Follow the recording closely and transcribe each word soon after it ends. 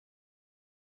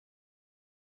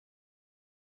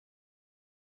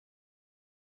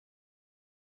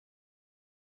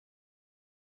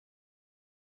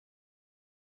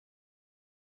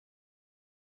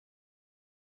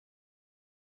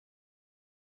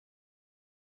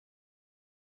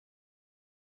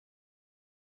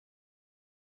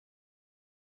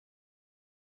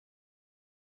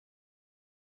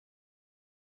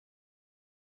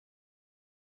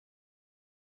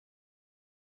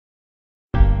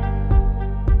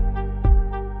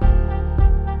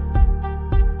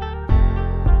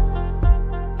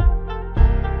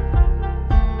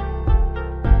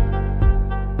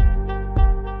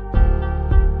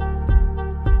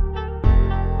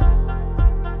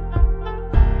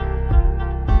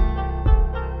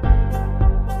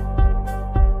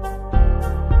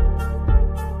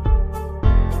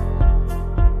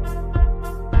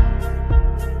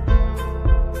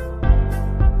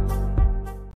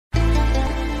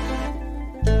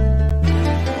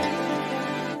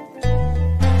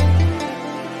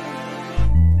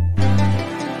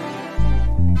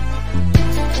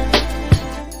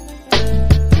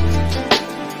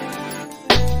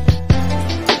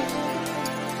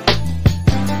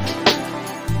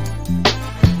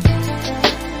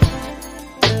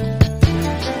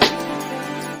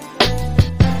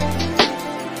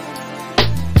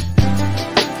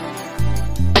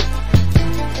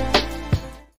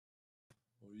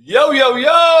Yo, yo,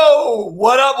 yo!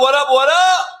 What up, what up, what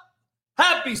up?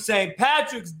 Happy St.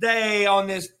 Patrick's Day on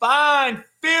this fine,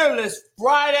 fearless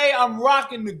Friday. I'm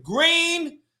rocking the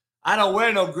green. I don't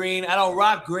wear no green. I don't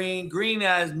rock green. Green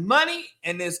has money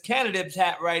and this Canadips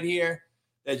hat right here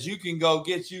that you can go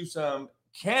get you some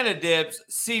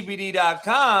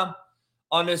CanadipsCBD.com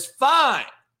on this fine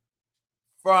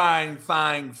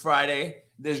Friday,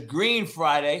 this green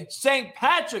Friday, St.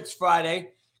 Patrick's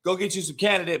Friday. Go get you some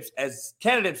Canadips at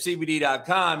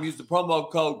CanadipsCBD.com. Use the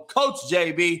promo code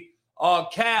CoachJB, all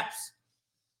caps.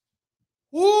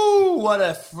 Woo, what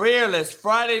a fearless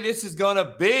Friday this is going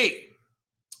to be.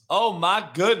 Oh, my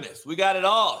goodness. We got it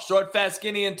all. Short, fat,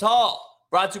 skinny, and tall.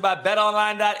 Brought to you by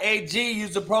BetOnline.ag.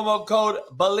 Use the promo code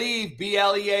BELIEVE,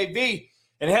 B-L-E-A-V.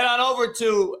 And head on over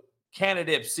to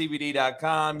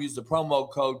CanadipsCBD.com. Use the promo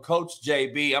code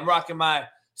CoachJB. I'm rocking my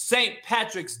St.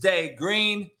 Patrick's Day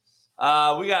green.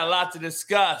 We got a lot to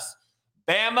discuss.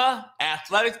 Bama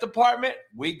Athletics Department,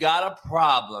 we got a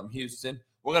problem, Houston.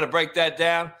 We're going to break that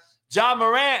down. John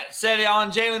Morant said it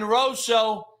on Jalen Rose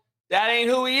show. That ain't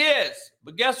who he is.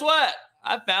 But guess what?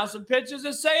 I found some pictures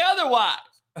that say otherwise.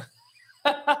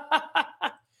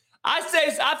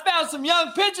 I found some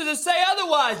young pictures that say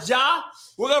otherwise, Ja.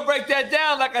 We're going to break that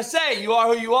down. Like I say, you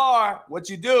are who you are.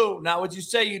 What you do, not what you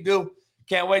say you do.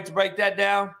 Can't wait to break that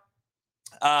down.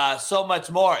 So much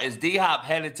more. Is D-Hop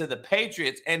headed to the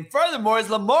Patriots? And furthermore, is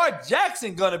Lamar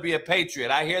Jackson going to be a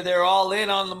Patriot? I hear they're all in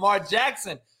on Lamar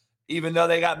Jackson, even though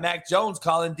they got Mac Jones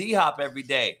calling D-Hop every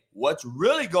day. What's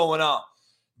really going on?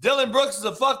 Dylan Brooks is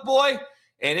a fuckboy,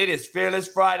 and it is Fearless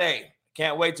Friday.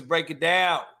 Can't wait to break it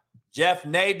down. Jeff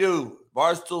Nadeau,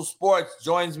 Barstool Sports,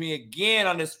 joins me again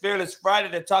on this Fearless Friday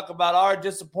to talk about our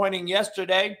disappointing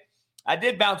yesterday. I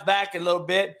did bounce back a little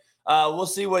bit. We'll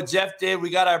see what Jeff did. We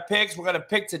got our picks. We're going to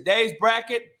pick today's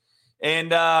bracket. And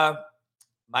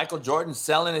Michael Jordan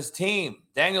selling his team.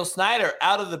 Daniel Snyder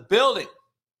out of the building.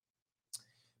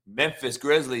 Memphis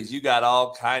Grizzlies, you got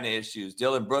all kind of issues.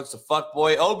 Dylan Brooks, a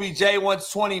fuckboy. OBJ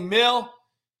wants $20 million.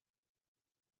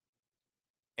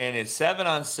 And it's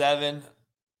 7-on-7,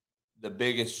 the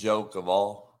biggest joke of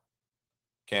all.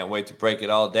 Can't wait to break it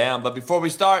all down. But before we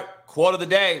start, quote of the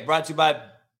day brought to you by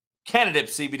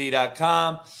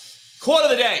CanadipsCBD.com. Quote of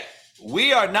the day: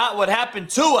 we are not what happened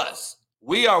to us.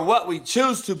 We are what we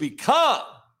choose to become.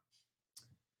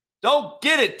 Don't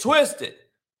get it twisted.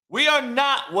 We are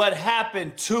not what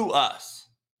happened to us.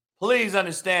 Please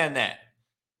understand that.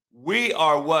 We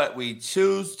are what we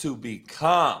choose to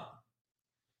become.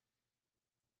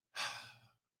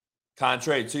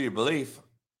 Contrary to your belief,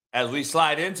 as we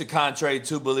slide into contrary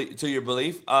to your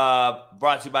belief,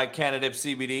 brought to you by Canadips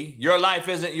CBD. Your life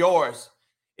isn't yours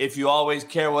if you always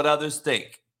care what others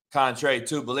think. Contrary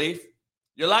to belief,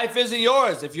 your life isn't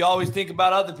yours if you always think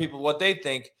about other people, what they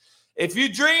think. If your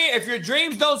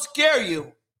dreams don't scare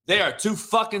you, they are too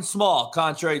fucking small.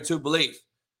 Contrary to belief.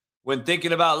 When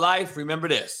thinking about life, remember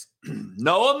this.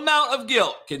 No amount of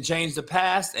guilt can change the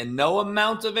past, and no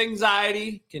amount of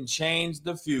anxiety can change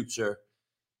the future.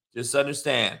 Just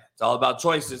understand, it's all about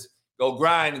choices. Go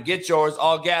grind and get yours.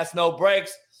 All gas, no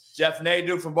brakes. Jeff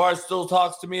Nadeau from Barstool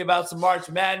talks to me about some March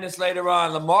Madness later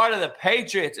on. Lamar to the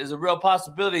Patriots is a real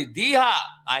possibility. D-Hop,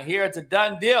 I hear it's a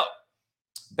done deal.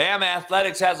 Bama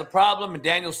Athletics has a problem, and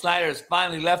Daniel Snyder has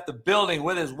finally left the building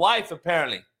with his wife,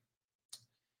 apparently.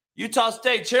 Utah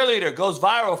State cheerleader goes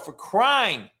viral for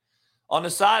crying on the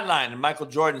sideline, and Michael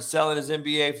Jordan selling his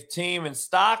NBA team and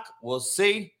stock. We'll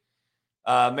see.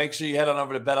 Make sure you head on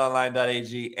over to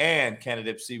betonline.ag and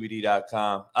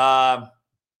CanadipsCBD.com.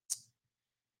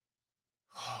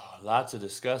 Lots to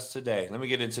discuss today. Let me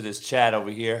get into this chat over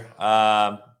here.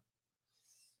 Brian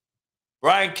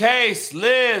Case,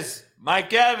 Liz,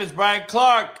 Mike Evans, Brian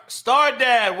Clark, Star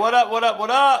Dad, what up, what up, what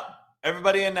up?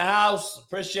 Everybody in the house,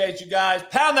 appreciate you guys.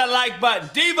 Pound that like button.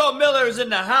 Devo Miller is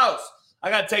in the house. I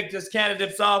got to take this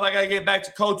Canadips off. I got to get back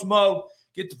to coach mode,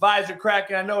 get the visor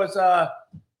cracking. I know it's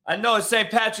St.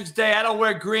 Patrick's Day. I don't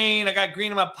wear green. I got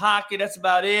green in my pocket. That's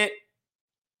about it.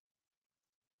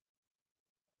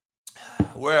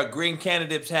 Wear a green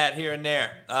Canadips hat here and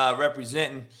there,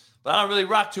 representing. But I don't really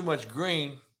rock too much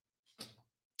green.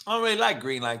 I don't really like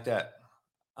green like that.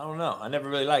 I don't know. I never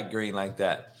really liked green like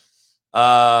that.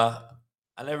 I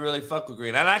never really fuck with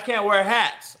green. And I can't wear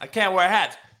hats.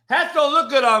 Hats don't look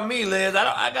good on me, Liz.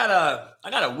 I got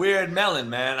a weird melon,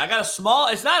 man. I got a small,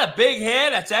 it's not a big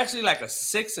head. It's actually like a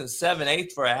 6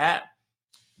 7/8 for a hat.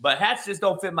 But hats just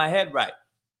don't fit my head right.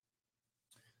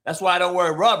 That's why I don't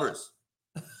wear rubbers.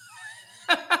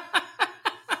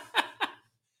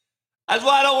 That's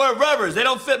why I don't wear rubbers. They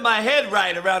don't fit my head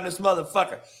right around this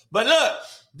motherfucker. But look,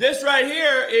 This right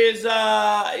here is,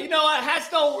 you know what? Hats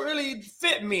don't really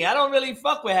fit me. I don't really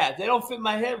fuck with hats. They don't fit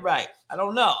my head right. I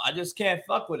don't know. I just can't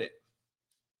fuck with it.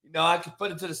 You know, I could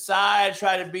put it to the side,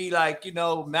 try to be like, you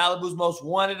know, Malibu's Most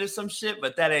Wanted or some shit,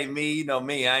 but that ain't me. You know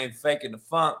me. I ain't faking the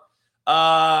funk.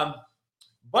 But,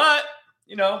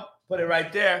 you know, put it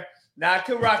right there. Now, I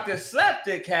could rock this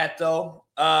slapdick hat, though.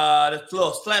 This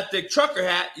little slapdick trucker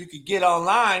hat you could get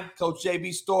online,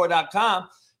 CoachJBStore.com.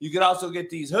 You could also get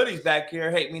these hoodies back here,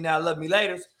 Hate Me Now, Love Me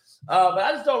Later. But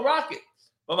I just don't rock it.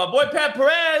 But my boy Pat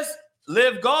Perez,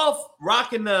 Live Golf,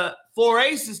 rocking the 4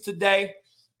 Aces today.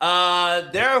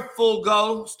 They're full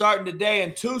go starting today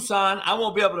in Tucson. I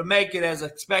won't be able to make it as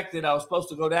expected. I was supposed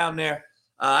to go down there.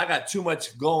 I got too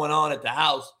much going on at the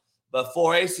house. But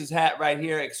 4 Aces hat right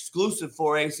here, exclusive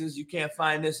 4 Aces. You can't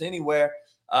find this anywhere.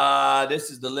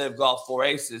 This is the Live Golf 4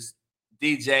 Aces.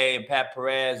 DJ and Pat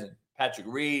Perez and Patrick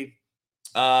Reed.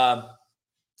 Yeah,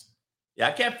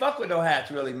 I can't fuck with no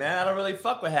hats, really, man. I don't really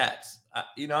fuck with hats.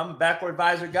 You know, I'm a backward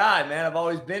visor guy, man. I've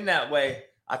always been that way.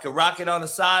 I could rock it on the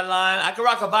sideline. I could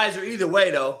rock a visor either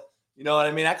way, though. You know what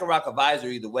I mean? I could rock a visor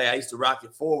either way. I used to rock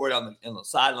it forward on the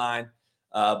sideline,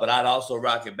 but I'd also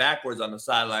rock it backwards on the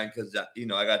sideline because, you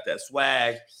know, I got that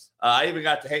swag. I even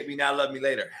got to Hate Me Now, Love Me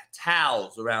Later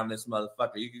towels around this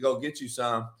motherfucker. You could go get you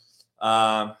some.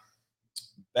 Bam.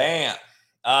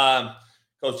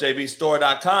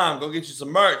 CoachJBStore.com. Go get you some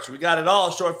merch. We got it all,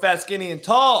 short, fat, skinny, and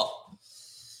tall.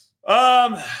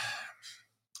 I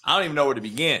don't even know where to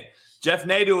begin. Jeff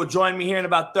Nadeau will join me here in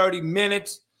about 30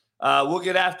 minutes. We'll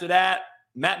get after that.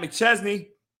 Matt McChesney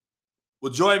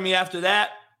will join me after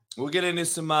that. We'll get into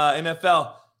some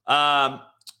NFL.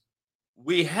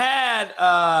 We had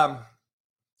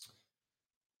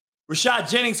Rashad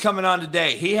Jennings coming on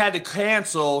today. He had to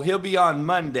cancel. He'll be on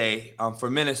Monday for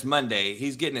Menace Monday.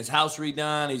 He's getting his house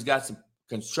redone. He's got some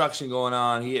construction going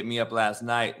on. He hit me up last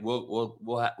night.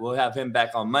 We'll have him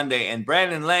back on Monday. And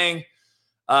Brandon Lang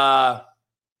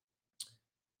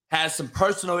has some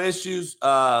personal issues,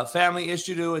 family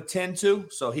issue to attend to,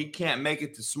 so he can't make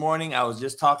it this morning. I was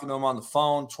just talking to him on the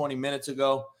phone 20 minutes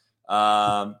ago.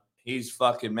 He's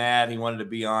fucking mad. He wanted to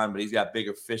be on, but he's got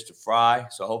bigger fish to fry.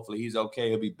 So hopefully he's okay.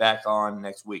 He'll be back on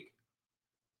next week.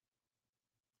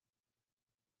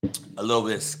 A little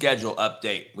bit of schedule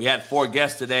update. We had 4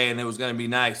 guests today, and it was going to be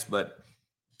nice, but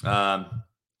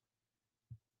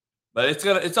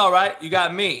it's all right. You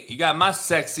got me. You got my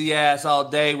sexy ass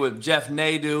all day with Jeff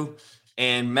Nadeau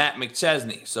and Matt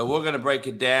McChesney. So we're going to break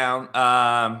it down.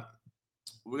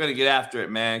 We're going to get after it,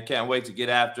 man. Can't wait to get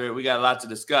after it. We got a lot to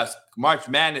discuss. March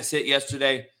Madness hit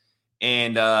yesterday,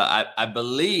 and I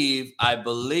believe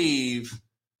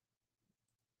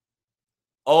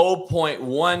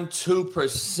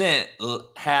 0.12%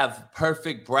 have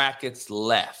perfect brackets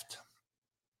left.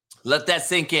 Let that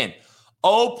sink in.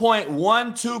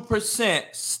 0.12%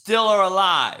 still are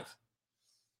alive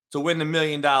to win the $1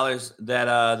 million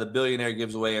that the billionaire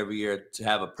gives away every year to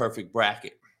have a perfect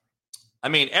bracket. I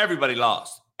mean, everybody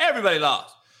lost. Everybody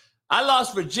lost. I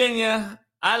lost Virginia.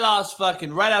 I lost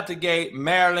fucking right out the gate,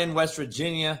 Maryland, West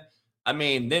Virginia. I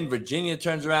mean, then Virginia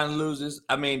turns around and loses.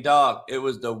 I mean, dog, it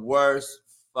was the worst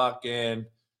fucking,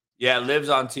 yeah, it lives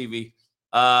on TV.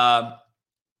 Yeah,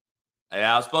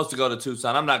 I was supposed to go to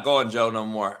Tucson. I'm not going, Joe, no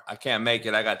more. I can't make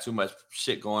it. I got too much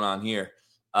shit going on here.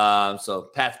 So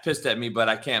Pat's pissed at me, but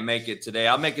I can't make it today.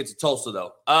 I'll make it to Tulsa,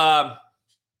 though. I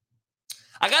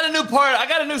got a new part. I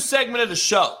got a new segment of the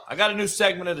show.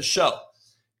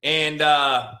 And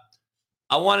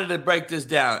I wanted to break this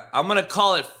down. I'm going to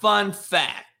call it Fun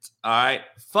Fact. All right?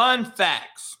 Fun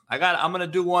Facts. I'm going to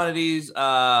do one of these.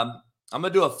 I'm going to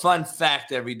do a fun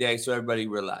fact every day so everybody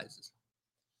realizes.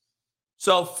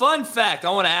 So, fun fact,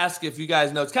 I want to ask if you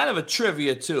guys know. It's kind of a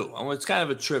trivia, too. It's kind of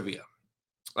a trivia.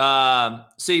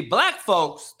 See, black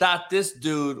folks thought this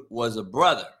dude was a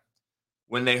brother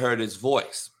when they heard his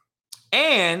voice.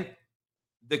 And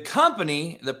the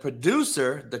company, the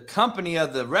producer, the company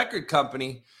of the record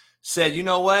company said, you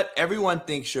know what? Everyone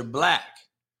thinks you're black.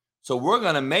 So we're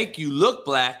going to make you look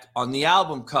black on the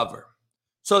album cover.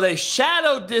 So they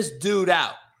shadowed this dude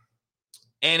out.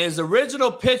 And his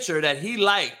original picture that he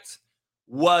liked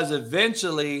was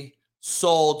eventually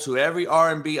sold to every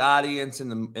R&B audience in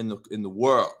the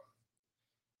world.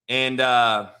 And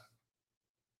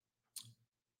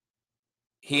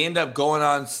he ended up going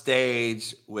on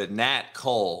stage with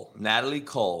Natalie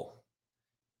Cole,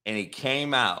 and he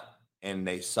came out and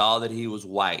they saw that he was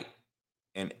white,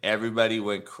 and everybody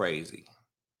went crazy.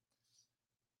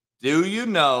 Do you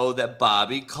know that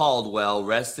Bobby Caldwell,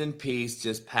 rest in peace,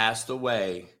 just passed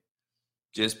away?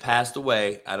 I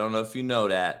don't know if you know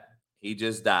that. He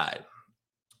just died.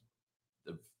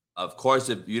 Of course,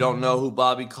 if you don't know who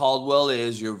Bobby Caldwell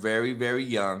is, you're very, very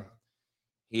young.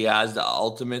 He has the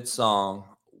ultimate song,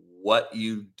 What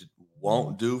You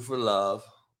Won't Do for Love.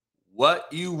 What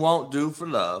You Won't Do for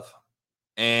Love.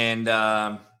 And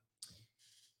a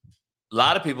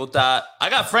lot of people thought, I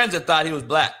got friends that thought he was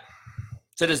black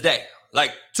to this day.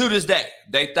 Like, to this day,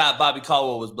 they thought Bobby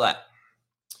Caldwell was black.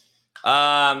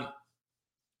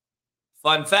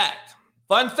 Fun fact,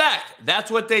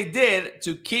 that's what they did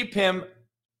to keep him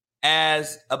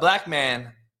as a black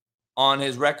man on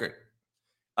his record.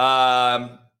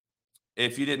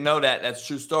 If you didn't know that, that's a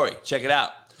true story. Check it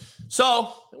out.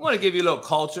 So I want to give you a little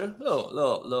culture,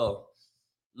 little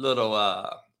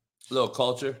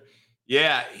culture.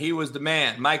 Yeah, he was the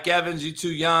man. Mike Evans, you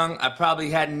too young. I probably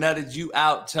hadn't nutted you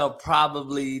out till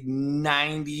probably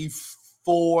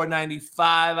 94,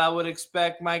 95, I would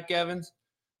expect, Mike Evans.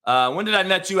 When did I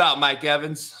nut you out, Mike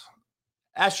Evans?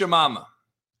 Ask your mama.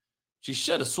 She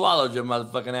should have swallowed your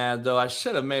motherfucking ass, though. I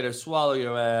should have made her swallow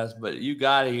your ass, but you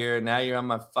got here. Now you're on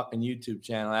my fucking YouTube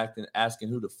channel asking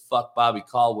who the fuck Bobby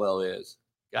Caldwell is.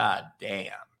 God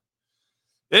damn.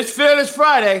 It's Fearless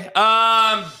Friday.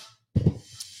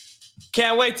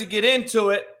 Can't wait to get into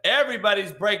it.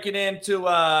 Everybody's breaking into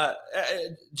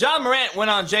John Morant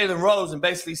went on Jalen Rose and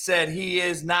basically said he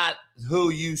is not who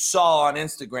you saw on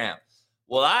Instagram.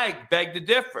 Well, I beg to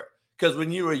differ. Because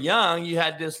when you were young, you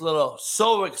had this little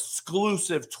so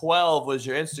exclusive 12 was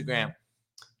your Instagram.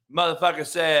 Motherfucker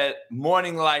said,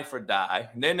 morning life or die.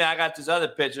 And then I got this other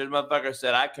picture. The motherfucker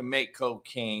said, I can make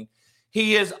cocaine.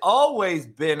 He has always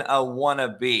been a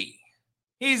wannabe.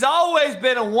 He's always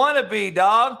been a wannabe,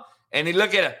 dog. And you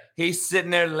look at him. He's sitting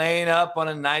there laying up on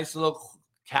a nice little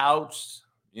couch,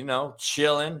 you know,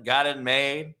 chilling. Got it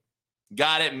made.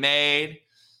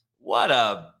 What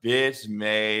a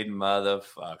bitch-made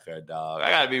motherfucker, dog.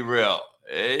 I gotta be real.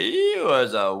 He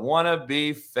was a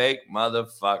wannabe fake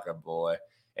motherfucker, boy.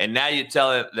 And now you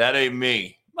tell it that ain't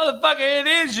me. Motherfucker, it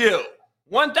is you.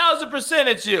 1,000%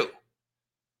 it's you.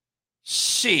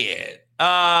 Shit.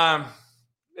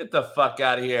 Get the fuck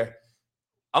out of here.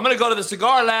 I'm going to go to the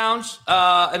cigar lounge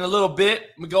in a little bit.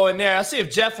 I'm going to go in there. I'll see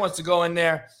if Jeff wants to go in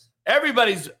there.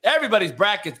 Everybody's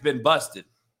bracket's been busted.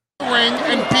 Ring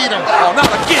and Peter. Oh, not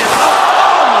again. Oh,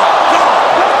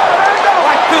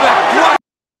 my God.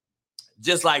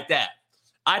 Just like that.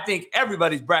 I think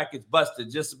everybody's bracket's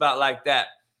busted just about like that.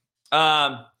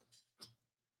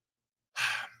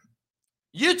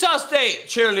 Utah State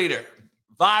cheerleader,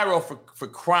 viral for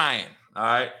crying, all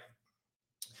right?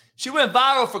 She went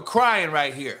viral for crying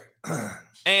right here.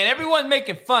 And everyone's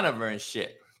making fun of her and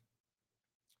shit.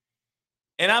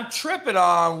 And I'm tripping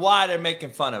on why they're making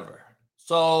fun of her.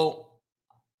 So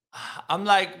I'm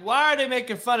like, why are they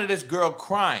making fun of this girl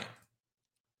crying?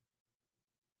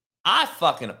 I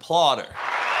fucking applaud her.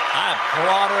 I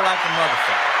applaud her like a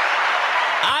motherfucker.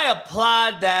 I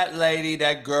applaud that lady,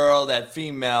 that girl, that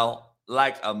female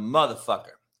like a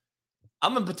motherfucker.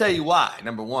 I'm going to tell you why.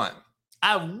 Number one,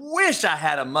 I wish I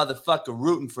had a motherfucker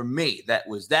rooting for me that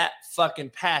was that fucking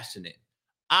passionate.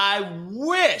 I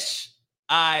wish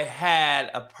I had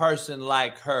a person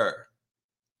like her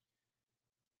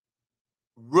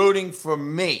rooting for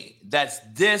me that's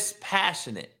this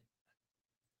passionate.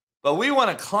 But we want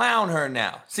to clown her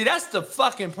now. See, that's the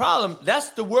fucking problem. That's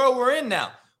the world we're in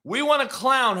now. We want to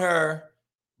clown her,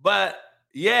 but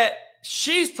yet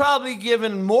she's probably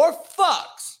giving more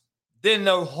fucks than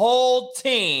the whole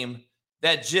team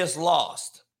that just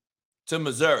lost to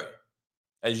Missouri.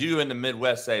 As you in the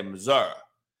Midwest say, Missouri.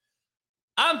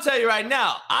 I'm telling you right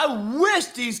now, I wish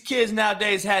these kids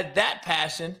nowadays had that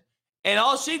passion, and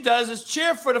all she does is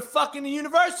cheer for the fucking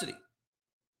university.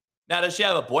 Now, does she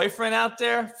have a boyfriend out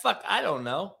there? Fuck, I don't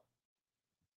know.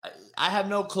 I have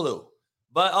no clue.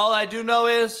 But all I do know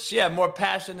is she had more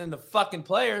passion than the fucking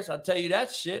players. I'll tell you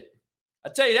that shit.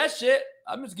 I'm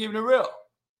just giving it real.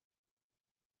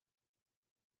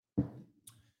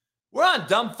 We're on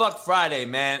Dumb Fuck Friday,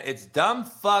 man. It's Dumb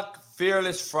Fuck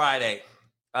Fearless Friday.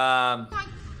 Come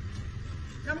on.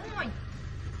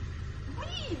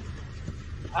 Please.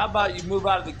 How about you move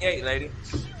out of the gate, lady?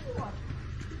 Sure.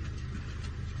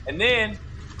 And then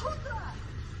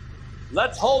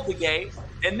let's hold the gate.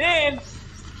 And then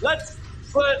let's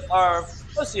put our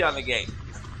pussy on the gate.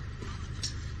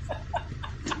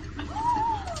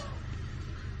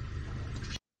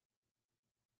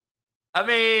 I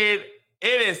mean,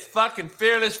 it is fucking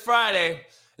Fearless Friday.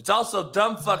 It's also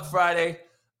Dumb Fuck Friday.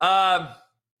 Dylan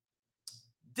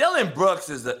Brooks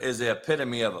is the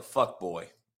epitome of a fuckboy.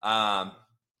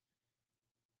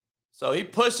 So he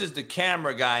pushes the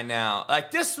camera guy now.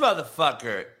 Like, this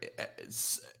motherfucker,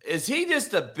 is he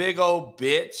just a big old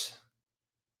bitch?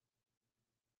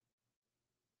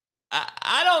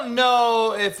 I don't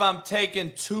know if I'm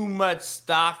taking too much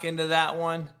stock into that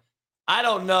one. I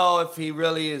don't know if he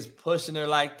really is pushing her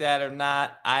like that or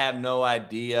not. I have no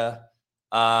idea.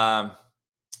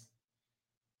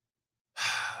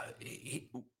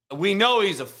 We know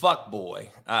he's a fuck boy.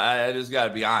 I just got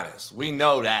to be honest. We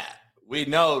know that. We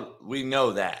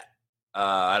know that.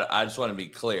 I just want to be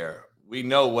clear. We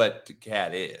know what the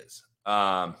cat is.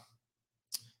 But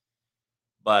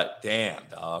damn,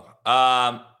 dog.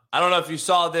 I don't know if you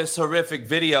saw this horrific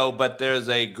video, but there's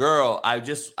a girl. I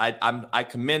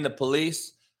commend the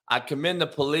police. I commend the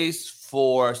police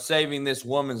for saving this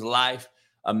woman's life.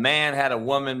 A man had a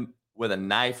woman with a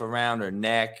knife around her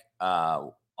neck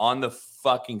on the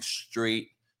fucking street.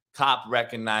 Cop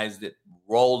recognized it,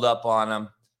 rolled up on him,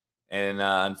 and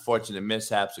unfortunate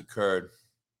mishaps occurred.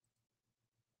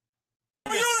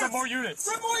 Some more units.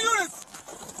 Some more units!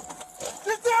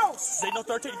 Get down! Signal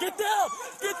 13. Get down!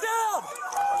 Get down!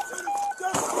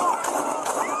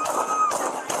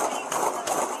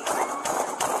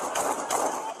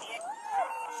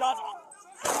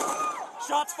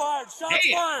 Shots fired! Shots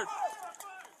fired!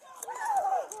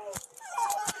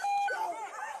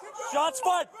 Shots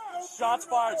fired! Shots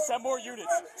fired! Send more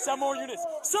units! Send more units!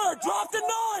 Sir, drop the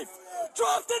knife!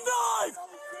 Drop the knife!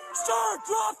 Sir,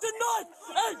 drop the knife!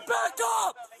 Hey, back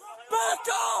up! Back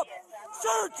up!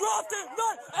 Sir, drop the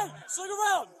knife! Hey, swing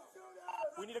around!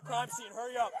 We need a crime scene.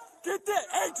 Hurry up! Get that!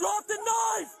 Hey, drop the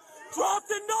knife! Drop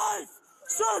the knife!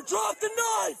 Sir, drop the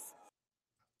knife!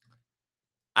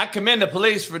 I commend the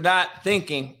police for not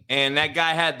thinking, and that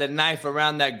guy had the knife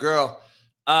around that girl.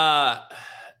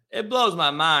 It blows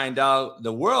my mind, dog.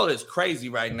 The world is crazy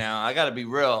right now. I got to be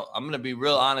real. I'm going to be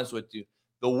real honest with you.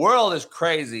 The world is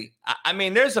crazy. I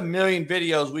mean, there's a million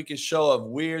videos we could show of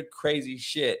weird, crazy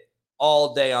shit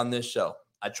all day on this show.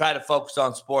 I try to focus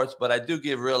on sports, but I do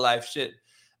give real life shit.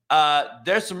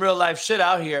 There's some real life shit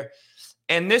out here.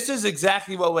 And this is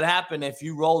exactly what would happen if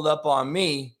you rolled up on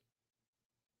me.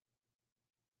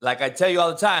 Like I tell you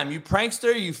all the time, you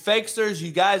prankster, you fakesters,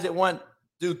 you guys that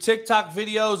do TikTok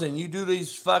videos and you do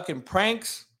these fucking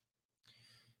pranks.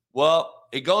 Well,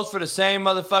 it goes for the same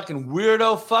motherfucking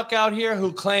weirdo fuck out here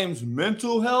who claims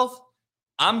mental health.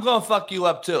 I'm going to fuck you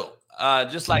up too.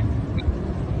 Just like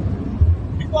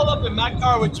you roll up in my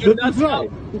car with your nuts out.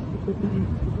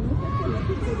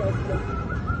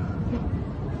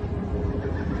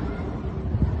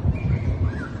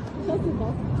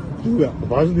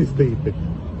 Важный стоит. Так.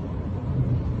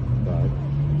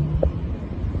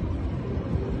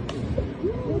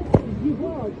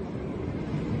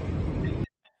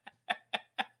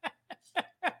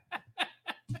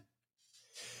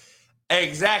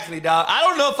 Exactly, dog. I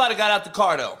don't know if I'd have got out the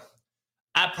car, though.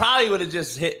 I probably would have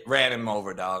just ran him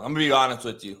over, dog. I'm going to be honest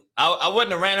with you. I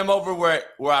wouldn't have ran him over where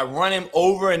I run him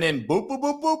over and then boop, boop,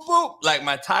 boop, boop, boop, like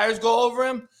my tires go over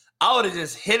him. I would have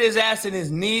just hit his ass in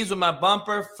his knees with my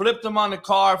bumper, flipped him on the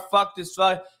car, fucked his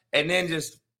fuck, and then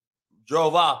just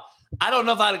drove off. I don't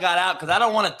know if I'd have got out because I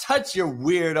don't want to touch your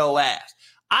weirdo ass.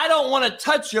 I don't want to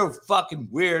touch your fucking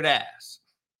weird ass.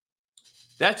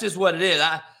 That's just what it is.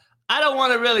 I don't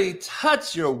want to really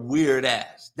touch your weird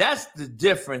ass. That's the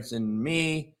difference in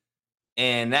me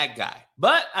and that guy.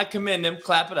 But I commend him.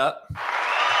 Clap it up.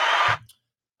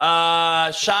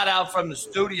 Shout out from the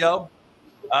studio.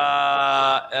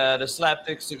 The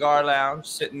Slapdick Cigar Lounge,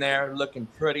 sitting there looking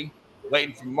pretty,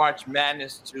 waiting for March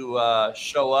Madness to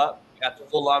show up. Got the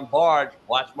full-on barge.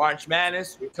 Watch March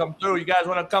Madness. We come through. You guys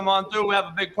want to come on through? We have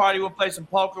a big party. We'll play some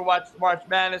poker, watch March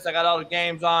Madness. I got all the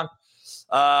games on.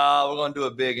 We're going to do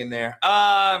it big in there.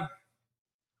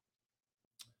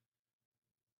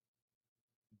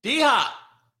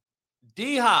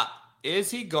 D-Hop. Is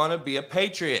he going to be a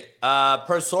Patriot?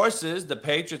 Per sources, the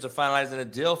Patriots are finalizing a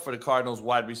deal for the Cardinals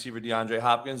wide receiver DeAndre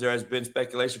Hopkins. There has been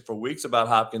speculation for weeks about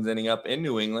Hopkins ending up in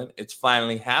New England. It's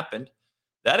finally happened.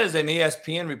 That is an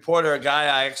ESPN reporter, a guy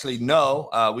I actually know.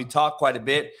 We talk quite a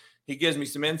bit. He gives me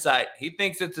some insight. He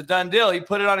thinks it's a done deal. He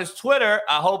put it on his Twitter.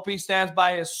 I hope he stands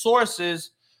by his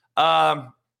sources.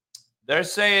 They're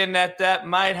saying that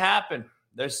might happen.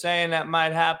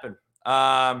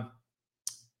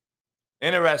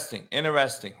 Interesting.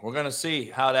 We're going to see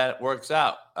how that works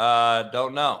out.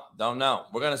 Don't know.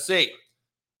 We're going to see.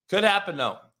 Could happen,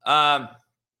 though. I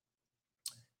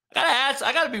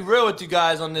got to be real with you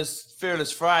guys on this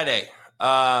Fearless Friday.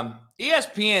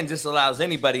 ESPN just allows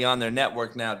anybody on their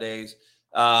network nowadays.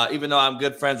 Even though I'm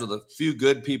good friends with a few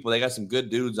good people, they got some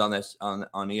good dudes on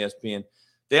ESPN.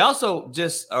 They also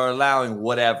just are allowing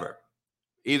whatever,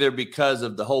 either because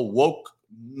of the whole woke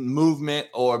movement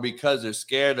or because they're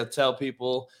scared to tell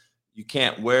people you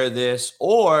can't wear this,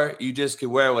 or you just can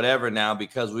wear whatever now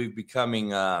because we're becoming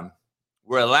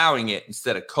We're allowing it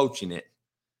instead of coaching it.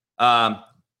 You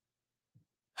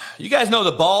guys know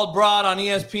the bald broad on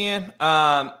ESPN?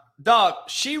 Dog,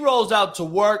 she rolls out to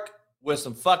work with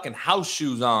some fucking house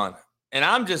shoes on. And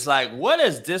I'm just like, what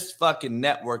has this fucking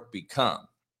network become?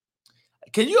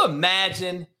 Can you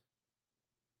imagine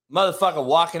motherfucker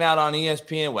walking out on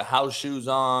ESPN with house shoes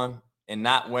on and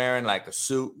not wearing like a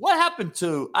suit? What happened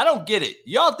to, I don't get it.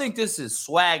 Y'all think this is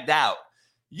swagged out.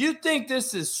 You think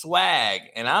this is swag.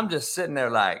 And I'm just sitting there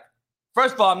like,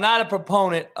 first of all, I'm not a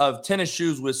proponent of tennis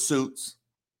shoes with suits.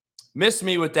 Miss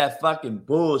me with that fucking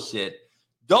bullshit.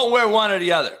 Don't wear one or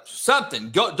the other.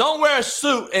 Something. Don't wear a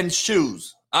suit and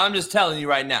shoes. I'm just telling you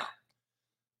right now.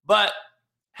 But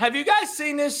have you guys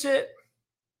seen this shit?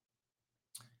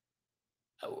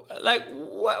 Like,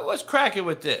 what's cracking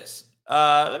with this?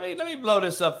 Let me blow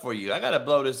this up for you. I gotta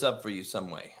blow this up for you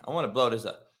some way. I want to blow this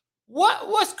up.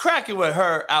 What's cracking with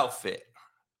her outfit?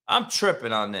 I'm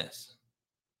tripping on this.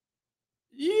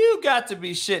 You got to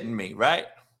be shitting me, right?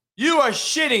 You are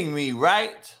shitting me,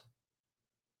 right?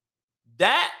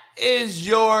 That is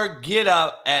your get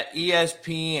up at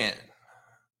ESPN.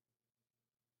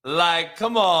 Like,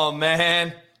 come on,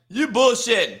 man. You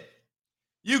bullshitting.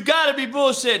 You gotta be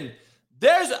bullshitting.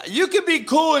 You could be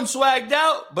cool and swagged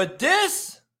out, but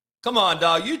this, come on,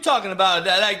 dog. You talking about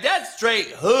that? Like, that's straight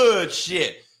hood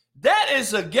shit. That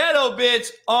is a ghetto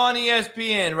bitch on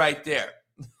ESPN right there.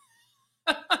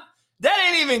 That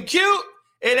ain't even cute.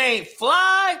 It ain't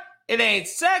fly. It ain't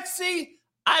sexy.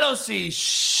 I don't see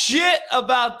shit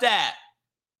about that.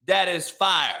 That is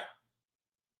fire.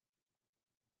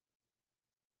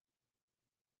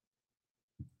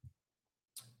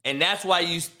 And that's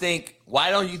why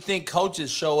why don't you think coaches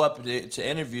show up to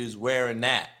interviews wearing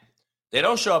that? They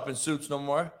don't show up in suits no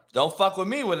more. Don't fuck with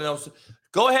me with it.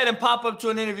 Go ahead and pop up to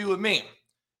an interview with me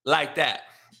like that.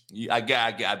 I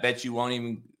bet you won't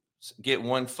even get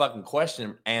one fucking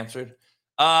question answered.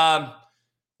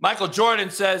 Michael Jordan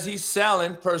says he's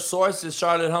selling. Per sources,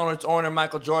 Charlotte Hornets owner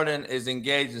Michael Jordan is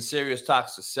engaged in serious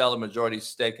talks to sell a majority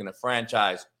stake in the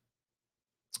franchise.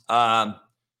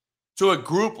 To a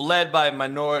group led by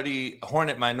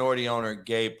Hornet minority owner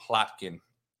Gabe Plotkin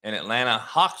and Atlanta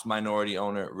Hawks minority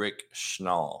owner Rick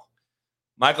Schnall.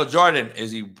 Michael Jordan, is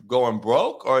he going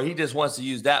broke or he just wants to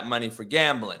use that money for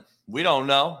gambling? We don't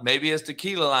know. Maybe it's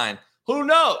tequila line. Who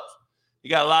knows? He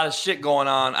got a lot of shit going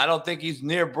on. I don't think he's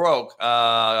near broke.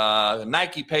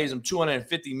 Nike pays him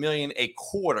 $250 million a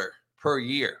quarter per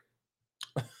year.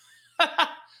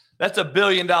 That's $1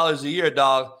 billion a year,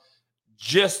 dog.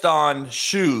 Just on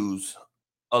shoes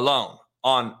alone,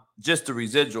 on just the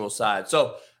residual side.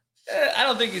 So I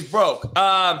don't think he's broke.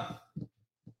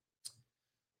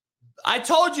 I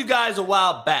told you guys a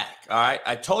while back, all right?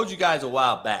 I told you guys a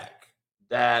while back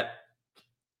that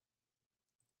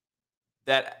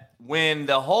when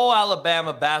the whole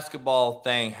Alabama basketball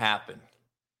thing happened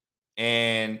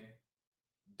and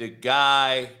the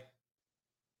guy,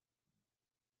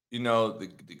 the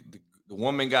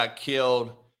woman got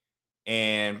killed,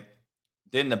 and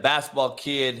then the basketball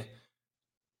kid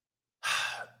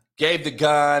gave the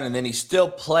gun, and then he still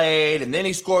played, and then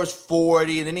he scores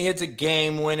 40, and then he hits a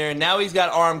game winner, and now he's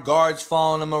got armed guards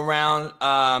following him around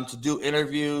to do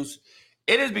interviews.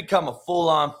 It has become a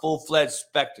full-on, full-fledged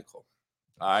spectacle,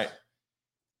 all right?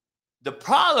 The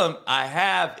problem I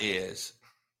have is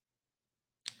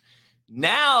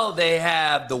now they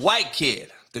have the white kid,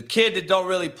 the kid that don't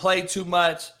really play too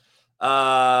much,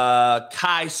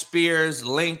 Kai Spears,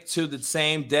 linked to the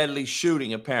same deadly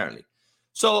shooting, apparently.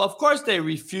 So, of course, they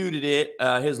refuted it.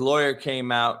 His lawyer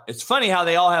came out. It's funny how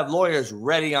they all have lawyers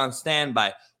ready on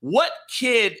standby. What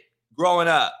kid growing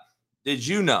up did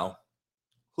you know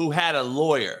who had a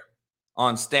lawyer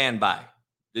on standby?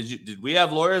 Did we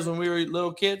have lawyers when we were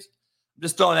little kids? I'm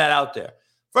just throwing that out there.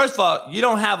 First of all, you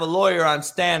don't have a lawyer on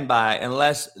standby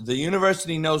unless the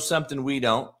university knows something we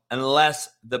don't, unless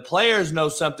the players know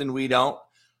something we don't,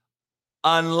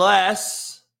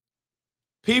 unless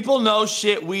people know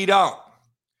shit we don't.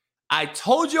 I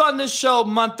told you on this show a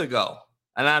month ago,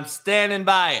 and I'm standing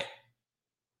by it.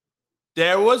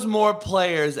 There was more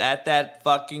players at that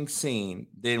fucking scene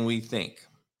than we think.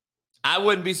 I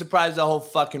wouldn't be surprised the whole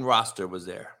fucking roster was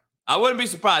there. I wouldn't be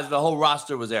surprised if the whole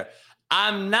roster was there.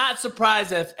 I'm not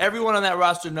surprised if everyone on that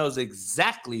roster knows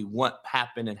exactly what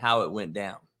happened and how it went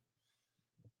down.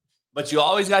 But you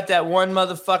always got that one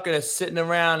motherfucker that's sitting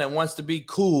around and wants to be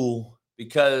cool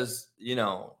because,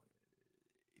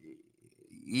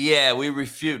 we're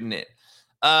refuting it.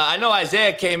 I know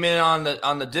Isaiah came in on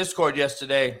the Discord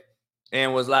yesterday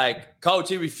and was like, Coach,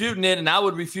 he refuting it, and I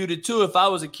would refute it too if I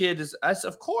was a kid. I said,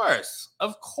 of course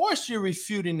you're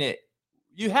refuting it.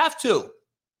 You have to.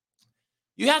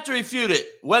 You have to refute it,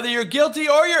 whether you're guilty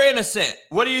or you're innocent.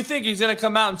 What do you think? He's going to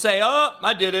come out and say, oh,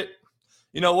 I did it.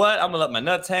 You know what? I'm going to let my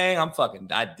nuts hang.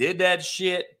 I did that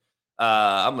shit.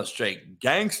 I'm a straight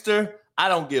gangster. I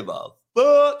don't give a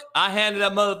fuck. I handed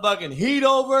that motherfucking heat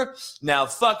over. Now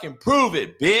fucking prove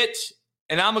it, bitch.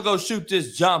 And I'm going to go shoot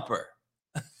this jumper.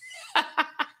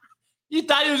 You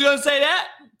thought he was going to say that?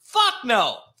 Fuck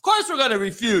no. Of course we're going to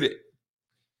refute it.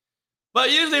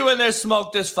 But usually when there's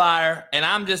smoke, there's fire. And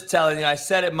I'm just telling you, I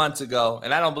said it months ago,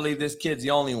 and I don't believe this kid's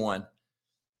the only one.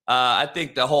 I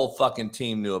think the whole fucking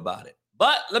team knew about it.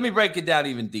 But let me break it down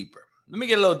even deeper. Let me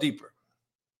get a little deeper.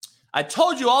 I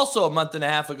told you also a month and a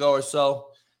half ago or so,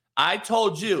 I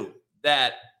told you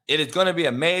that it is going to be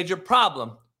a major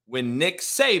problem when Nick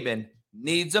Saban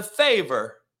needs a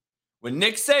favor. When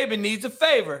Nick Saban needs a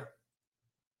favor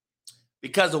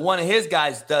because of one of his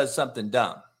guys does something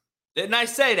dumb. Didn't I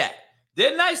say that?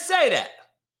 Didn't I say that?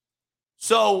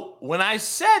 So when I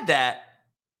said that,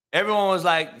 everyone was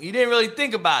like, you didn't really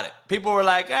think about it. People were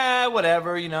like,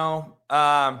 whatever, you know.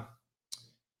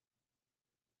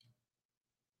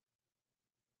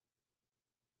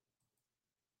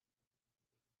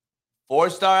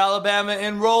 Four-star Alabama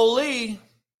enrollee,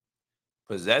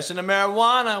 possession of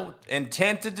marijuana,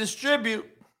 intent to distribute.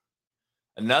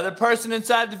 Another person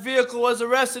inside the vehicle was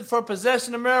arrested for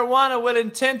possession of marijuana with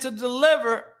intent to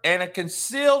deliver and a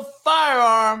concealed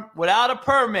firearm without a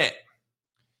permit.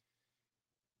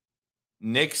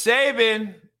 Nick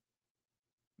Saban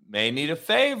may need a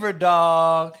favor,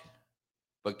 dog,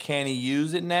 but can he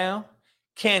use it now?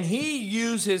 Can he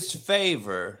use his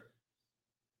favor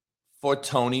for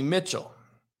Tony Mitchell,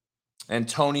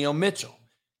 Antonio Mitchell?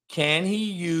 Can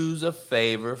he use a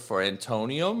favor for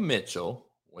Antonio Mitchell,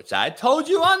 which I told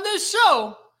you on this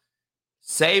show?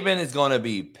 Saban is going to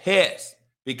be pissed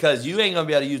because you ain't going to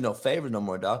be able to use no favors no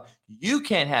more, dog. You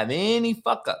can't have any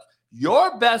fuck ups.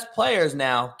 Your best players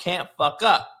now can't fuck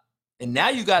up. And now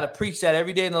you got to preach that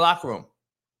every day in the locker room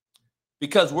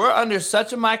because we're under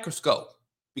such a microscope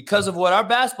because of what our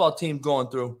basketball team's going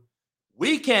through.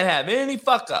 We can't have any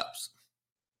fuck ups.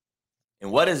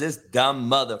 And what does this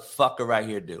dumb motherfucker right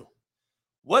here do?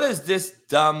 What does this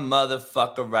dumb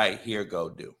motherfucker right here go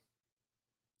do?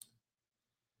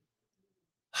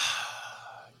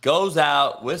 Goes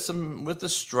out with a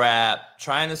strap,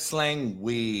 trying to sling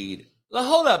weed. Well,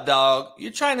 hold up, dog.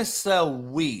 You're trying to sell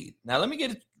weed. Now, let me get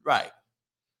it right.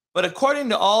 But according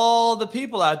to all the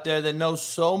people out there that know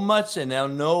so much and now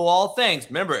know all things,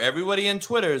 remember, everybody in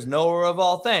Twitter is knower of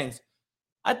all things.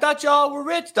 I thought y'all were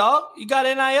rich, dog. You got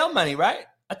NIL money, right?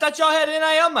 I thought y'all had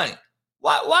NIL money.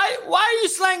 Why are you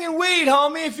slanging weed,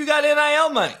 homie, if you got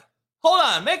NIL money? Hold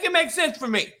on. Make it make sense for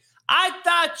me. I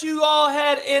thought you all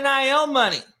had NIL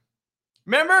money.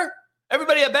 Remember?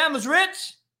 Everybody at Bama's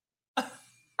rich?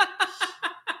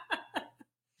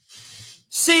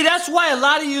 See, that's why a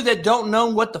lot of you that don't know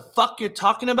what the fuck you're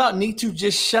talking about need to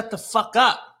just shut the fuck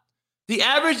up. The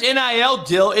average NIL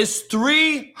deal is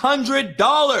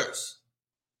 $300.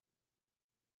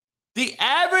 The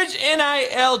average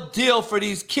NIL deal for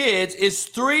these kids is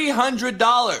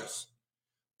 $300.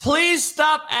 Please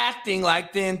stop acting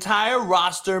like the entire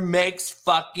roster makes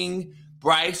fucking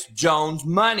Bryce Jones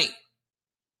money.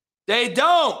 They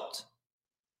don't.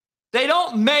 They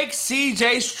don't make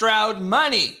CJ Stroud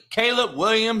money, Caleb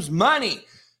Williams money.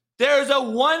 There's a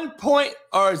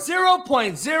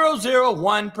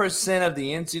 0.001% of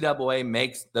the NCAA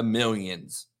makes the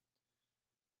millions.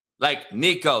 Like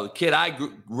Nico, the kid I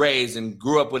raised and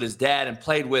grew up with his dad and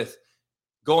played with,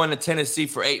 going to Tennessee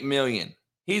for $8 million.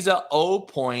 He's a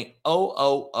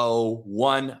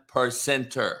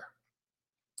 0.0001%er.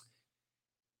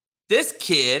 This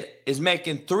kid is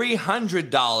making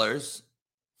 $300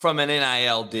 from an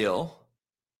NIL deal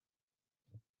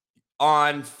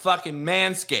on fucking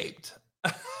Manscaped.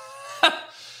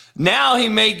 Now he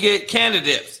may get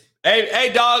candidates.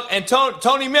 Hey, dog, and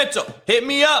Tony Mitchell, hit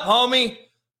me up, homie.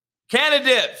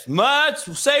 Candidates, much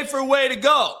safer way to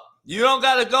go. You don't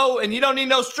got to go, and you don't need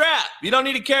no strap. You don't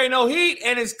need to carry no heat,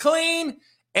 and it's clean,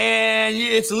 and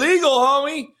it's legal,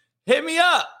 homie. Hit me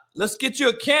up. Let's get you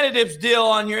a candidates deal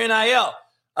on your NIL.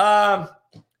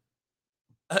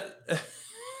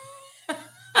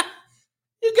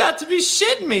 You got to be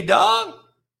shitting me, dog.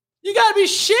 You got to be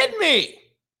shitting me.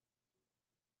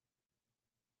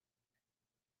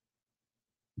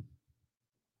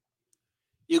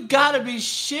 You got to be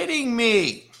shitting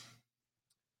me.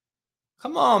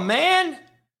 Come on, man.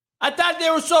 I thought they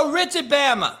were so rich at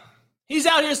Bama. He's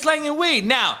out here slanging weed.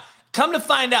 Now, come to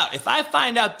find out, if I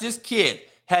find out this kid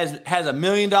has a $1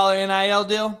 million NIL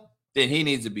deal, then he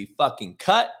needs to be fucking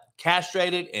cut,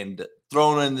 castrated, and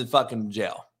thrown in the fucking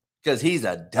jail. because he's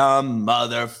a dumb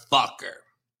motherfucker.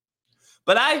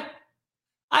 But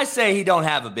I say he don't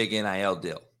have a big NIL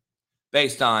deal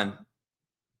based on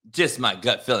just my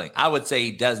gut feeling. I would say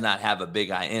he does not have a big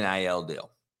NIL deal.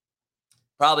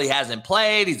 Probably hasn't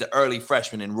played. He's an early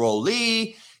freshman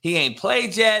enrollee. He ain't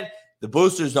played yet. The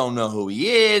boosters don't know who he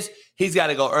is. He's got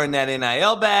to go earn that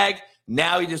NIL bag.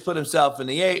 Now he just put himself in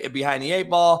behind the 8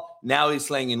 ball. Now he's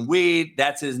slinging weed.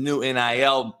 That's his new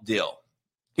NIL deal.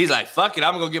 He's like, fuck it,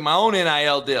 I'm going to get my own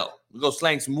NIL deal. We'll go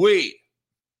slang some weed.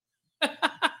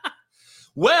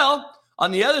 Well,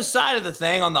 on the other side of the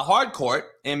thing, on the hard court,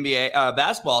 NBA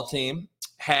basketball team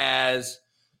has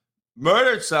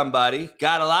murdered somebody,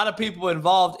 got a lot of people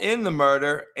involved in the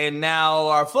murder, and now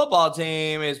our football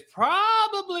team is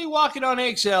probably walking on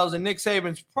eggshells, and Nick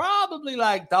Saban's probably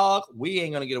like, dog, we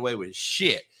ain't going to get away with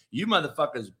shit. You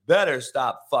motherfuckers better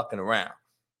stop fucking around.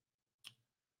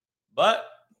 But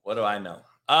what do I know?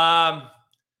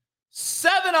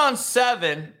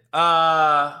 7-on-7.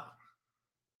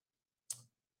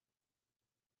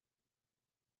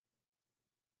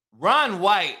 Ron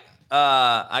White.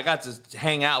 I got to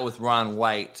hang out with Ron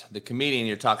White, the comedian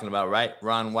you're talking about, right?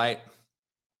 Ron White.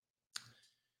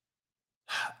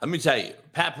 Let me tell you,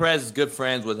 Pat Perez is good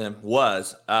friends with him.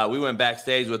 We went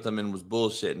backstage with him and was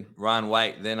bullshitting. Ron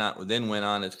White then went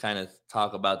on to kind of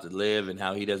talk about the live and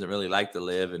how he doesn't really like to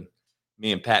live. And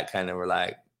me and Pat kind of were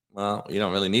like, well, you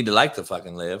don't really need to like to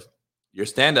fucking live. Your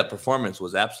stand-up performance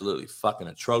was absolutely fucking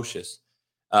atrocious.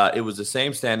 It was the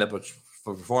same stand-up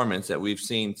performance that we've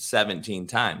seen 17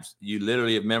 times. You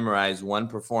literally have memorized one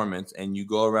performance and you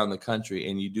go around the country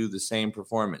and you do the same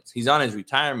performance. He's on his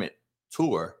retirement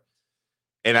tour.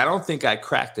 And I don't think I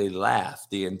cracked a laugh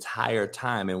the entire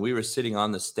time. And we were sitting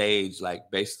on the stage, like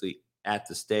basically at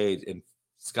the stage in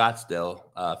Scottsdale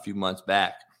a few months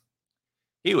back.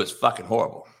 He was fucking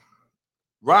horrible.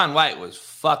 Ron White was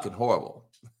fucking horrible.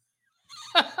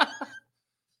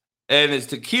 And his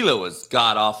tequila was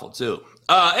god-awful too.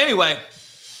 Anyway,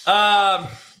 but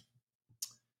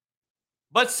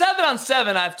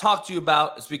 7-on-7 I've talked to you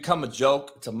about. It's become a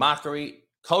joke. It's a mockery.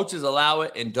 Coaches allow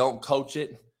it and don't coach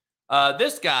it.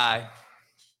 This guy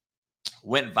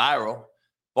went viral.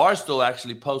 Barstool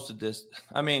actually posted this.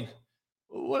 I mean,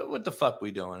 what the fuck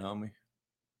we doing, homie?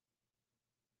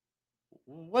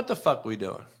 What the fuck we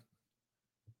doing?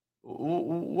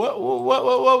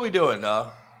 What we doing,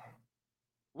 dog?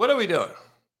 What are we doing?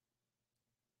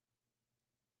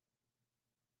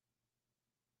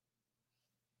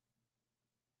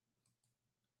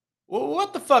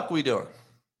 What the fuck we doing?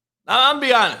 I'm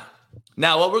be honest.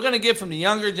 Now, what we're going to get from the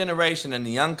younger generation and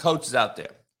the young coaches out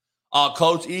there. Oh,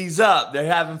 coach, ease up. They're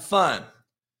having fun.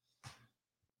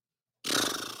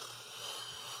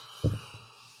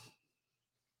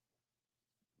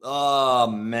 Oh,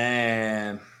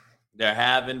 man. They're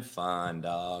having fun,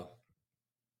 dog.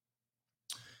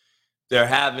 They're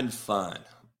having fun.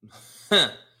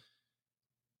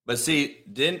 But see,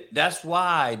 that's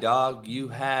why, dog,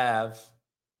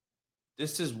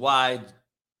 this is why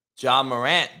Ja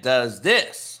Morant does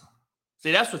this.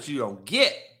 See, that's what you don't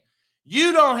get.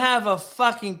 You don't have a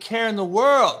fucking care in the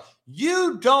world.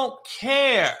 You don't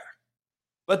care.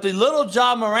 But the little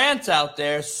Ja Morants out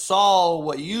there saw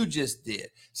what you just did.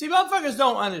 See, motherfuckers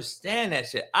don't understand that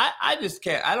shit. I just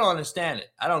can't. I don't understand it.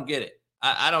 I don't get it.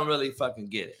 I don't really fucking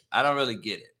get it. I don't really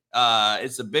get it.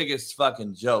 It's the biggest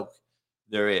fucking joke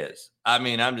there is. I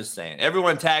mean, I'm just saying.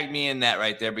 Everyone tagged me in that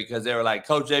right there because they were like,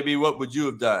 Coach JB, what would you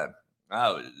have done?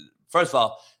 First of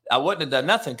all, I wouldn't have done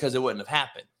nothing because it wouldn't have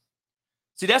happened.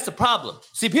 See, that's the problem.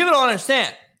 See, people don't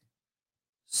understand.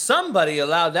 Somebody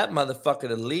allowed that motherfucker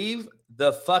to leave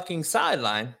the fucking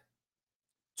sideline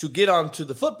to get onto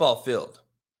the football field.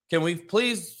 Can we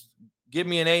please give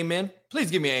me an amen? Please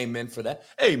give me an amen for that.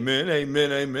 Amen,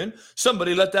 amen, amen.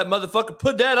 Somebody let that motherfucker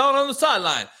put that on the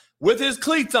sideline with his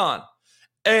cleats on.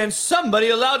 And somebody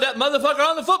allowed that motherfucker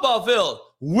on the football field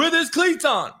with his cleats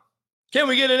on. Can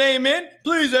we get an amen?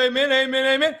 Please, amen, amen,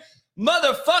 amen.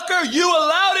 Motherfucker, you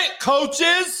allowed it,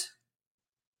 coaches.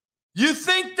 You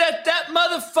think that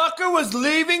motherfucker was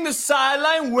leaving the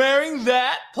sideline wearing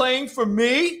that, playing for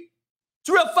me? It's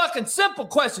a real fucking simple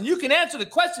question. You can answer the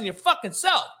question your fucking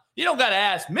self. You don't got to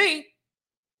ask me.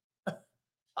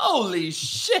 Holy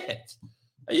shit.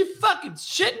 Are you fucking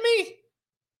shitting me?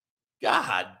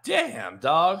 God damn,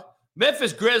 dog.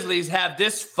 Memphis Grizzlies have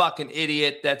this fucking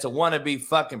idiot that's a wannabe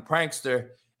fucking prankster,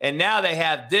 and now they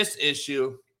have this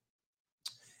issue.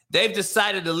 They've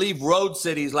decided to leave road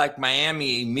cities like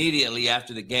Miami immediately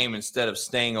after the game instead of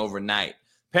staying overnight.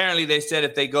 Apparently, they said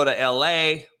if they go to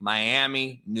L.A.,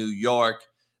 Miami, New York,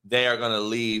 they are going to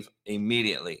leave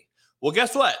immediately. Well,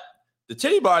 guess what? The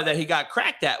titty bar that he got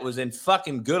cracked at was in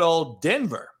fucking good old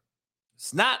Denver.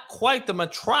 It's not quite the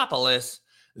metropolis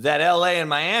that LA and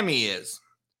Miami is.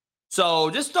 So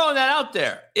just throwing that out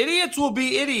there. Idiots will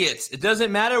be idiots. It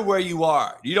doesn't matter where you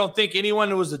are. You don't think anyone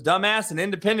who was a dumbass in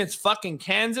Independence, fucking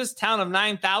Kansas, town of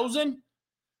 9,000?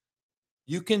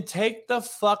 You can take the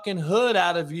fucking hood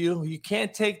out of you. You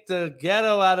can't take the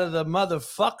ghetto out of the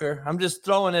motherfucker. I'm just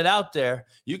throwing it out there.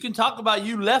 You can talk about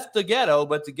you left the ghetto,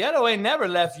 but the ghetto ain't never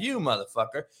left you,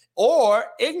 motherfucker. Or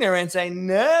ignorance ain't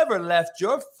never left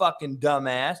your fucking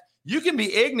dumbass. You can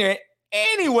be ignorant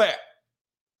anywhere.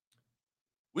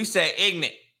 We say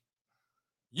ignorant.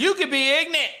 You can be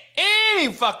ignorant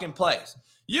any fucking place.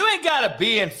 You ain't got to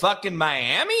be in fucking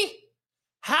Miami.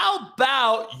 How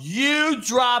about you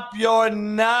drop your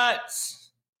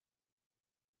nuts?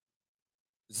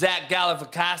 Zach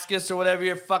Galifianakis or whatever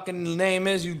your fucking name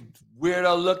is, you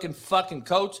weirdo looking fucking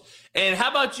coach. And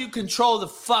how about you control the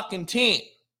fucking team?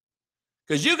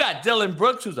 Because you got Dylan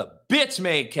Brooks, who's a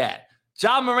bitch-made cat.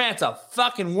 John Morant's a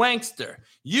fucking wankster.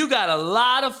 You got a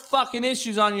lot of fucking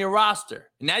issues on your roster.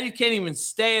 And now you can't even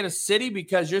stay in a city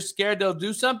because you're scared they'll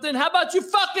do something? How about you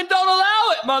fucking don't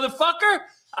allow it, motherfucker?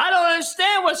 I don't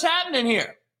understand what's happening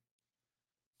here.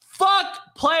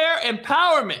 Fuck player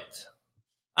empowerment.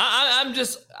 I'm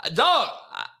just, dog,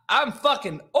 I'm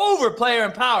fucking over player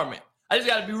empowerment. I just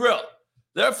got to be real.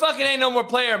 There fucking ain't no more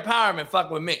player empowerment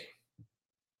fucking with me.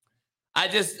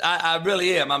 I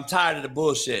really am. I'm tired of the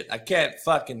bullshit. I can't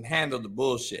fucking handle the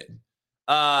bullshit.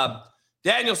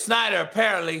 Daniel Snyder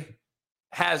apparently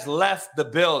has left the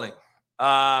building.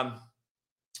 Him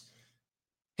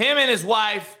and his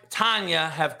wife, Tanya,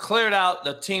 have cleared out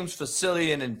the team's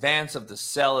facility in advance of the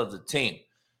sale of the team.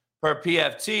 Per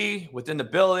PFT, within the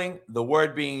building, the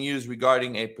word being used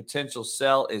regarding a potential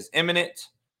sale is imminent.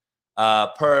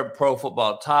 Per Pro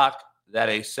Football Talk, that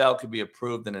a sale could be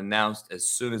approved and announced as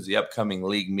soon as the upcoming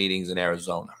league meetings in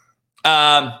Arizona.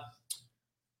 I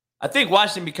think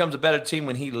Washington becomes a better team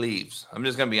when he leaves. I'm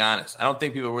just going to be honest. I don't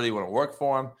think people really want to work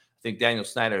for him. I think Daniel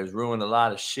Snyder has ruined a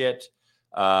lot of shit.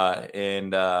 I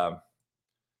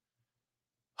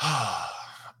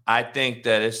think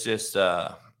that it's just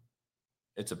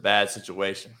it's a bad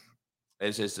situation.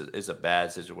 It's a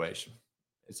bad situation.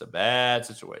 It's a bad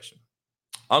situation.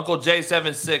 Uncle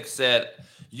J76 said,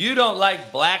 "You don't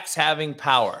like blacks having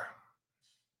power."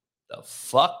 The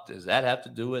fuck does that have to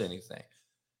do with anything?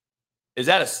 Is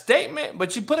that a statement?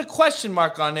 But you put a question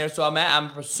mark on there, so I'm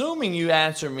presuming you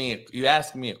asked me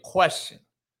a question.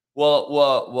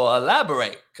 Well,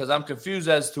 elaborate, because I'm confused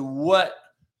as to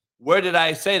where did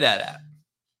I say that at?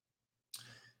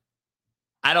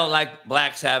 I don't like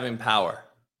blacks having power.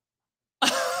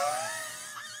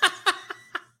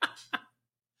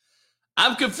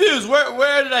 I'm confused.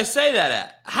 Where did I say that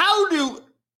at? How do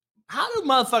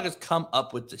motherfuckers come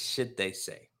up with the shit they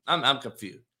say? I'm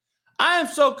confused. I am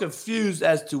so confused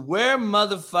as to where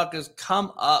motherfuckers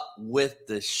come up with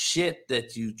the shit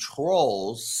that you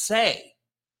trolls say.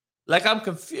 Like, I'm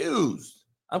confused.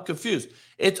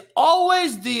 It's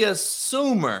always the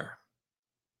assumer.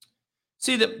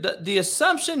 See, the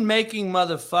assumption-making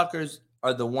motherfuckers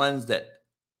are the ones that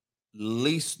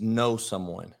least know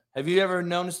someone. Have you ever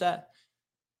noticed that?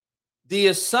 The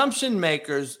assumption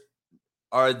makers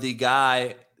are the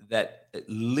guy that at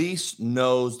least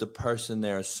knows the person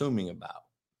they're assuming about.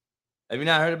 Have you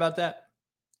not heard about that?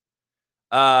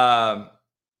 Have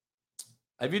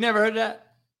you never heard that?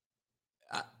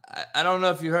 I don't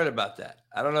know if you heard about that.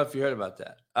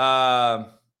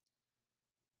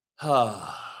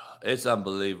 It's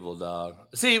unbelievable, dog.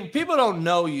 See, people don't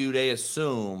know you. They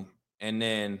assume, and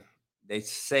then they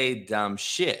say dumb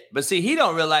shit. But see, he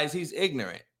don't realize he's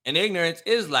ignorant. And ignorance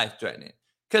is life-threatening.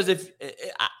 Because if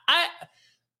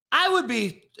I would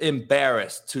be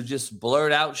embarrassed to just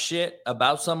blurt out shit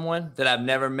about someone that I've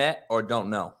never met or don't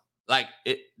know. Like,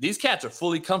 these cats are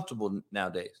fully comfortable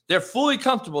nowadays. They're fully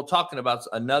comfortable talking about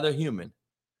another human.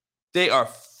 They are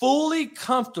fully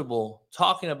comfortable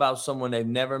talking about someone they've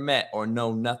never met or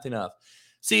know nothing of.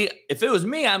 See, if it was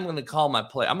me, I'm going to call my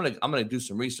player. I'm going to do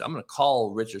some research. I'm going to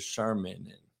call Richard Sherman,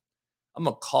 and I'm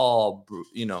going to call,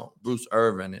 Bruce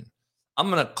Irvin, and I'm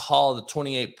going to call the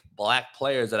 28 black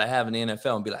players that I have in the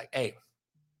NFL and be like, hey,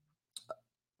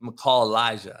 I'm going to call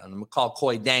Elijah, and I'm going to call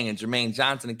Coy Dang and Jermaine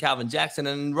Johnson and Calvin Jackson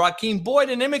and Raheem Boyd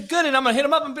and Emmett Good, and I'm going to hit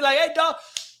them up and be like, hey, dog,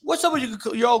 what's up with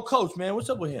your old coach, man? What's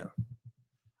up with him?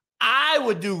 I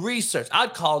would do research.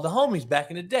 I'd call the homies back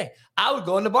in the day. I would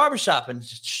go in the barbershop and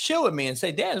just chill with me and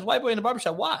say, damn, this white boy in the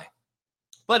barbershop, why?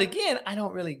 But again, I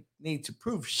don't really need to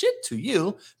prove shit to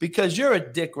you because you're a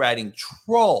dick-riding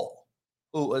troll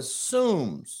who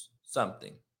assumes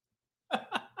something.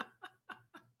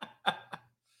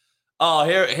 Oh,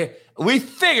 here. We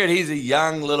figured he's a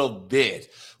young little bitch.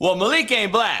 Well, Malik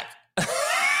ain't black.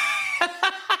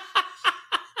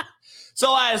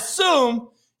 So I assume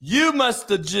you must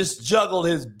have just juggled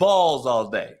his balls all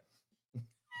day.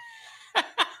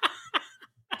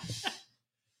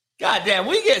 Goddamn,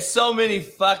 we get so many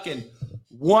fucking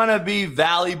wannabe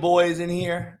Valley boys in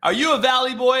here. Are you a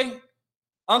Valley boy?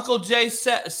 Uncle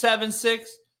J76?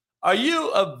 Are you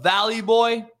a Valley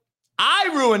boy?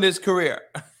 I ruined his career.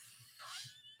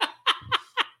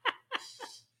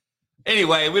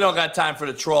 Anyway, we don't got time for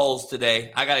the trolls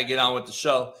today. I got to get on with the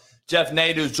show. Jeff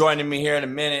Nadeau's joining me here in a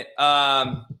minute.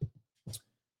 But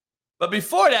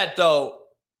before that, though,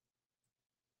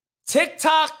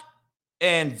 TikTok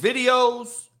and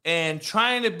videos and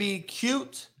trying to be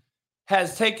cute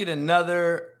has taken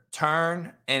another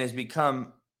turn and has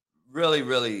become really,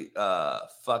 really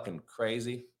fucking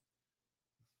crazy.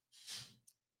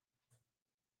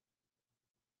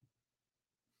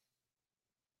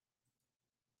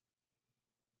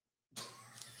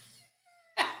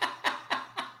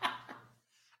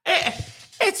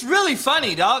 It's really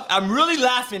funny, dog. I'm really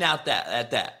laughing at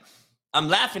that. I'm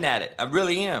laughing at it. I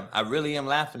really am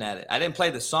laughing at it. I didn't play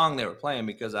the song they were playing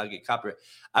because I'll get copyright.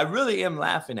 I really am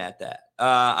laughing at that.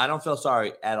 I don't feel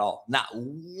sorry at all. Not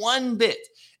one bit.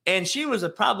 And she was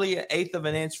probably an eighth of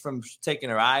an inch from taking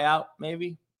her eye out,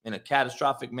 maybe, in a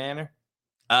catastrophic manner.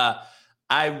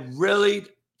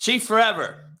 Chief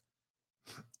Forever.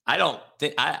 I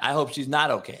hope she's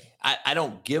not okay. I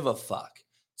don't give a fuck.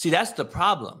 See, that's the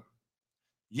problem.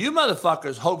 You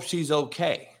motherfuckers hope she's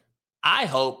okay. I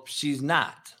hope she's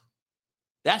not.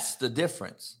 That's the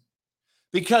difference.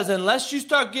 Because unless you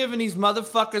start giving these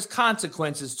motherfuckers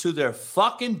consequences to their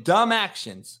fucking dumb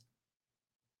actions,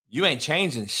 you ain't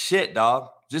changing shit, dog.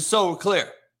 Just so we're clear.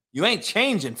 You ain't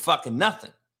changing fucking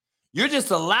nothing. You're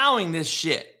just allowing this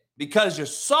shit because you're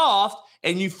soft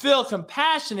and you feel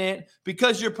compassionate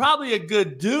because you're probably a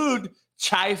good dude,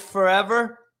 Chife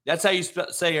Forever. That's how you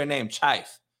say your name,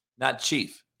 Chife, not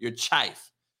Chief. You're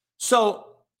Chife. So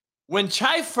when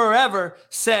Chife Forever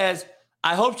says,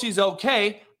 I hope she's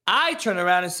okay, I turn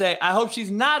around and say, I hope she's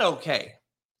not okay.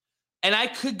 And I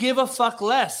could give a fuck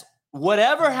less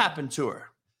whatever happened to her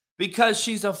because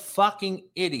she's a fucking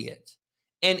idiot.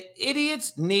 And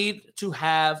idiots need to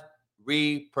have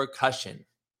repercussion,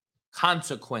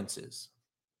 consequences.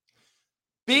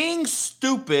 Being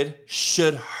stupid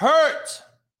should hurt.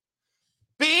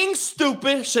 Being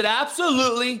stupid should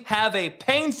absolutely have a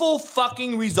painful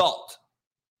fucking result.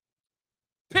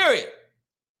 Period.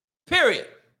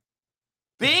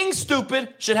 Being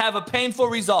stupid should have a painful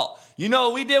result. You know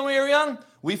what we did when we were young?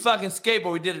 We fucking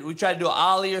skateboard. We tried to do an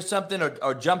ollie or something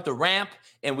or jumped a ramp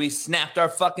and we snapped our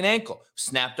fucking ankle,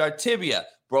 snapped our tibia,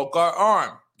 broke our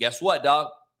arm. Guess what, dog?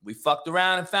 We fucked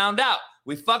around and found out.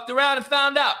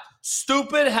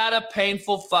 Stupid had a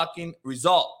painful fucking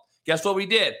result. Guess what we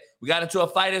did? We got into a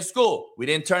fight at school. We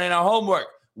didn't turn in our homework.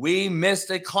 We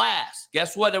missed a class.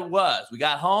 Guess what it was? We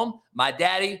got home. My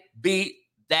daddy beat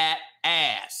that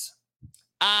ass.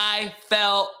 I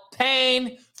felt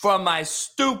pain from my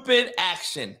stupid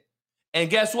action. And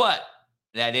guess what?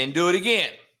 I didn't do it again.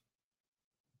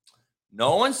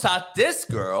 No one taught this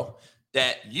girl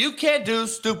that you can't do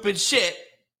stupid shit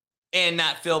and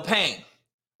not feel pain.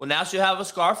 Well, now she'll have a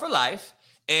scar for life,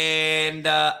 and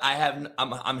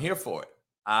I'm here for it.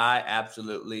 I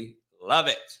absolutely love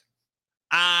it.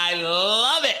 I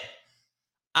love it.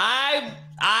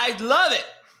 I love it.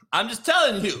 I'm just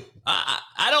telling you.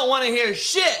 I don't want to hear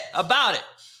shit about it.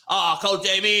 Oh, Coach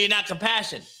JB, not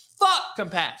compassion. Fuck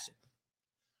compassion.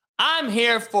 I'm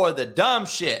here for the dumb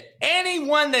shit.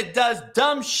 Anyone that does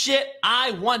dumb shit,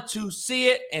 I want to see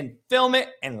it and film it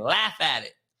and laugh at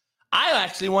it. I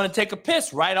actually want to take a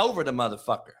piss right over the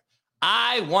motherfucker.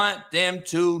 I want them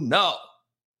to know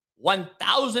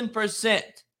 1,000%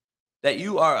 that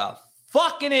you are a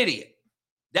fucking idiot.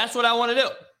 That's what I want to do.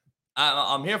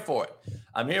 I'm here for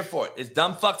it. It's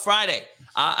Dumb Fuck Friday.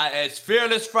 It's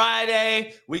Fearless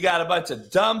Friday. We got a bunch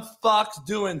of dumb fucks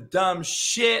doing dumb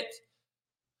shit.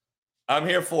 I'm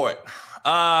here for it.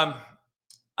 I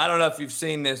don't know if you've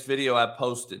seen this video I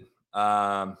posted.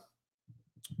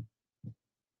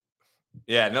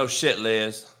 Yeah, no shit,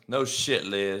 Liz.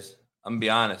 I'm gonna be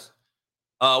honest.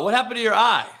 What happened to your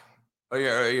eye or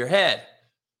your head?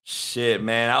 Shit,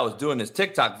 man. I was doing this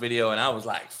TikTok video and I was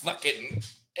like, fucking,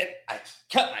 I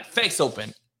cut my face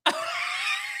open.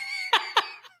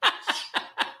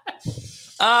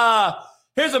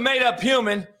 Here's a made-up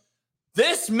human.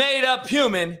 This made-up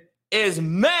human is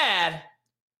mad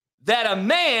that a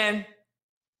man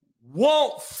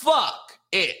won't fuck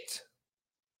it.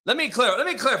 Let me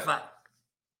clarify.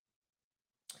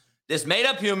 This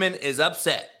made-up human is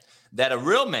upset that a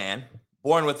real man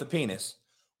born with a penis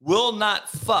will not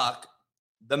fuck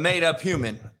the made-up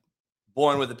human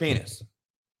born with a penis.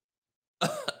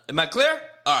 Am I clear?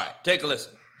 All right, take a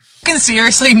listen.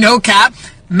 Seriously, no cap,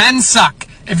 men suck.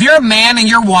 If you're a man and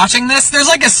you're watching this, there's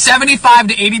like a 75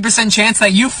 to 80% chance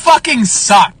that you fucking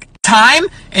suck. Time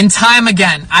and time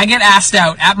again, I get asked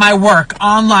out at my work,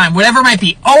 online, whatever it might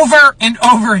be, over and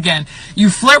over again. You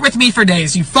flirt with me for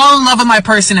days, you fall in love with my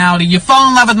personality, you fall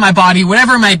in love with my body,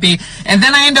 whatever it might be, and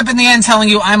then I end up in the end telling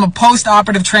you I'm a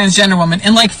post-operative transgender woman,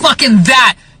 and like fucking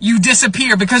that, you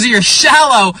disappear because of your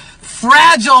shallow,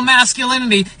 fragile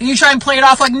masculinity, and you try and play it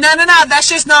off like, no, that's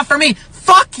just not for me.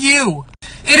 Fuck you.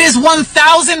 It is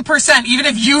 1000%, even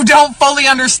if you don't fully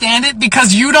understand it,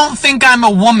 because you don't think I'm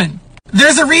a woman.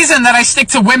 There's a reason that I stick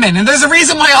to women, and there's a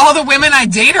reason why all the women I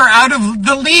date are out of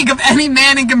the league of any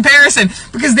man in comparison,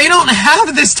 because they don't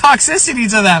have this toxicity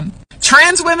to them.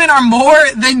 Trans women are more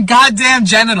than goddamn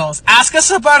genitals. Ask us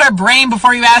about our brain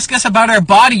before you ask us about our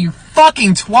body, you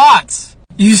fucking twats.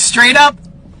 You straight up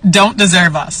don't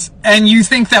deserve us, and you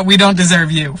think that we don't deserve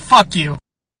you. Fuck you.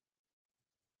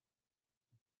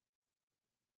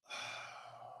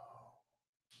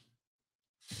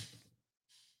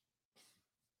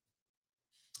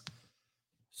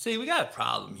 See, we got a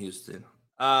problem, Houston.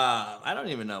 I don't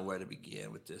even know where to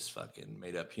begin with this fucking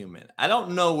made-up human. I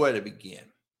don't know where to begin.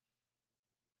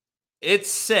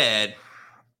 It's said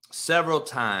several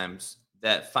times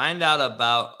that find out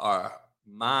about our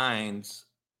minds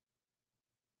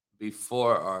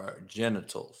before our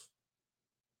genitals.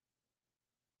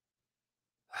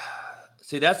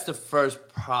 See, that's the first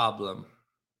problem.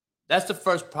 That's the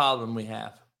first problem we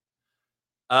have.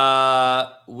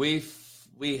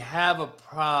 We have a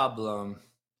problem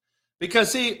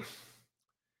because, see,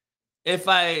 if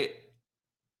I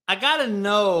gotta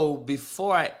know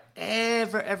before I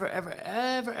ever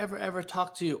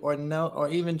talk to you or know or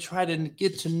even try to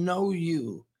get to know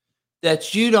you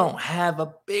that you don't have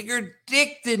a bigger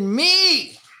dick than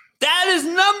me. That is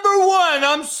number one.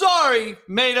 I'm sorry,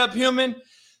 made-up human.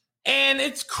 And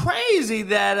it's crazy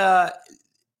that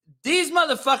these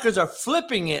motherfuckers are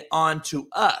flipping it onto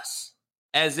us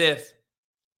as if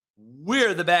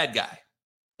we're the bad guy.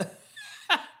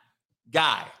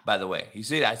 Guy, by the way. You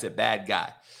see that? I said bad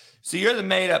guy. So you're the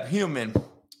made-up human.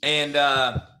 And,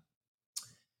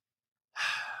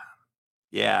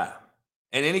 yeah.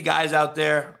 And any guys out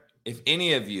there, if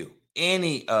any of you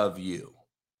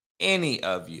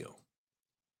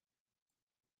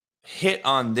hit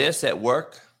on this at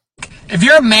work. If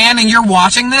you're a man and you're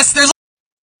watching this,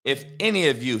 if any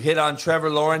of you hit on Trevor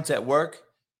Lawrence at work,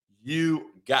 you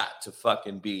got to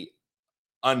fucking be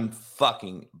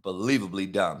unfucking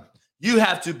believably dumb. You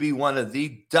have to be one of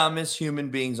the dumbest human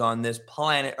beings on this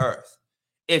planet Earth.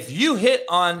 If you hit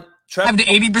on Trevor, have the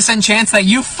 80% chance that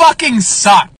you fucking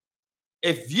suck.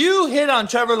 If you hit on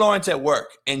Trevor Lawrence at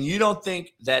work and you don't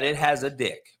think that it has a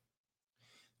dick,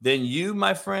 then you,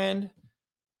 my friend,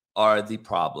 are the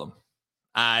problem.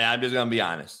 I'm just going to be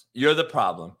honest. You're the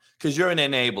problem because you're an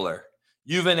enabler.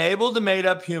 You've enabled the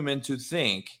made-up human to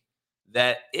think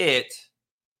that it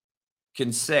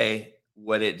can say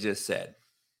what it just said.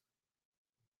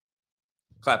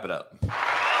 Clap it up.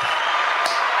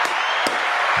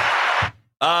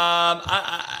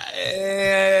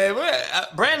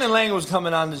 Brandon Lang was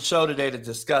coming on the show today to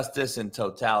discuss this in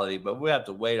totality, but we have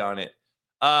to wait on it.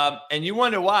 And you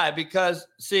wonder why? Because,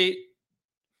 see,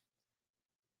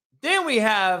 then we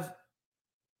have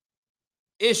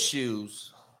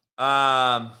issues.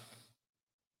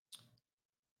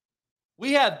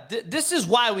 This is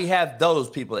why we have those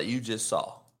people that you just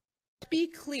saw. Be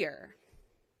clear.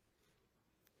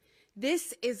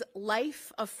 This is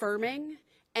life-affirming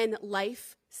and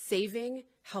life-saving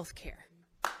healthcare.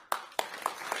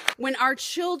 When our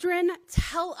children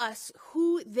tell us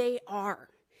who they are,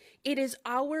 it is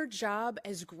our job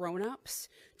as grown-ups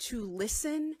to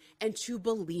listen and to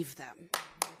believe them.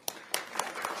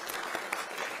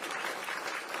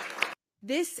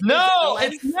 This is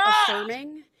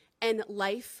life-affirming and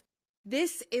life.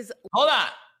 This is. Hold on.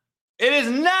 It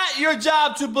is not your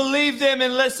job to believe them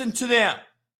and listen to them.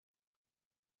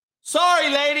 Sorry,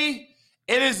 lady.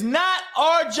 It is not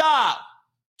our job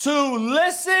to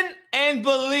listen and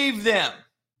believe them.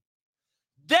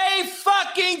 They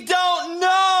fucking don't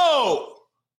know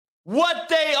what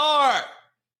they are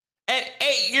at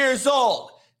 8 years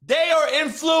old. They are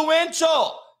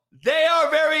influential. They are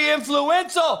very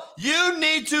influential. You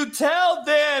need to tell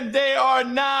them they are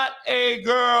not a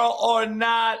girl or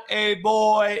not a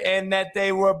boy and that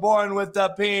they were born with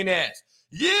a penis.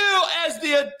 You, as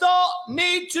the adult,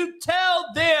 need to tell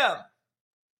them.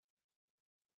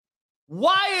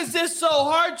 Why is this so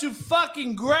hard to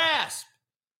fucking grasp?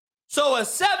 So a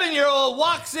 7-year-old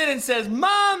walks in and says,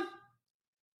 Mom,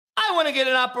 I want to get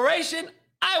an operation.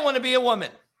 I want to be a woman.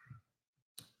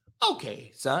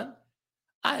 Okay, son,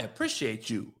 I appreciate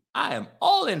you. I am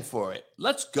all in for it.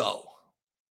 Let's go.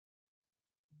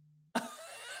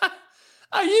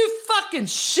 Are you fucking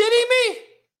shitting me?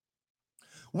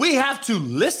 We have to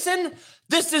listen.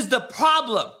 This is the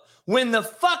problem. When the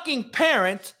fucking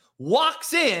parent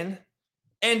walks in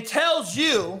and tells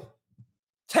you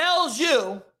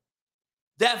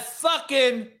that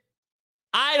fucking,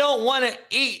 I don't want to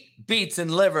eat beets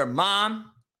and liver, Mom.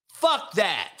 Fuck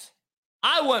that.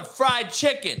 I want fried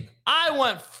chicken. I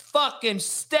want fucking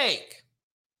steak.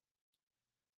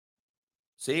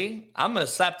 See, I'm going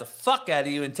to slap the fuck out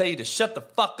of you and tell you to shut the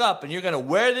fuck up, and you're going to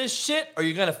wear this shit or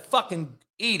you're going to fucking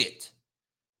eat it.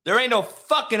 There ain't no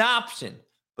fucking option,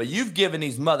 but you've given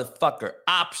these motherfucker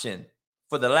option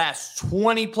for the last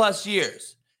 20 plus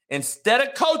years. Instead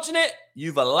of coaching it,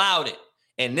 you've allowed it.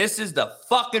 And this is the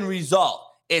fucking result.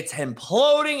 It's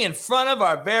imploding in front of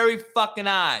our very fucking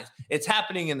eyes. It's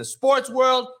happening in the sports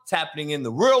world. It's happening in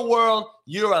the real world.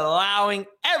 You're allowing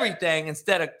everything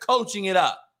instead of coaching it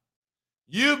up.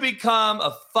 You become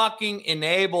a fucking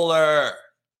enabler,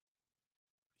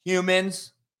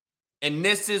 humans, and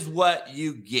this is what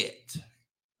you get.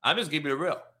 I'm just keeping it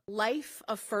real.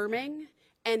 Life-affirming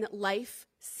and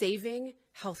life-saving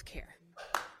healthcare.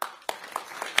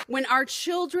 When our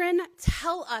children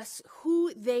tell us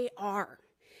who they are,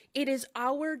 it is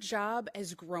our job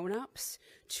as grown-ups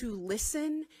to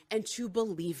listen and to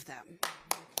believe them.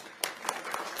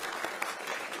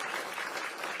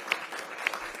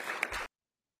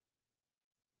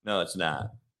 No, it's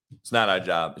not. It's not our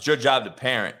job. It's your job to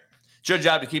parent. It's your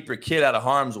job to keep your kid out of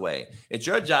harm's way. It's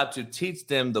your job to teach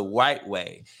them the right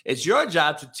way. It's your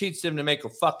job to teach them to make a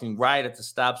fucking right at the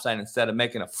stop sign instead of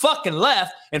making a fucking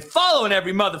left and following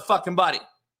every motherfucking body.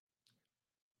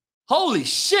 Holy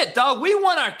shit, dog. We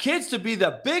want our kids to be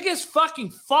the biggest fucking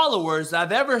followers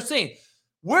I've ever seen.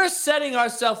 We're setting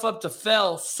ourselves up to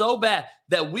fail so bad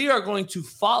that we are going to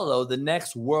follow the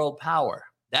next world power.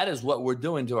 That is what we're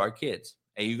doing to our kids.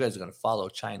 Hey, you guys are going to follow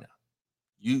China.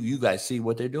 You guys see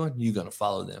what they're doing? You're going to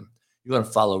follow them. You're going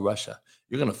to follow Russia.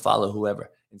 You're going to follow whoever.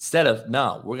 Instead of,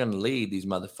 no, we're going to lead these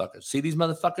motherfuckers. See these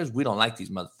motherfuckers? We don't like these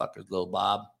motherfuckers, little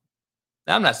Bob.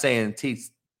 Now, I'm not saying teach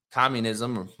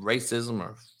communism or racism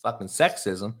or fucking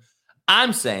sexism.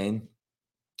 I'm saying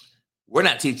we're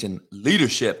not teaching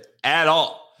leadership at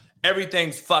all.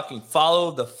 Everything's fucking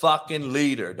follow the fucking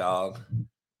leader, dog.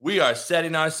 We are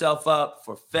setting ourselves up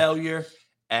for failure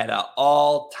at an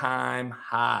all-time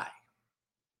high.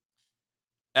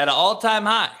 At an all-time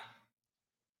high.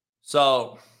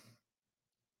 So,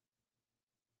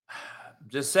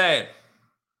 just saying.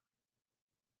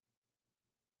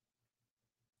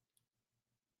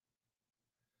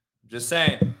 Just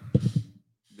saying.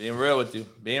 Being real with you.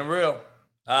 Being real.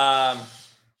 Jeff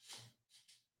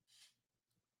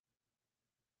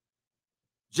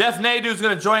Nadeau's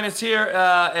going to join us here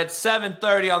at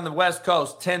 7:30 on the West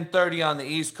Coast, 10:30 on the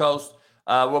East Coast.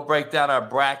 We'll break down our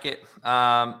bracket.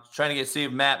 Trying to see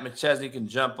if Matt McChesney can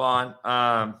jump on.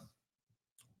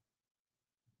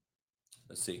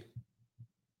 Let's see.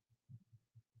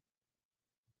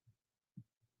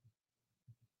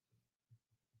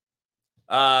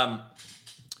 Lot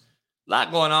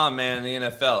going on, man, in the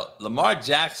NFL. Lamar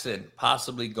Jackson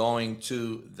possibly going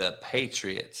to the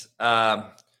Patriots.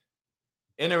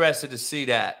 Interested to see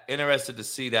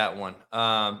that one.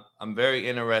 I'm very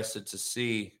interested to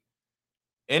see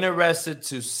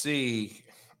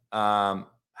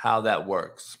how that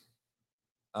works.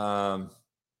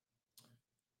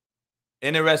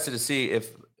 Interested to see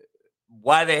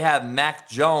why they have Mac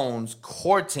Jones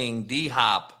courting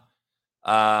D-Hop.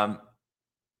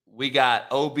 We got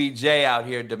OBJ out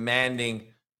here demanding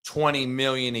 $20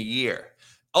 million a year.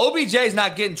 OBJ's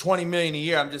not getting $20 million a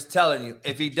year. I'm just telling you.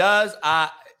 If he does,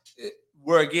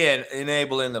 we're again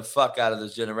enabling the fuck out of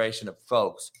this generation of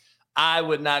folks. I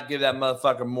would not give that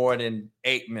motherfucker more than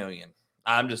 $8 million.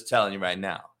 I'm just telling you right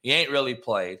now. He ain't really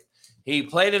played. He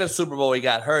played in a Super Bowl he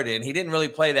got hurt in. He didn't really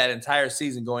play that entire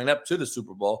season going up to the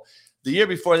Super Bowl. The year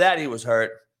before that, he was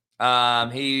hurt.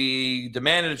 He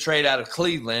demanded a trade out of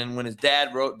Cleveland when his dad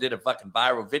did a fucking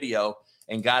viral video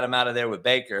and got him out of there with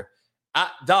Baker.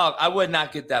 I would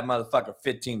not get that motherfucker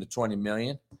 15 to 20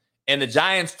 million. And the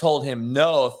Giants told him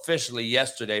no officially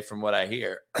yesterday, from what I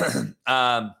hear.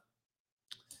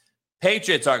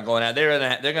 Patriots aren't going out.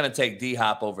 They're going to take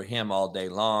D-Hop over him all day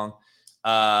long.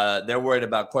 They're worried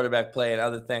about quarterback play and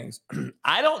other things.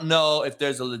 I don't know if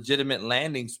there's a legitimate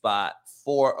landing spot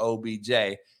for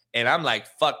OBJ. And I'm like,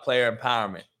 fuck player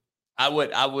empowerment. I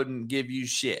wouldn't give you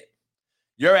shit.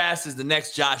 Your ass is the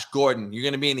next Josh Gordon. You're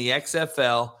going to be in the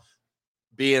XFL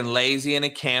being lazy and a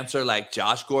cancer like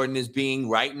Josh Gordon is being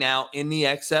right now in the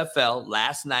XFL.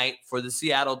 Last night for the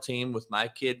Seattle team with my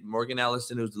kid, Morgan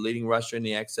Ellison, who's the leading rusher in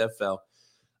the XFL.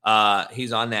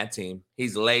 He's on that team.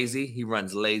 He's lazy. He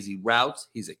runs lazy routes.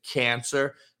 He's a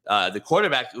cancer. The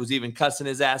quarterback was even cussing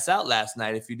his ass out last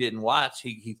night. If you didn't watch,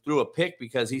 he threw a pick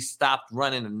because he stopped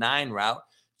running a 9 route.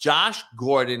 Josh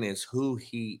Gordon is who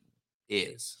he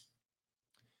is.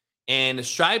 And the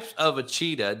stripes of a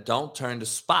cheetah don't turn to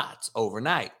spots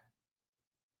overnight.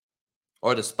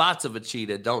 Or the spots of a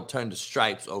cheetah don't turn to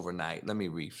stripes overnight. Let me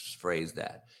rephrase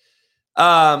that.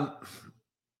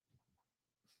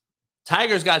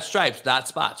 Tiger's got stripes, not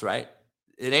spots, right?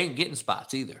 It ain't getting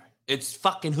spots either. It's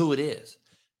fucking who it is.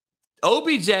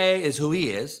 OBJ is who he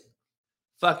is.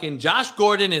 Fucking Josh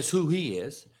Gordon is who he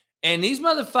is. And these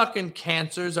motherfucking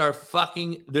cancers are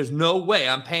fucking, there's no way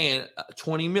I'm paying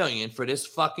 $20 million for this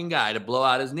fucking guy to blow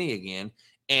out his knee again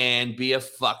and be a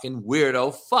fucking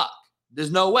weirdo fuck. There's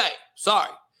no way.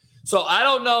 Sorry. So I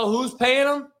don't know who's paying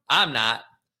him. I'm not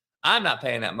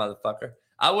paying that motherfucker.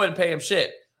 I wouldn't pay him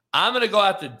shit. I'm going to go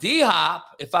after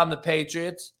D-Hop if I'm the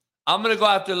Patriots. I'm going to go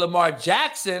after Lamar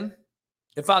Jackson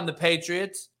if I'm the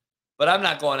Patriots. But I'm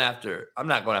not going after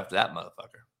that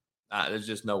motherfucker. There's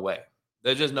just no way.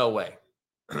 There's just no way.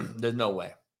 There's no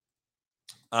way.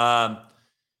 There's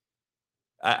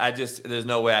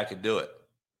no way I could do it.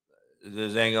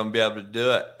 Just ain't gonna be able to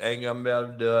do it. Ain't gonna be able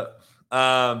to do it.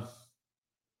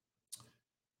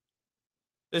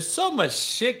 There's so much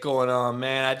shit going on,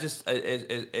 man.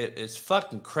 It's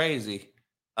fucking crazy.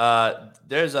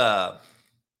 There's a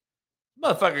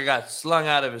motherfucker got slung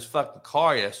out of his fucking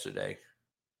car yesterday.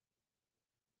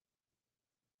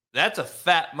 That's a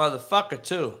fat motherfucker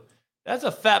too. That's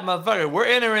a fat motherfucker. We're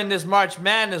entering this March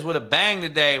Madness with a bang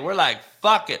today. We're like,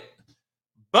 fuck it.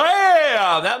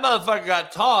 Bam! That motherfucker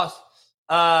got tossed.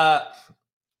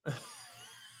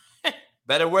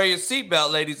 Better wear your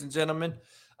seatbelt, ladies and gentlemen.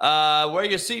 Wear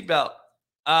your seatbelt.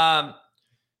 We're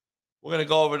going to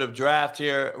go over the draft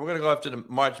here. We're going to go after the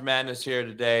March Madness here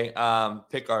today.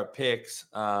 Pick our picks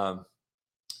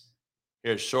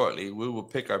here shortly. We will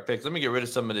pick our picks. Let me get rid of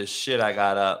some of this shit I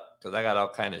got up because I got all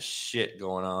kind of shit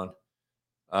going on.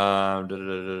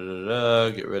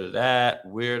 Get rid of that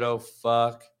weirdo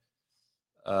fuck.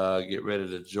 Get rid of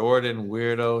the Jordan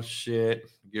weirdo shit.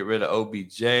 Get rid of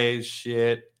OBJ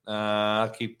shit. I'll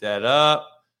keep that up.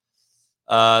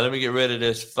 Let me get rid of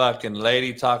this fucking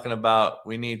lady talking about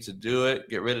we need to do it.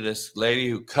 Get rid of this lady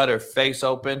who cut her face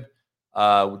open.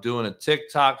 Doing a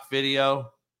TikTok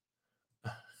video.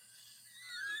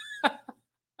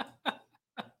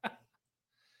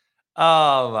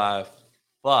 Oh my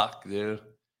fuck, dude.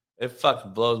 It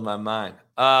fucking blows my mind.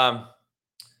 All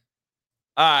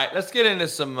right, let's get into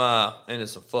some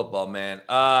football, man.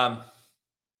 I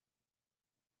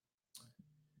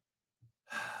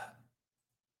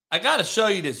gotta show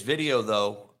you this video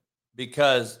though,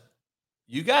 because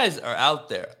you guys are out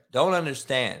there. Don't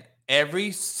understand.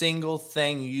 Every single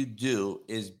thing you do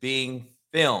is being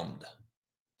filmed.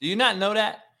 Do you not know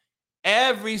that?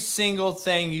 Every single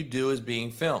thing you do is being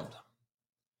filmed.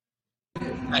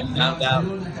 I found out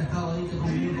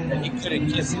that he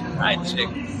couldn't kiss his side chick.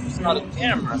 He saw the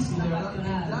camera.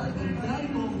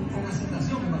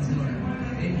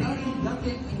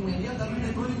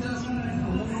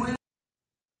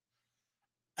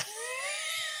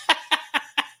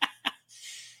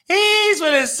 He's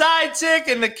with his side chick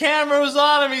and the camera was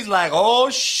on him. He's like, oh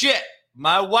shit,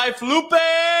 my wife Lupe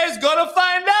is gonna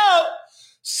find out.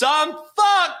 So I'm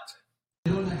fucked.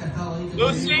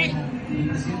 Lucy,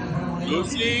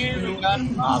 we got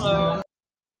a problem.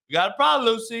 We got a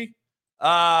problem, Lucy.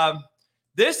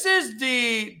 This is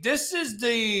the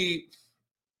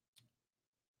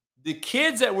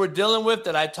kids that we're dealing with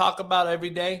that I talk about every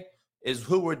day is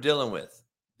who we're dealing with.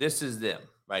 This is them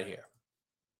right here.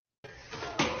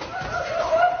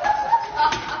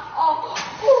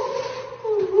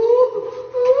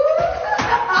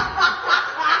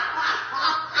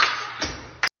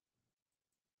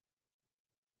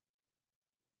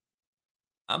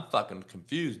 I'm fucking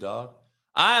confused, dog.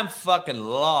 I am fucking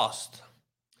lost.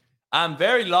 I'm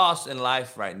very lost in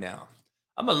life right now.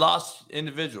 I'm a lost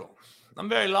individual. I'm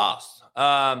very lost.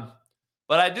 But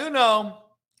I do know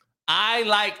I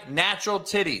like natural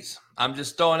titties. I'm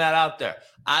just throwing that out there.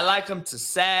 I like them to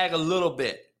sag a little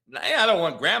bit. I don't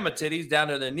want grandma titties down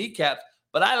to their kneecaps,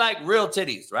 but I like real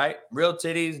titties, right? Real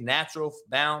titties, natural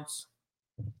bounce.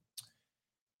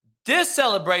 This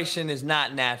celebration is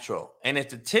not natural. And if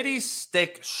the titties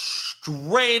stick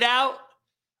straight out,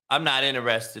 I'm not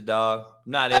interested, dog.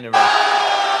 I'm not interested.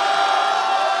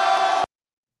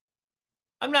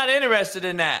 I'm not interested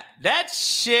in that. That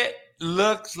shit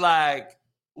looks like,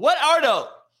 what are those?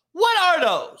 What are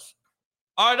those?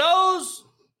 Are those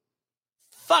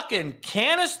fucking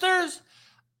canisters?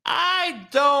 I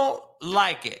don't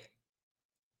like it.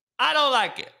 I don't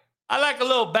like it. I like a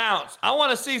little bounce. I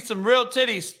want to see some real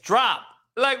titties drop.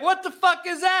 Like, what the fuck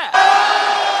is that?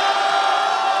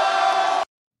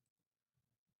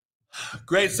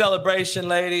 Great celebration,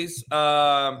 ladies.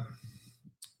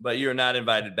 But you're not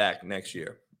invited back next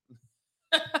year.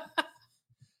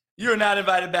 You're not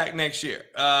invited back next year.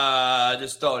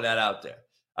 Just throwing that out there.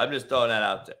 I'm just throwing that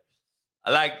out there.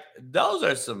 I like, those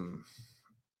are some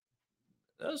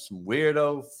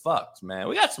weirdo fucks, man.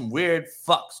 We got some weird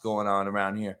fucks going on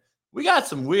around here. We got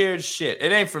some weird shit.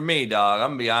 It ain't for me, dog. I'm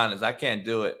going to be honest. I can't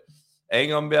do it. Ain't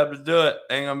going to be able to do it.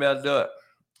 Ain't going to be able to do it.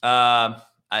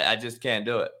 I just can't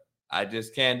do it. I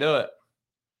just can't do it.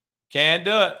 Can't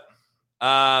do it.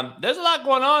 There's a lot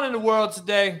going on in the world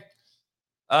today.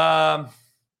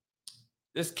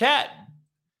 This cat,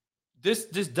 this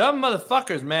dumb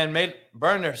motherfuckers, man,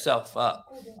 burn themselves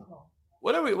up.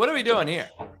 What are we doing here?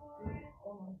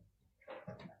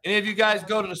 Any of you guys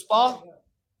go to the spa?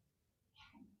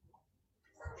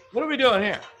 What are we doing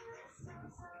here?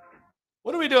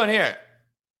 What are we doing here?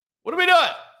 What are we doing?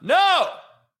 No!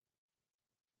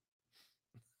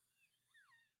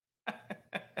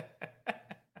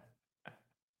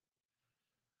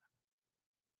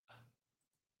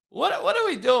 What are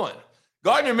we doing?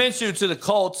 Gardner Minshew to the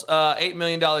Colts, $8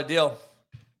 million deal.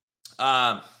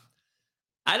 I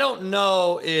don't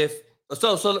know if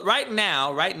so right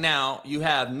now you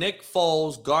have Nick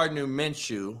Foles, Gardner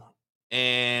Minshew,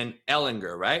 and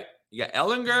Ellinger, right? You got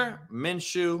Ellinger,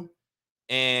 Minshew,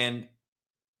 and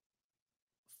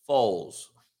Foles.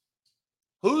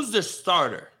 Who's the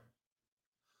starter?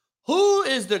 Who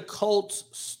is the Colts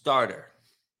starter?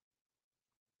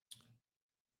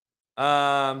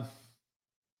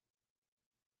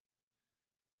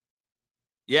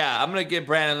 Yeah, I'm going to get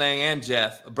Brandon Lang and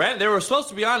Jeff. They were supposed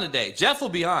to be on today. Jeff will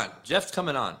be on. Jeff's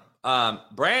coming on.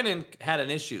 Brandon had an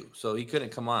issue, so he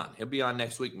couldn't come on. He'll be on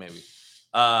next week, maybe.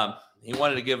 He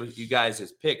wanted to give you guys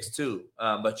his picks, too.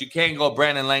 But you can go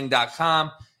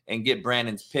BrandonLang.com and get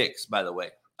Brandon's picks, by the way.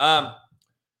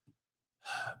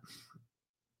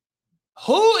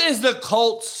 Who is the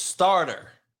Colts starter?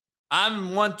 I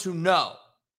want to know.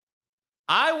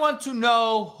 I want to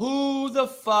know who the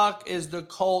fuck is the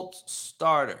Colts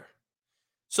starter.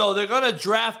 So they're going to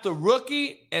draft the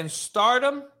rookie and start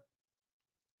him.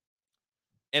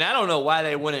 And I don't know why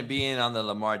they wouldn't be in on the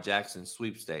Lamar Jackson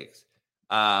sweepstakes.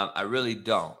 I really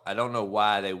don't. I don't know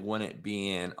why they wouldn't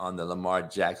be in on the Lamar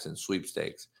Jackson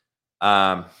sweepstakes.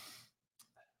 I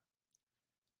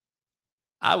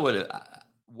would.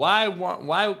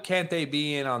 Why can't they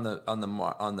be in on the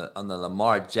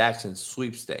Lamar Jackson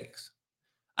sweepstakes?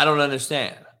 I don't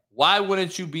understand. Why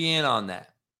wouldn't you be in on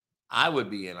that? I would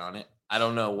be in on it. I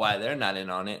don't know why they're not in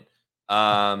on it.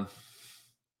 I'm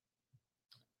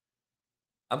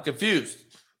confused.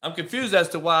 I'm confused as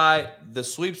to why the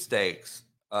sweepstakes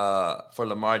for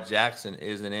Lamar Jackson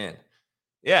isn't in.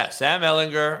 Yeah, Sam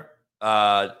Ellinger.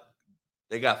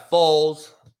 They got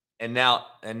Foles and now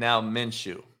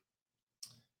Minshew.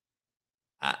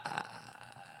 I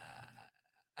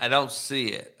don't see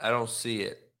it. I don't see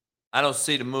it. I don't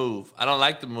see the move. I don't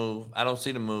like the move. I don't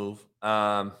see the move.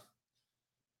 I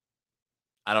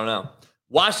don't know.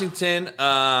 Washington,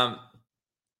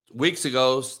 weeks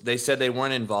ago, they said they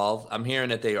weren't involved. I'm hearing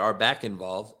that they are back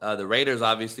involved. The Raiders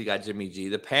obviously got Jimmy G.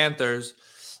 The Panthers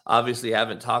obviously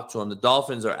haven't talked to him. The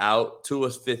Dolphins are out.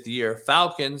 Tua's 5th year.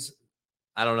 Falcons,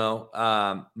 I don't know.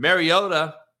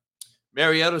 Mariota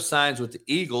signs with the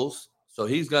Eagles. So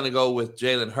he's going to go with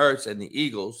Jalen Hurts and the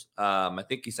Eagles. I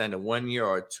think he signed a 1-year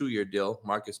or a 2-year deal,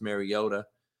 Marcus Mariota.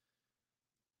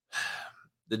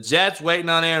 The Jets waiting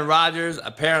on Aaron Rodgers.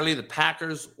 Apparently the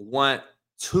Packers want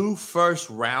 2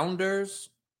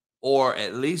 first-rounders or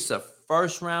at least a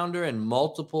first-rounder and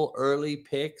multiple early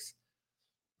picks.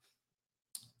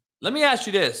 Let me ask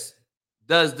you this.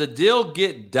 Does the deal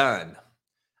get done?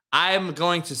 I am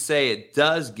going to say it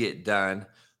does get done,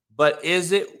 but is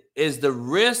the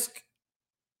risk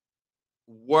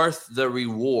worth the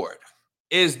reward?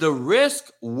 Is the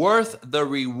risk worth the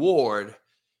reward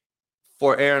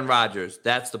for Aaron Rodgers?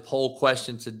 That's the poll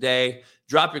question today.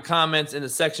 Drop your comments in the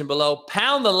section below.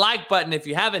 Pound the like button. If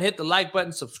you haven't hit the like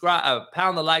button, subscribe.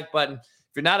 Pound the like button.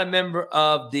 If you're not a member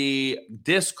of the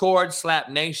Discord Slap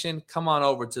Nation, come on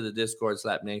over to the Discord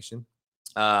Slap Nation.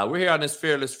 We're here on this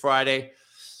Fearless Friday.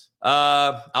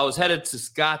 I was headed to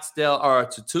Scottsdale or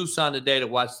to Tucson today to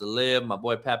watch the Live. My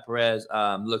boy Pat Perez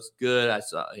looks good. I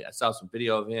saw some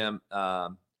video of him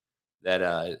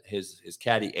that his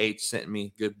caddy H sent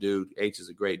me. Good dude. H is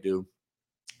a great dude.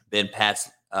 Been Pat's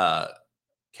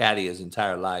caddy his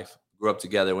entire life. Grew up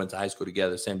together, went to high school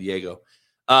together, San Diego.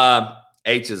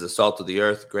 H is a salt of the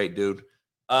earth. Great dude.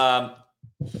 Pat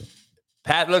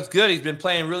looks good. He's been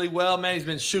playing really well, man. He's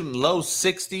been shooting low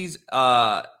 60s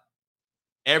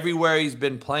everywhere he's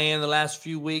been playing the last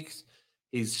few weeks.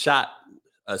 He's shot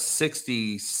a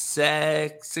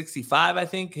 66, 65, I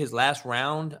think, his last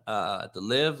round at the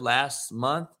Live last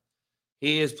month.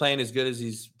 He is playing as good as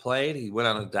he's played. He went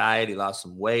on a diet. He lost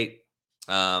some weight.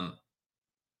 Phil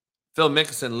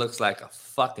Mickelson looks like a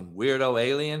fucking weirdo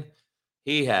alien.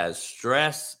 He has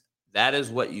stress. That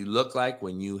is what you look like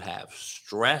when you have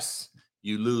stress.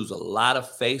 You lose a lot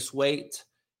of face weight.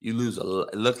 You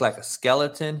look like a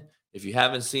skeleton. If you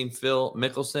haven't seen Phil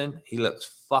Mickelson, he looks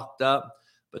fucked up.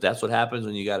 But that's what happens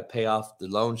when you got to pay off the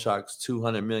loan sharks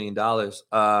 $200 million.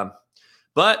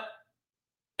 But,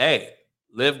 hey,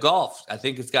 Live Golf. I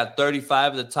think it's got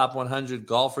 35 of the top 100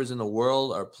 golfers in the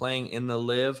world are playing in the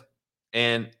Live.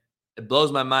 And it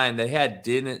blows my mind. They had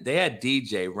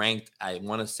DJ ranked, I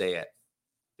want to say, at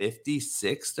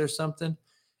 56th or something.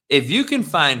 If you can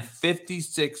find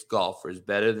 56 golfers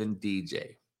better than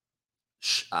DJ,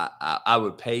 I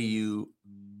would pay you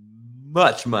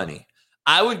much money.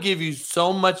 I would give you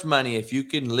so much money if you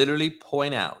can literally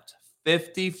point out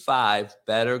 55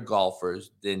 better golfers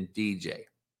than DJ.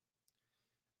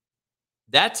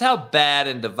 That's how bad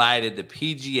and divided the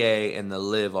PGA and the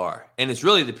Live are. And it's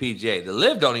really the PGA. The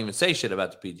Live don't even say shit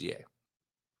about the PGA.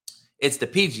 It's the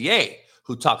PGA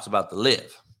who talks about the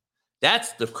Live.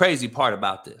 That's the crazy part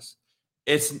about this.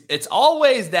 It's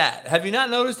always that. Have you not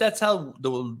noticed that's how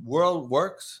the world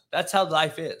works? That's how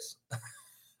life is.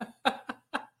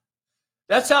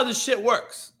 That's how this shit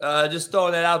works. Just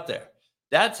throwing that out there.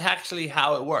 That's actually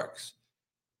how it works.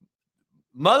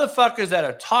 Motherfuckers that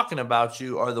are talking about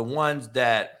you are the ones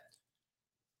that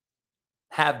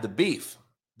have the beef.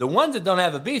 The ones that don't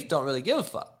have a beef don't really give a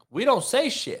fuck. We don't say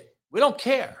shit. We don't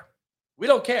care. We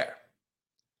don't care.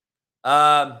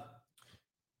 A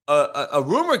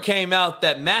rumor came out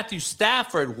that Matthew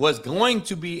Stafford was going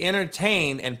to be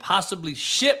entertained and possibly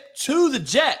shipped to the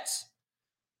Jets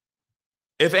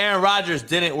if Aaron Rodgers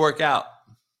didn't work out.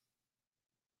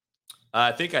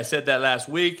 I think I said that last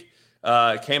week.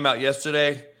 It came out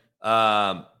yesterday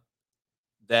that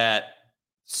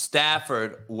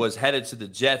Stafford was headed to the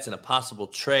Jets in a possible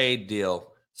trade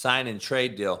deal, sign-in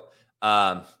trade deal,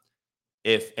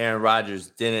 if Aaron Rodgers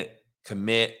didn't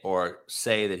commit or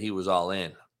say that he was all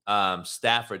in.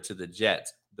 Stafford to the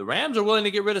Jets. The Rams are willing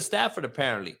to get rid of Stafford,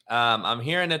 apparently. I'm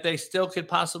hearing that they still could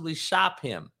possibly shop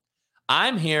him.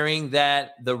 I'm hearing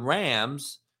that the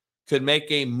Rams could make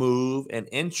a move and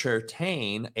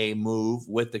entertain a move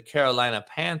with the Carolina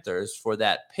Panthers for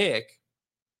that pick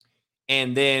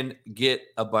and then get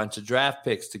a bunch of draft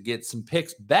picks to get some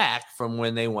picks back from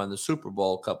when they won the Super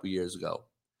Bowl a couple years ago.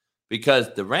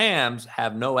 Because the Rams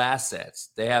have no assets.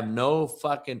 They have no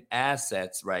fucking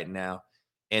assets right now.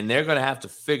 And they're going to have to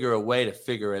figure a way to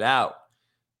figure it out.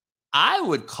 I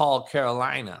would call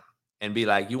Carolina and be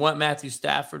like, you want Matthew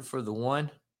Stafford for the one?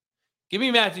 Give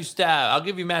me Matthew Stafford. I'll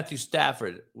give you Matthew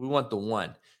Stafford. We want the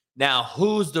one. Now,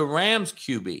 who's the Rams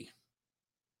QB?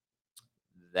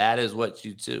 That is what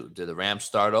you do. Do the Rams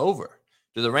start over?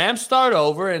 Do the Rams start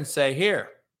over and say, here,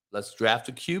 let's draft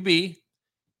a QB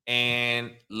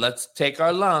and let's take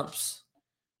our lumps?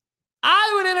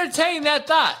 I would entertain that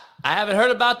thought. I haven't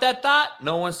heard about that thought.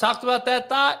 No one's talked about that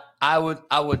thought. I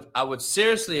would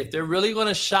seriously, if they're really going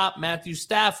to shop Matthew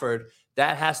Stafford,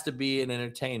 that has to be an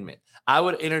entertainment. I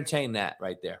would entertain that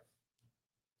right there.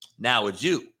 Now, would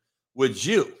you?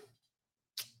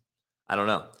 I don't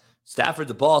know.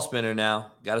 Stafford's a ball spinner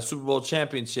now. Got a Super Bowl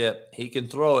championship. He can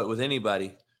throw it with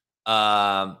anybody.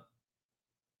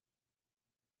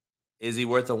 Is he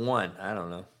worth a one? I don't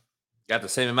know. Got the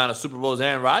same amount of Super Bowls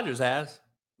Aaron Rodgers has.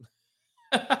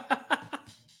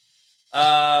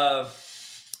 I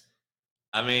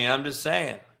mean, I'm just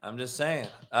saying.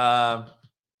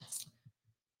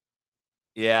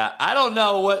 Yeah, I don't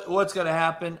know what's going to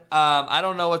happen. I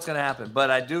don't know what's going to happen,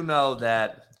 but I do know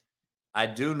that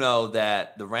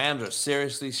the Rams are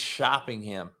seriously shopping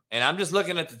him. And I'm just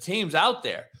looking at the teams out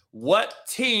there. What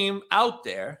teams out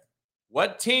there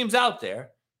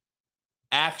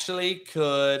actually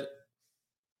could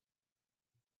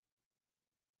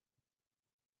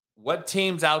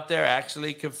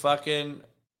fucking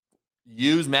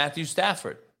use Matthew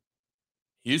Stafford?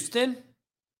 Houston?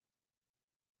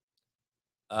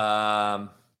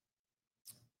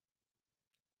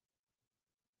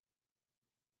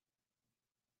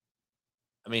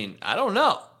 mean, I don't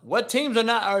know. What teams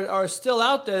are still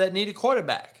out there that need a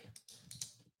quarterback?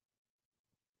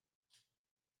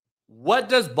 What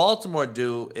does Baltimore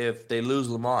do if they lose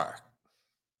Lamar?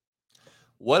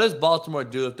 What does Baltimore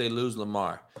do if they lose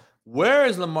Lamar? Where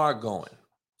is Lamar going?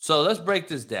 So let's break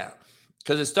this down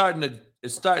because it's starting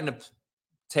to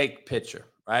take picture,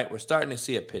 right? We're starting to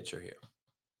see a picture here.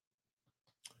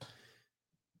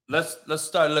 Let's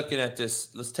start looking at this.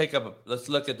 Let's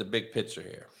look at the big picture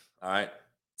here. All right.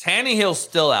 Tannehill's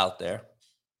still out there.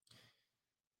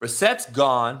 Brissett's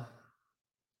gone.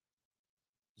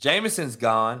 Jameson's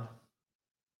gone.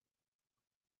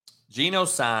 Geno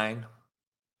signed.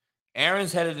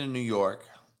 Aaron's headed to New York.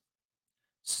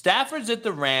 Stafford's at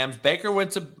the Rams. Baker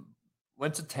went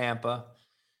to Tampa.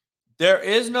 There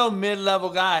is no mid-level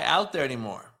guy out there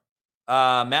anymore.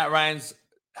 Matt Ryan's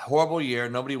horrible year.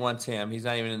 Nobody wants him. He's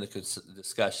not even in the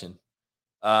discussion.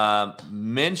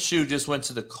 Minshew just went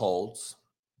to the Colts.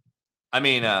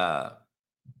 Minshew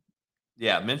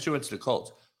went to the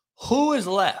Colts. Who is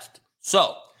left?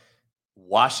 So,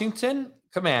 Washington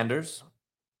Commanders,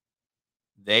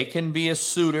 they can be a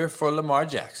suitor for Lamar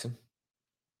Jackson.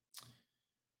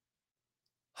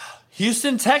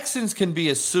 Houston Texans can be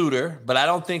a suitor, but I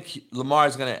don't think Lamar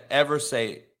is going to ever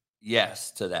say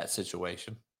yes to that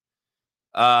situation.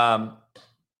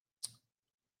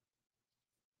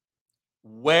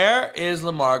 Where is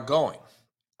Lamar going?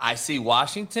 I see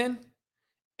Washington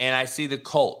and I see the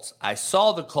Colts. I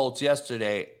saw the Colts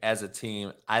yesterday as a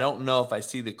team. I don't know if I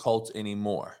see the Colts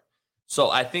anymore.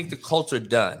 So I think the Colts are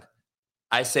done.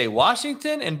 I say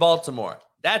Washington and Baltimore.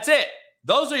 That's it.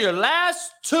 Those are your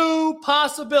last two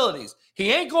possibilities.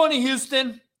 He ain't going to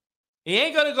Houston. He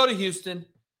ain't going to go to Houston.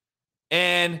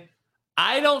 And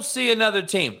I don't see another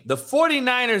team. The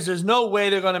 49ers, there's no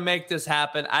way they're going to make this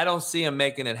happen. I don't see them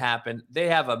making it happen. They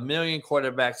have a million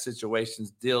quarterback situations,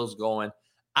 deals going.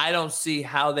 I don't see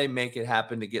how they make it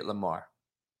happen to get Lamar.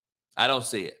 I don't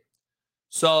see it.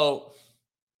 So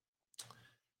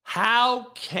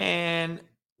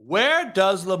where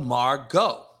does Lamar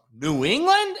go? New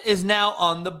England is now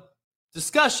on the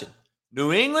discussion.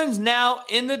 New England's now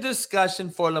in the discussion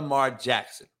for Lamar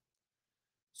Jackson.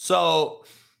 So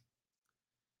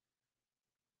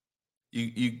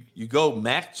you go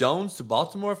Mac Jones to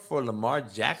Baltimore for Lamar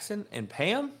Jackson and pay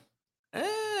him?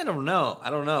 I don't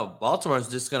know. Baltimore's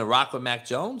just going to rock with Mac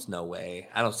Jones? No way.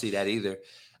 I don't see that either.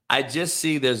 I just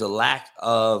see there's a lack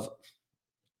of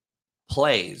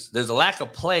plays. There's a lack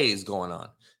of plays going on.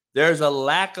 There's a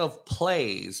lack of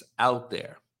plays out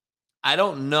there. I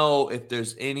don't know if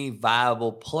there's any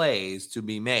viable plays to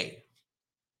be made.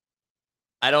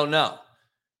 I don't know.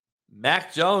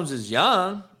 Mac Jones is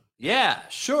young. Yeah,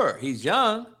 sure, he's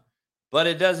young, but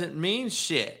it doesn't mean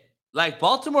shit. Like,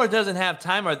 Baltimore doesn't have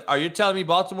time. Are you telling me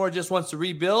Baltimore just wants to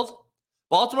rebuild?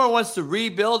 Baltimore wants to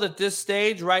rebuild at this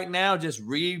stage right now, just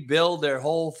rebuild their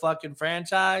whole fucking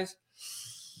franchise?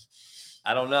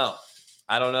 I don't know.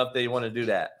 I don't know if they want to do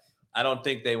that. I don't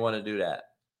think they want to do that.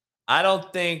 I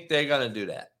don't think they're going to do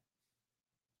that.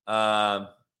 I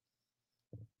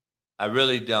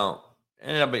really don't.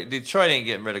 But Detroit ain't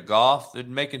getting rid of Goff. They're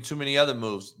making too many other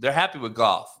moves. They're happy with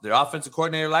Goff. Their offensive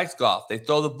coordinator likes Goff. They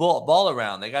throw the ball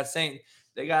around. They got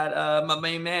my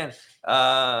main man.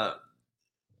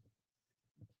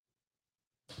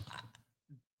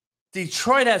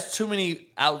 Detroit has too many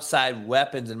outside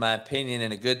weapons, in my opinion,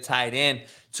 and a good tight end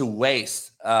to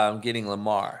waste getting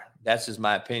Lamar. That's just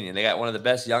my opinion. They got one of the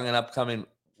best young and upcoming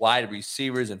wide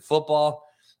receivers in football.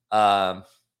 I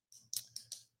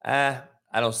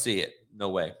don't see it. No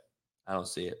way. I don't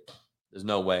see it. There's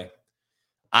no way.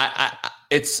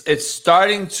 It's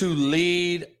starting to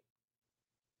lead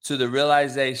to the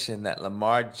realization that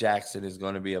Lamar Jackson is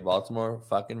going to be a Baltimore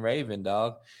fucking Raven,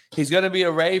 dog. He's going to be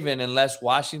a Raven unless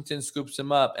Washington scoops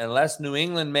him up, unless New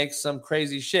England makes some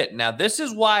crazy shit. Now, this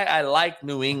is why I like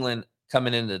New England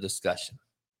coming into the discussion.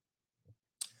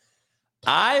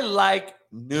 I like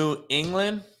New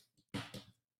England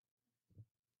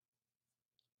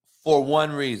for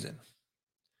one reason.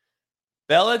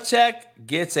 Belichick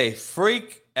gets a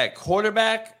freak at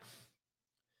quarterback.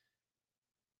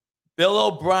 Bill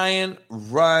O'Brien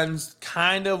runs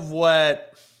kind of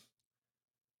what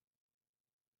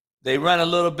they run, a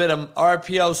little bit of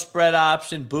RPO spread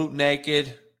option, boot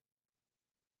naked.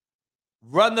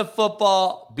 Run the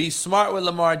football, be smart with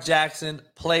Lamar Jackson,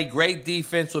 play great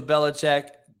defense with Belichick,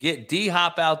 get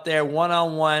D-Hop out there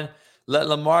one-on-one, let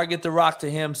Lamar get the rock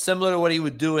to him, similar to what he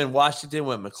would do in Washington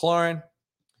with McLaurin,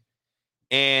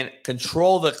 and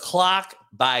control the clock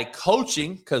by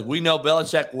coaching, because we know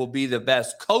Belichick will be the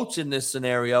best coach in this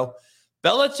scenario.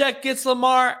 Belichick gets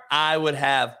Lamar, I would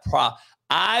have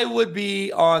I would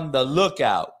be on the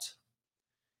lookout,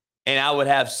 and I would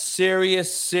have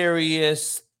serious,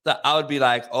 I would be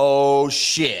like, oh,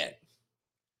 shit.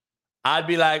 I'd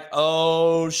be like,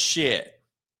 oh, shit.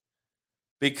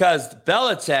 Because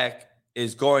Belichick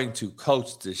is going to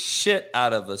coach the shit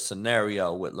out of a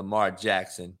scenario with Lamar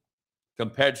Jackson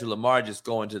compared to Lamar just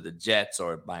going to the Jets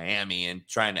or Miami and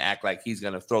trying to act like he's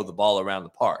going to throw the ball around the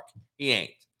park. He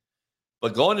ain't.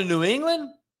 But going to New England,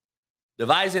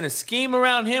 devising a scheme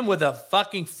around him with a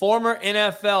fucking former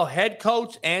NFL head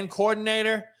coach and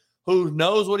coordinator who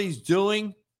knows what he's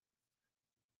doing,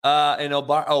 and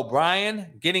O'Brien,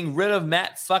 getting rid of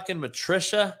Matt fucking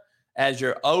Patricia as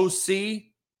your OC,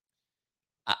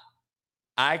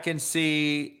 I can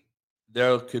see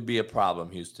there could be a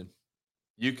problem, Houston.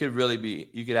 You could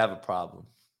have a problem.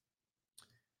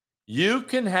 You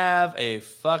can have a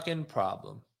fucking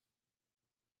problem.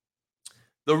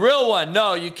 The real one,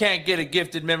 no, you can't get a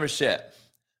gifted membership,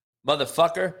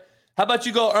 motherfucker. How about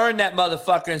you go earn that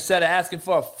motherfucker instead of asking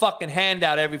for a fucking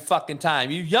handout every fucking time?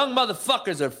 You young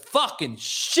motherfuckers are fucking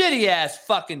shitty-ass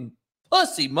fucking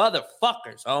pussy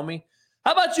motherfuckers, homie.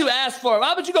 How about you ask for it?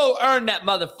 How about you go earn that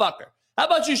motherfucker? How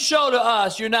about you show to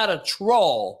us you're not a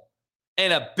troll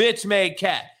and a bitch-made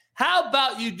cat? How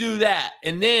about you do that?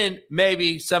 And then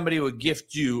maybe somebody would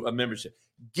gift you a membership.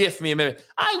 Gift me a membership.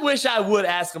 I wish I would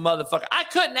ask a motherfucker. I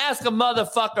couldn't ask a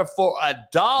motherfucker for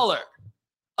 $1.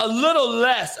 A little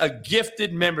less, a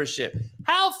gifted membership.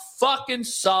 How fucking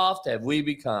soft have we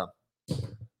become?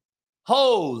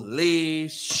 Holy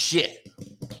shit.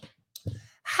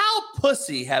 How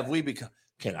pussy have we become?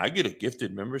 Can I get a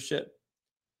gifted membership?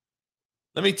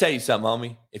 Let me tell you something,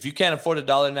 homie. If you can't afford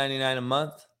 $1.99 a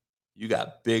month, you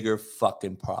got bigger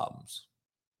fucking problems.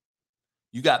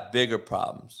 You got bigger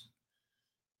problems.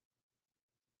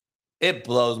 It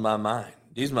blows my mind.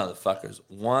 These motherfuckers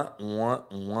want.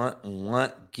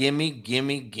 Gimme.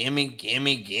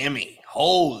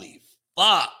 Holy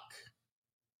fuck.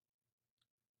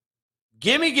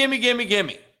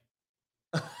 Gimme.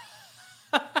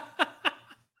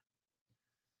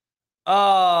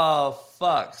 Oh,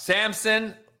 fuck.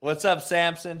 Samson, what's up,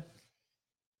 Samson?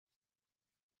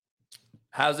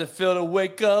 How's it feel to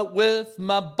wake up with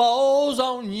my balls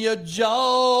on your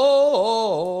jaws?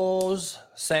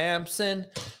 Samson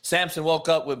woke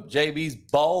up with JB's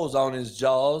balls on his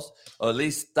jaws, or at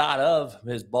least thought of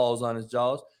his balls on his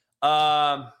jaws.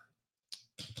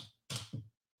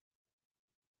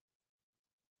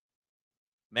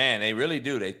 Man, they really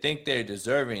do. They think they're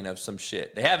deserving of some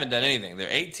shit. They haven't done anything. They're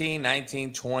 18,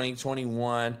 19, 20,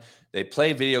 21. They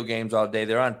play video games all day.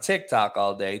 They're on TikTok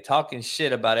all day talking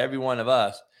shit about every one of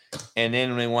us, and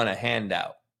then they want a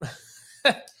handout.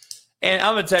 And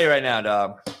I'm going to tell you right now,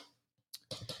 dog,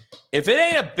 if it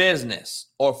ain't a business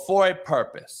or for a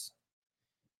purpose,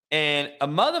 and a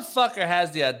motherfucker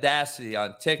has the audacity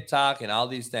on TikTok and all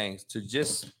these things to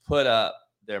just put up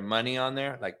their money on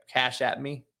there, like Cash App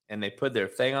Me, and they put their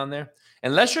thing on there,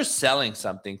 unless you're selling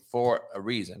something for a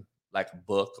reason, like a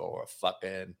book or a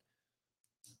fucking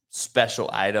special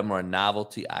item or a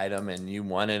novelty item, and you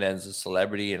want it as a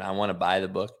celebrity and I want to buy the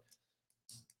book,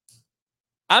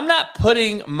 I'm not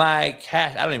putting my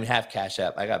cash. I don't even have Cash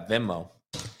App. I got Venmo.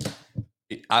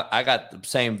 I got the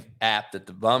same app that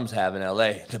the bums have in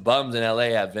LA. The bums in LA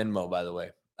have Venmo, by the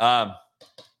way. I'm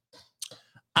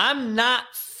not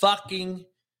fucking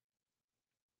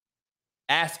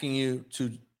asking you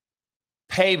to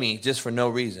pay me just for no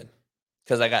reason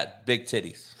because I got big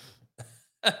titties.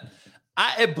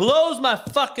 It blows my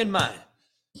fucking mind.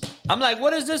 I'm like,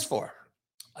 what is this for?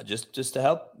 Just to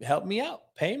help me out.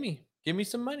 Pay me. Give me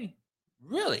some money.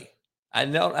 Really? I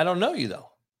don't know you though.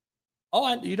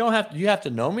 Oh, you don't have to. You have to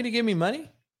know me to give me money?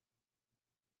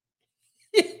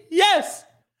 Yes,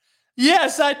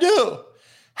 I do.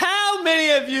 How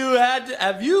many of you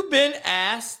have you been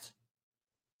asked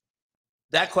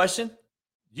that question?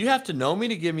 Do you have to know me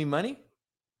to give me money?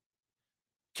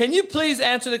 Can you please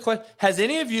answer the question? Has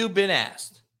any of you been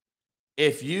asked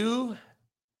if you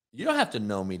don't have to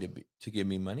know me to give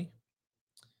me money?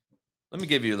 Let me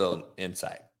give you a little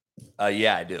insight.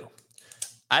 Yeah, I do.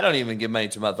 I don't even give money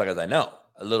to motherfuckers I know.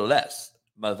 A little less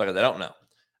motherfuckers I don't know.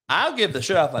 I'll give the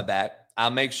shirt off my back. I'll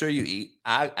make sure you eat.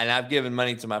 I've given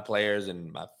money to my players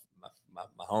and my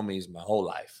homies my whole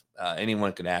life.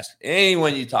 Anyone can ask.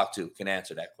 Anyone you talk to can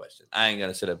answer that question. I ain't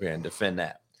going to sit up here and defend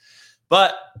that.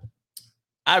 But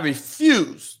I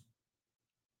refuse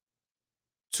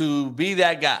to be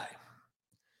that guy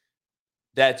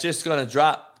that's just going to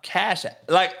drop cash.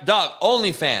 Like, dog,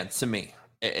 OnlyFans to me.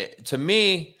 To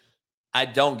me, I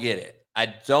don't get it.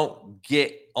 I don't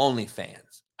get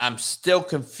OnlyFans. I'm still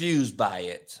confused by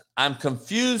it. I'm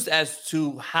confused as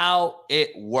to how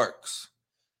it works.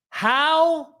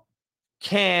 How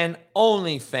can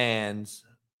OnlyFans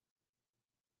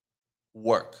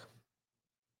work?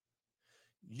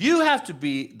 You have to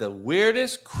be the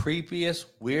weirdest, creepiest,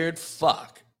 weird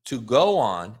fuck to go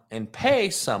on and pay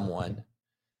someone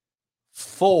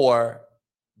for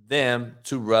them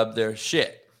to rub their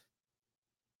shit.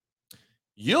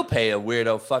 You'll pay a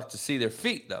weirdo fuck to see their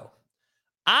feet, though.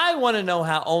 I want to know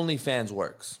how OnlyFans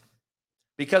works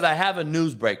because I have a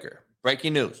newsbreaker.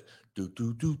 Breaking news. Pornhub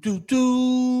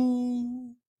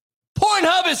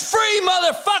is free,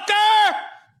 motherfucker!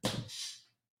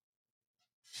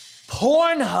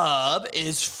 Pornhub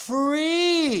is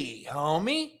free,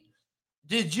 homie.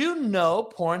 Did you know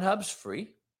Pornhub's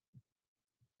free?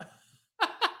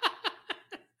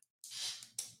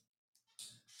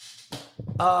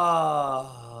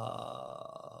 Oh,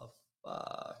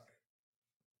 fuck.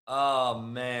 Oh,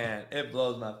 man. It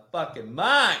blows my fucking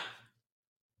mind.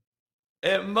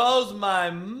 It blows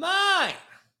my mind.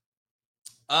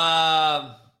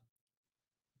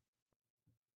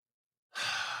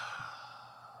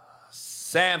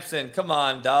 Samson, come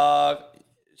on, dog.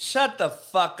 Shut the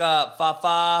fuck up,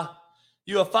 Fafa.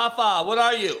 You a Fafa? What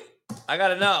are you? I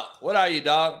gotta know. What are you,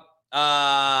 dog?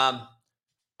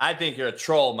 I think you're a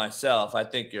troll myself. I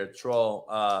think you're a troll.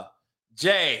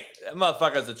 Jay, that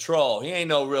motherfucker's a troll. He ain't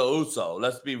no real Uso.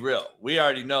 Let's be real. We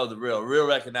already know the real. Real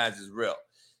recognizes real.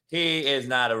 He is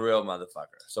not a real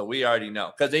motherfucker. So we already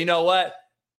know. Because you know what?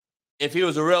 If he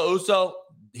was a real Uso,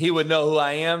 he would know who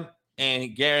I am.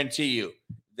 And guarantee you,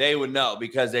 they would know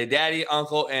because their daddy,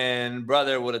 uncle, and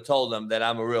brother would have told them that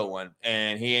I'm a real one.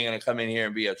 And he ain't going to come in here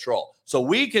and be a troll. So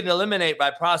we can eliminate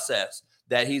by process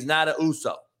that he's not a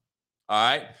Uso. All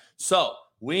right? So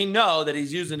we know that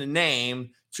he's using the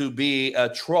name to be a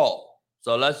troll.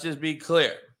 So let's just be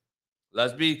clear.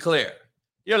 Let's be clear.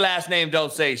 Your last name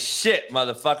don't say shit,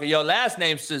 motherfucker. Your last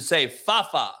name should say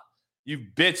Fafa, you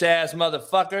bitch-ass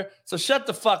motherfucker. So shut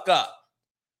the fuck up.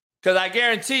 Because I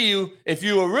guarantee you, if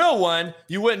you were a real one,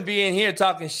 you wouldn't be in here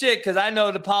talking shit because I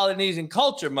know the Polynesian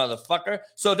culture, motherfucker.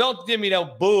 So don't give me no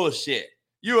bullshit.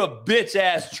 You're a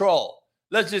bitch-ass troll.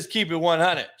 Let's just keep it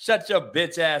 100. Shut your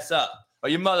bitch ass up. Or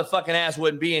your motherfucking ass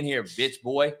wouldn't be in here, bitch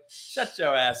boy. Shut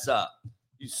your ass up,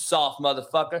 you soft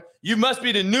motherfucker. You must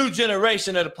be the new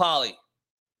generation of the poly.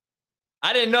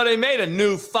 I didn't know they made a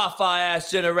new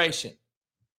Fafa-ass generation.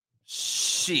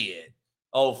 Shit.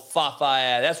 Oh,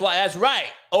 Fafa-ass. That's why, that's right.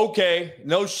 Okay.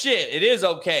 No shit. It is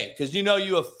okay. Because you know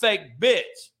you a fake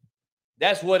bitch.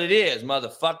 That's what it is,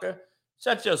 motherfucker.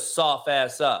 Shut your soft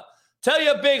ass up. Tell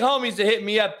your big homies to hit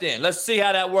me up then. Let's see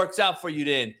how that works out for you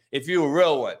then. If you a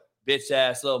real one. Bitch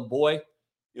ass little boy.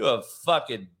 You a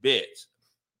fucking bitch.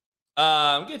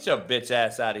 Get your bitch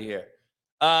ass out of here.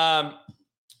 Now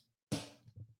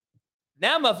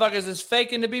motherfuckers is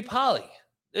faking to be poly.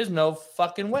 There's no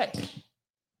fucking way.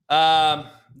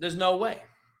 There's no way.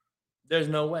 There's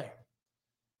no way.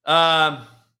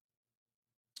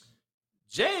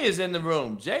 Jay is in the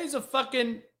room. Jay's a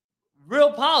fucking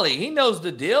real poly. He knows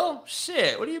the deal.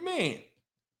 Shit, what do you mean?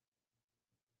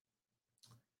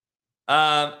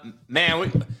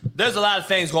 Man, there's a lot of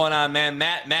things going on, man.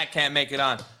 Matt can't make it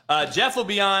on. Jeff will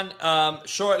be on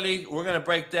shortly. We're gonna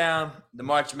break down the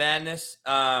March Madness.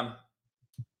 I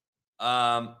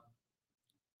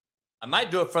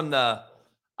might do it from the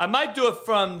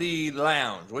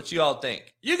lounge. What you all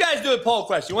think? You guys do a poll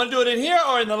question. You want to do it in here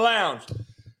or in the lounge?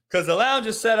 Because the lounge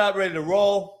is set up, ready to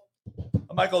roll.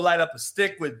 I might go light up a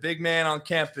stick with big man on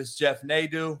campus, Jeff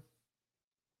Nadu.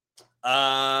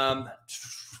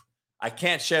 I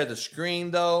can't share the screen,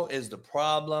 though, is the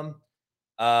problem.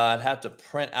 I'd have to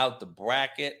print out the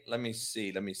bracket. Let me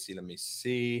see.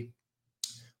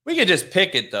 We could just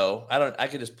pick it, though. I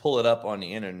could just pull it up on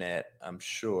the internet, I'm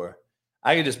sure.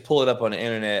 I could just pull it up on the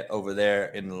internet over there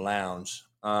in the lounge.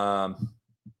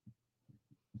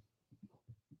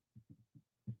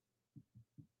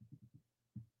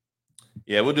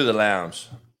 Yeah, we'll do the lounge.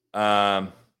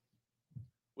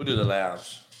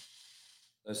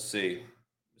 Let's see.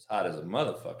 It's hot as a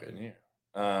motherfucker in here.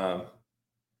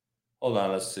 Hold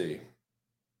on, let's see.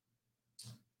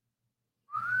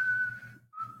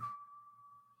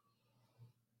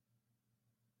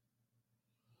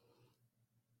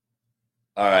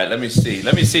 All right, let me see.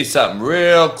 Let me see something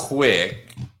real quick.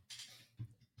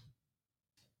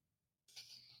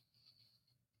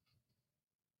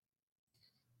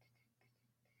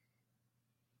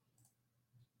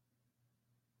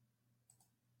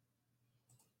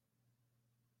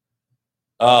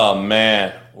 Oh,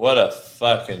 man. What a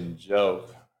fucking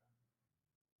joke.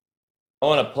 I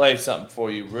want to play something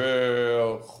for you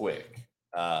real quick.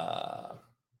 Hold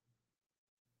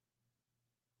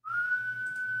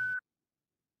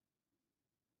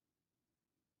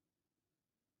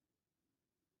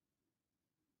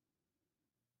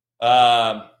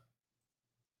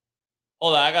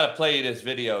on, I gotta play you this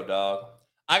video, dog.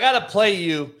 I gotta play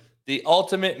you the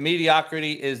ultimate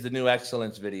mediocrity is the new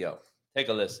excellence video. Take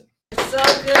a listen. So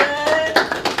good. You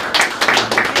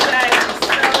guys are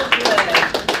so good.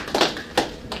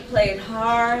 You played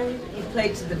hard. You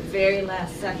played to the very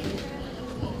last second.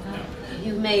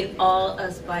 You made all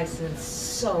us Bison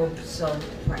so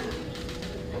proud.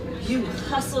 You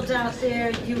hustled out there.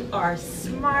 You are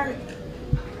smart.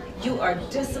 You are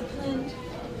disciplined.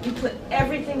 You put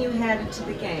everything you had into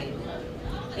the game.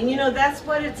 And you know, that's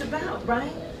what it's about,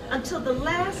 right? Until the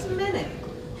last minute.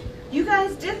 You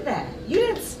guys did that. You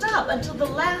didn't stop until the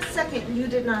last second. You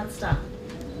did not stop.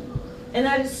 And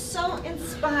that is so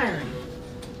inspiring.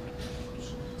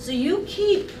 So you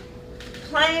keep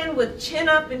playing with chin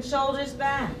up and shoulders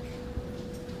back.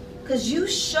 Because you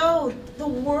showed the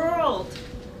world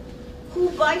who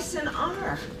Bison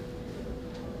are.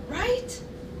 Right?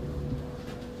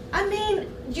 I mean,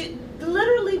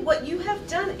 literally what you have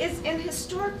done is in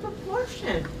historic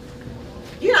proportion.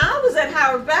 You know, I was at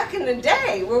Howard back in the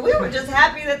day where we were just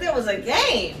happy that there was a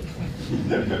game,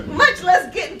 much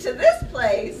less getting to this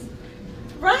place,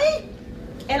 right?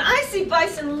 And I see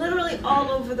Bison literally all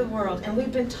over the world, and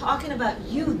we've been talking about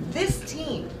you, this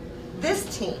team,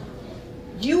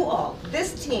 you all,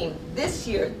 this team, this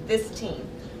year, this team.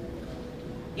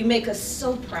 You make us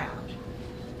so proud.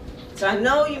 So I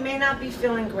know you may not be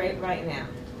feeling great right now,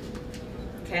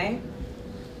 okay?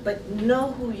 But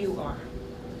know who you are.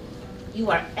 You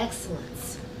are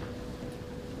excellence.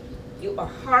 You are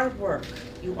hard work.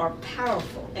 You are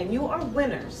powerful. And you are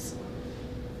winners.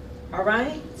 All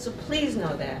right? So please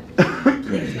know that.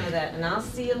 Please know that. And I'll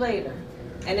see you later.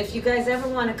 And if you guys ever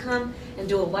want to come and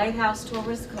do a White House tour,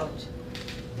 where's the coach?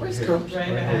 Where's the coach?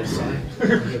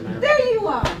 There you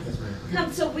are.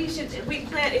 Come, so we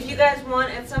plan, if you guys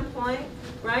want at some point,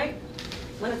 right?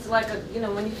 When it's like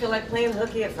when you feel like playing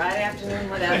hooky at Friday afternoon,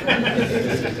 whatever,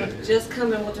 just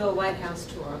come and we'll do a White House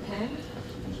tour, okay?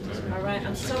 All right,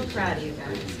 I'm so proud of you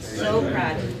guys. So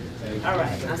proud of you. All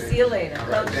right, I'll see you later.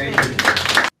 Coach, thank you.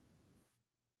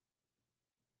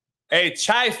 Hey,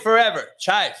 Chife forever.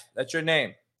 Chife, that's your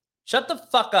name. Shut the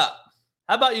fuck up.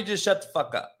 How about you just shut the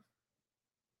fuck up?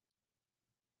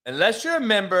 Unless you're a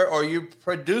member or you're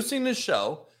producing the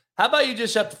show, how about you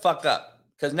just shut the fuck up?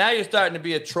 Because now you're starting to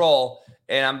be a troll,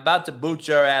 and I'm about to boot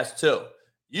your ass too.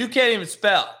 You can't even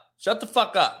spell. Shut the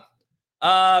fuck up.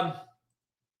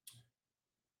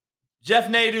 Jeff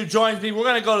Nadu joins me. We're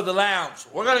gonna go to the lounge.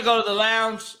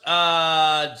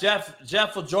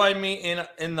 Jeff will join me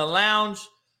in the lounge.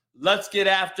 Let's get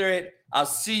after it. I'll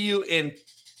see you in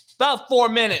about 4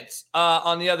 minutes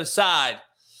on the other side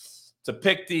to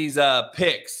pick these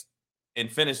picks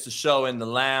and finish the show in the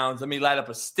lounge. Let me light up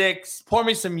a sticks. Pour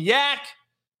me some yak.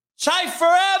 Chai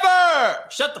forever.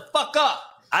 Shut the fuck up.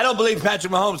 I don't believe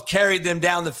Patrick Mahomes carried them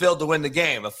down the field to win the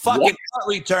game. A fucking punt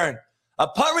return. A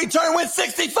punt return went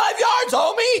 65 yards,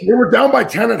 homie. They were down by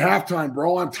 10 at halftime,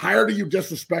 bro. I'm tired of you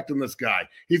disrespecting this guy.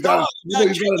 He's got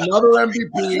another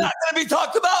MVP. He's not going to be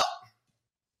talked about.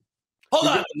 Hold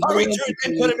on. The punt return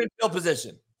didn't put him in field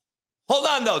position. Hold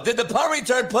on, though. Did the punt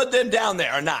return put them down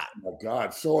there or not? Oh,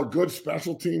 God. So a good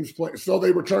special teams play. So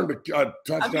they returned a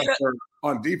touchdown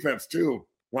on defense, too.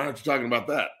 Why aren't you talking about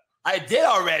that? I did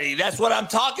already. That's what I'm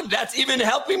talking. That's even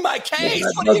helping my case.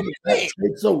 What do you mean? That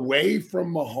takes away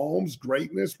from Mahomes'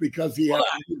 greatness because he had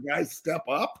you guys step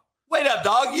up? Wait up,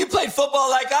 dog. You played football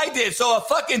like I did. So a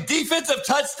fucking defensive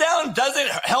touchdown doesn't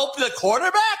help the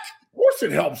quarterback? Of course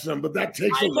it helps him, but that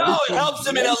takes away. No, it helps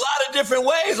him in a lot of different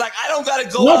ways. Like, I don't got to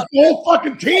go up. The whole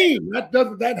fucking team.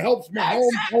 That helps Mahomes.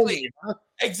 Exactly.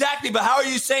 Exactly. But how are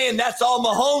you saying that's all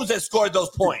Mahomes that scored those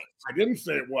points? I didn't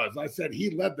say it was. I said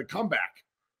he led the comeback.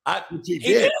 He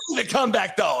did the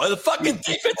comeback, though. The fucking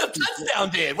defensive touchdown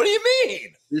did. What do you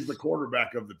mean? He's the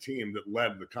quarterback of the team that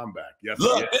led the comeback. Yes.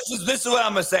 Look, this is what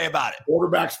I'm gonna say about it.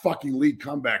 Quarterbacks fucking lead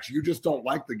comebacks. You just don't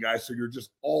like the guy, so you're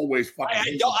just always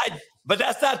fucking. But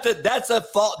that's not that's a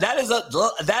fault. That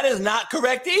is not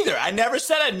correct either. I never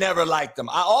said I never liked him.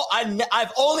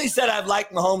 I've only said I've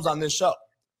liked Mahomes on this show.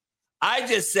 I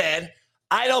just said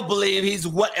I don't believe he's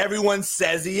what everyone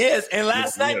says he is. And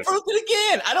last night proved it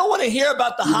again. I don't want to hear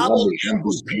about the hobbled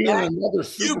ankle.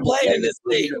 You played in this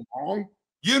league.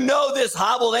 You know this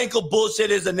hobbled ankle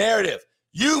bullshit is a narrative.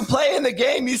 You play in the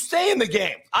game, you stay in the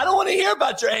game. I don't want to hear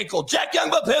about your ankle. Jack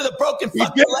Youngblood played with a broken fucking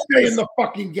leg. He did stay in the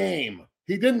fucking game.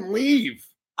 He didn't leave.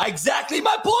 Exactly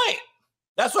my point.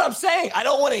 That's what I'm saying. I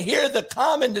don't want to hear the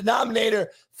common denominator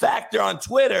factor on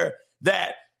Twitter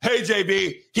that, hey,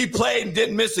 JB, he played and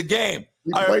didn't miss a game.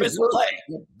 Or miss a play.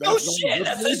 No shit.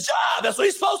 That's his job. That's what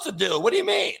he's supposed to do. What do you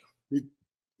mean?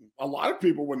 A lot of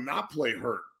people would not play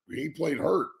hurt. He played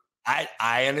hurt.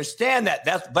 I understand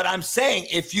that. But I'm saying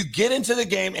if you get into the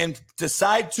game and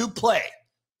decide to play,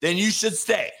 then you should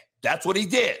stay. That's what he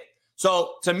did.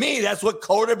 So to me, that's what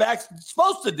quarterback's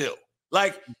supposed to do.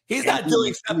 Like, he's not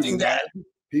doing something that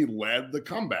he led the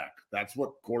comeback. That's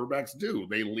what quarterbacks do.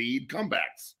 They lead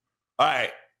comebacks. All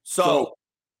right. So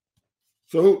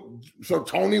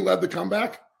Tony led the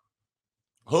comeback?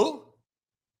 Who?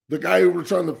 The guy who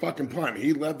returned the fucking punt.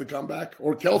 He led the comeback?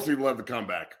 Or Kelsey led the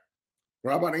comeback?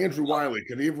 Or how about Andrew Wiley?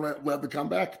 Could he have led the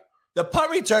comeback? The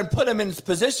punt return put him in his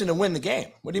position to win the game.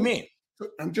 What do you mean?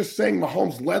 I'm just saying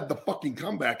Mahomes led the fucking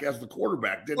comeback as the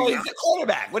quarterback. He's the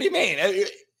quarterback. What do you mean?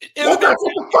 That's what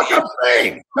the fuck I'm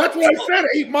saying. That's what I said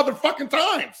 8 motherfucking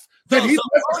times. That he led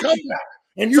the comeback.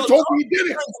 And you told me he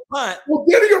did it. Well,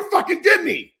 did he or fucking didn't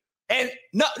he? And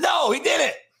no, he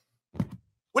didn't.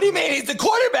 What do you mean? He's the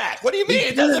quarterback. What do you mean?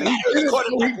 It doesn't matter who the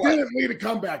quarterback was. He didn't lead a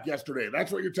comeback yesterday.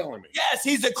 That's what you're telling me. Yes,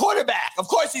 he's the quarterback. Of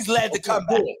course he's led the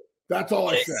comeback. Cool. That's all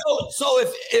I said. So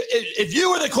if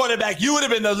you were the quarterback, you would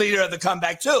have been the leader of the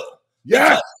comeback too.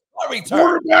 Yes.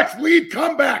 Quarterbacks lead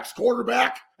comebacks,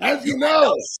 quarterback, as you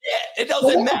know. It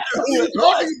doesn't matter who it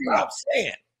was. I'm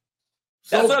saying.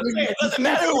 That's what I'm saying. It doesn't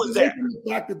matter who was there.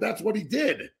 The fact that that's what he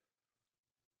did.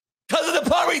 Because of the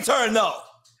punt return, though.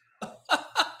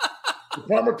 The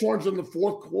punt returns in the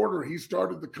fourth quarter. He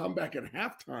started the comeback at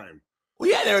halftime.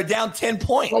 Well, yeah, they were down 10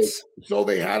 points. So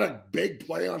they had a big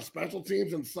play on special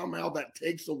teams, and somehow that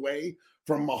takes away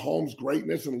from Mahomes'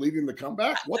 greatness and leading the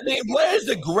comeback? Where's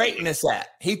the greatness at?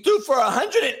 He threw for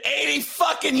 180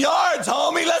 fucking yards,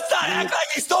 homie. Let's not act like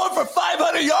he's throwing for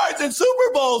 500 yards in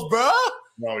Super Bowls, bro.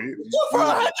 No, he threw for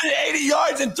 180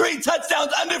 yards and 3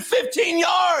 touchdowns under 15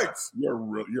 yards.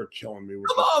 You're killing me.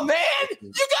 Come on, man.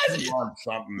 You guys are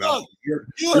something. Look,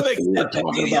 you have accepted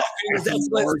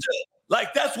mediocrity.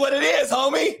 Like, that's what it is,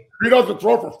 homie. He doesn't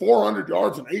throw for 400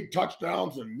 yards and 8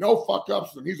 touchdowns and no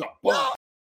fuck-ups, and he's a bum.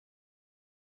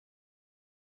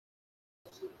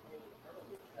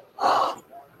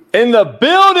 In the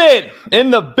building.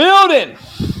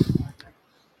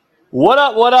 What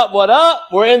up?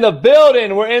 We're in the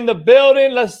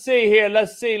building. Let's see here.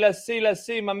 Let's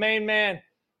see. My main man,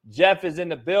 Jeff, is in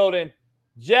the building.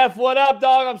 Jeff, what up,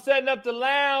 dog? I'm setting up the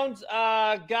lounge.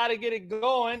 Gotta get it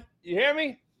going. You hear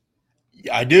me?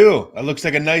 I do. It looks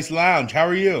like a nice lounge. How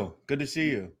are you? Good to see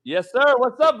you. Yes, sir.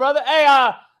 What's up, brother? Hey,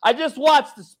 I just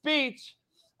watched the speech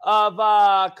of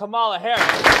Kamala Harris.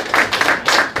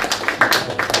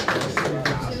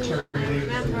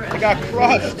 I got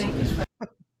crushed.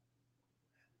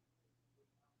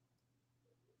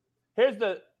 Here's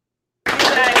the. You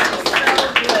guys are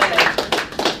so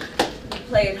good. You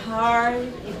played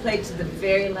hard. You played to the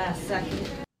very last second.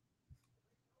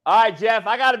 All right, Jeff.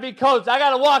 I gotta be coach. I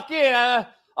gotta walk in. All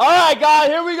right, guys.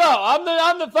 Here we go.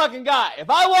 I'm the fucking guy. If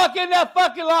I walk in that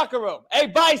fucking locker room, hey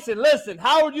Bison, listen,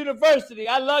 Howard University.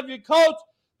 I love you, coach.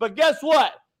 But guess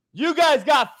what? You guys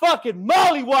got fucking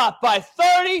mollywopped by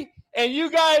 30, and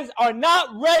you guys are not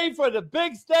ready for the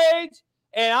big stage.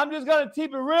 And I'm just going to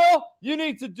keep it real. You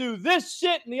need to do this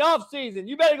shit in the offseason.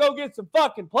 You better go get some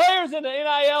fucking players in the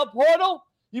NIL portal.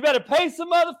 You better pay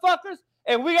some motherfuckers.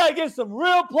 And we got to get some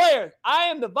real players. I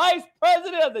am the vice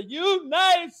president of the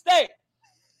United States.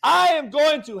 I am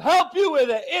going to help you with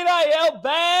an NIL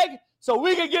bag so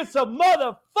we can get some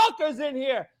motherfuckers in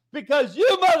here because you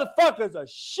motherfuckers are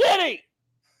shitty.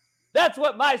 That's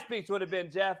what my speech would have been,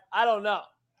 Jeff. I don't know.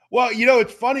 Well, you know,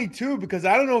 it's funny, too, because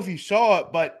I don't know if you saw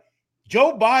it, but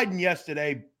Joe Biden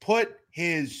yesterday put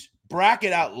his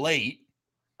bracket out late.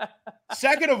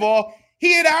 Second of all,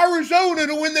 he had Arizona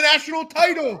to win the national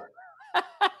title.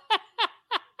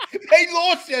 They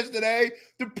lost yesterday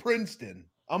to Princeton.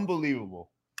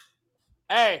 Unbelievable.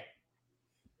 Hey,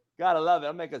 gotta love it.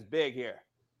 I'll make us big here.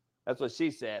 That's what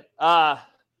she said.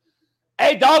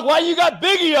 Hey, dog, why you got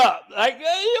Biggie up? Like,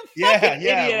 you fucking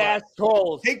idiot-ass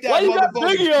trolls. Take that why you got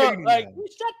Biggie up? Biggie Like,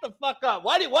 shut the fuck up.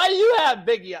 Why do you have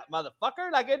Biggie up,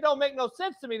 motherfucker? Like, it don't make no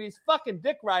sense to me, these fucking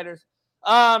dick riders.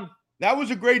 That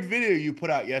was a great video you put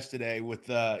out yesterday with,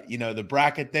 the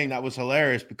bracket thing. That was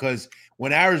hilarious because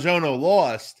when Arizona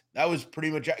lost, that was pretty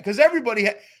much – because everybody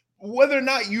had – whether or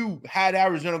not you had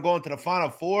Arizona going to the Final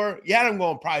Four, you had them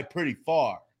going probably pretty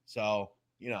far. So,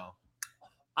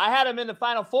 I had them in the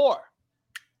Final Four.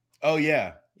 Oh,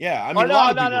 yeah. Yeah. I mean, a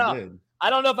lot of people did. I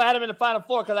don't know if I had them in the Final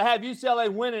Four because I have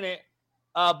UCLA winning it.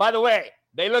 By the way,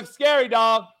 they look scary,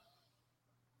 dog.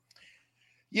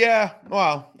 Yeah,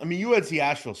 well, I mean, UNC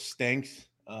Asheville stinks.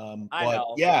 I but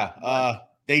know. yeah,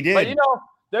 they did. But you know,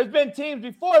 there's been teams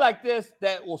before like this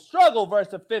that will struggle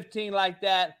versus a 15 like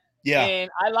that. Yeah. And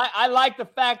I like the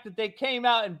fact that they came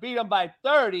out and beat them by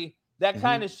 30. That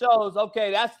kind of shows,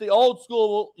 okay, that's the old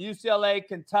school UCLA,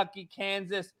 Kentucky,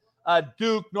 Kansas,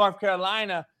 Duke, North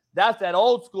Carolina. That's that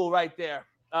old school right there.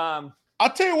 I'll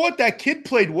tell you what, that kid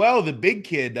played well. The big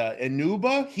kid,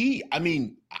 Anuba.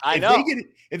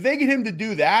 If they get him to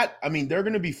do that, I mean, they're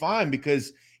going to be fine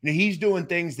because he's doing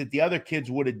things that the other kids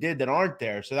would have did that aren't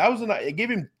there. So that was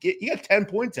he got 10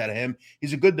 points out of him.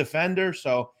 He's a good defender.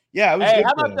 So yeah, it was good.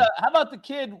 How about the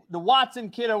kid, the Watson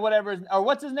kid or whatever, or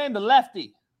what's his name, the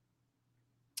lefty?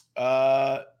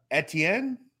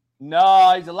 Etienne?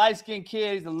 No, he's a light-skinned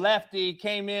kid. He's a lefty.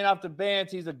 Came in off the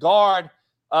bench. He's a guard.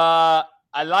 I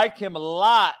like him a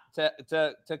lot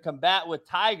to combat with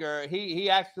Tiger. He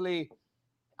actually,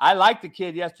 I liked the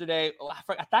kid yesterday.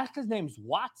 I thought his name's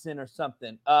Watson or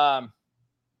something. I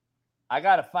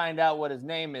got to find out what his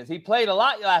name is. He played a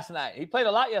lot last night. He played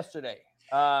a lot yesterday.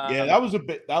 Yeah, that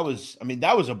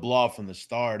was a blow from the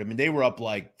start. I mean, they were up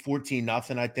like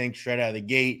 14-0, I think, straight out of the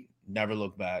gate. Never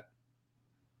looked back.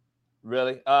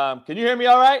 Really? Can you hear me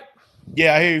all right?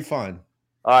 Yeah, I hear you fine.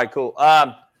 All right, cool.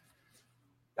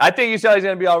 I think UCLA's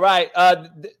going to be all right.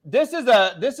 This is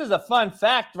a fun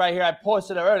fact right here. I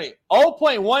posted it early.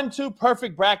 0.12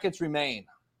 perfect brackets remain.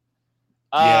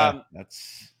 Yeah,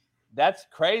 that's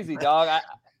crazy, dog.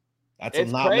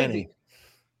 It's not crazy. Many.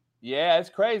 Yeah, it's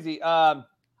crazy.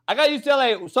 I got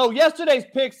UCLA. So yesterday's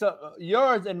picks,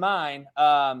 yours and mine.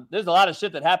 There's a lot of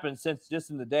shit that happened since just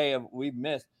in the day we've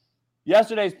missed.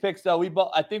 Yesterday's picks, though,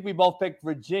 I think we both picked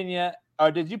Virginia. Or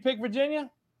did you pick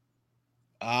Virginia?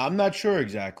 I'm not sure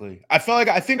exactly. I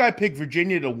think I picked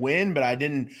Virginia to win, but I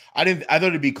thought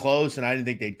it'd be close, and I didn't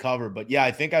think they'd cover. But yeah,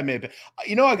 I think I may have.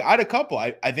 I had a couple.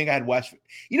 I think I had West.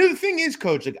 The thing is,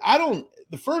 Coach,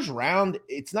 the first round,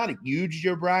 it's not a huge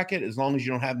year bracket as long as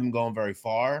you don't have them going very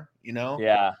far.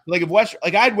 Yeah. Like I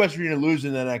had West Virginia lose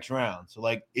in the next round, so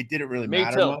it didn't really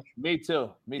matter much. Me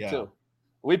too.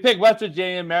 We picked West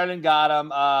Virginia. Maryland got them.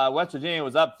 West Virginia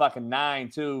was up fucking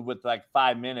 9-2 with like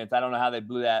 5 minutes. I don't know how they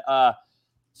blew that.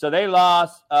 So they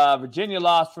lost. Virginia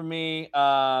lost for me.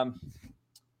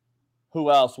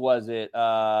 Who else was it?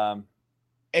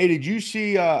 Hey, did you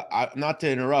see? Not to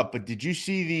interrupt, but did you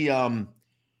see the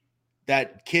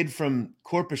that kid from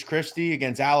Corpus Christi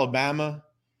against Alabama?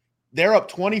 They're up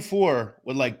 24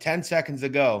 with like 10 seconds to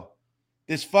go.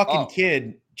 This fucking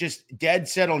kid just dead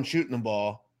set on shooting the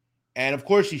ball. And of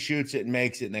course he shoots it and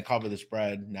makes it, and they cover the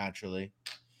spread naturally.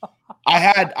 I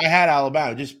had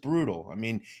Alabama, just brutal. I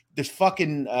mean, this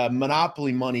fucking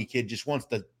Monopoly money kid just wants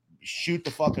to shoot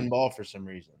the fucking ball for some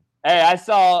reason. Hey, I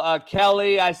saw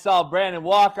Kelly. I saw Brandon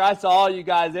Walker. I saw all you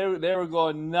guys. They were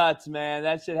going nuts, man.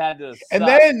 That shit had to suck. And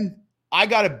then I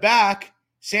got it back.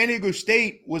 San Diego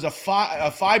State was a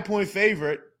 5-point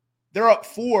favorite. They're up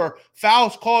 4.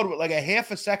 Fouls called with like a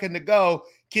half a second to go.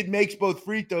 Kid makes both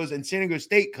free throws, and San Diego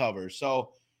State covers.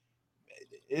 So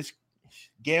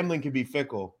gambling can be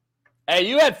fickle. Hey,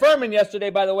 you had Furman yesterday,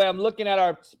 by the way. I'm looking at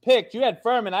our picks. You had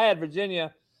Furman. I had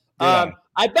Virginia. Yeah.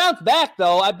 I bounced back,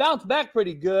 though. I bounced back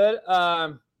pretty good.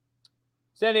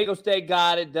 San Diego State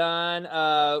got it done.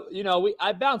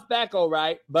 I bounced back all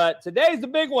right. But today's the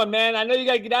big one, man. I know you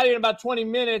got to get out of here in about 20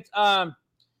 minutes.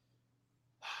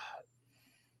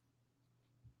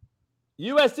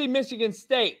 USC, Michigan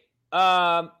State.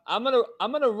 I'm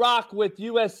gonna rock with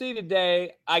USC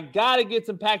today. I gotta get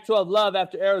some Pac-12 love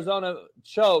after Arizona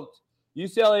choked.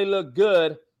 UCLA looked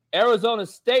good. Arizona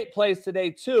State plays today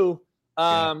too.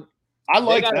 I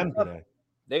like them today.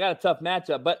 They got a tough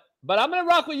matchup, but I'm gonna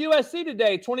rock with USC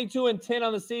today. 22-10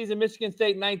 on the season. Michigan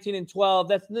State 19-12.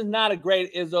 That's not a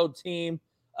great Izzo team.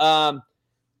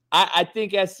 I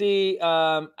think SC.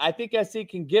 I think SC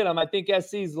can get them. I think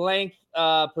SC's length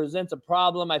presents a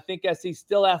problem. I think SC's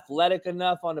still athletic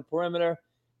enough on the perimeter,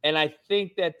 and I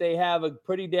think that they have a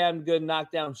pretty damn good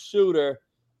knockdown shooter.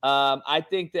 I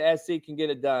think the SC can get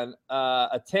it done.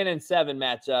 A 10-7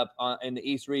 matchup in the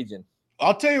East region.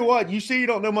 I'll tell you what, you say you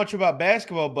don't know much about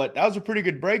basketball, but that was a pretty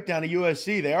good breakdown of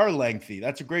USC. They are lengthy.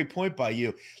 That's a great point by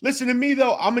you. Listen to me,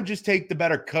 though. I'm going to just take the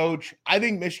better coach. I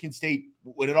think Michigan State,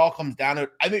 when it all comes down to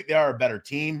it, I think they are a better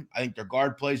team. I think their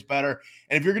guard plays better.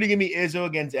 And if you're going to give me Izzo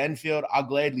against Enfield, I'll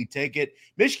gladly take it.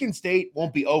 Michigan State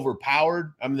won't be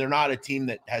overpowered. I mean, they're not a team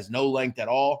that has no length at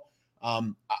all.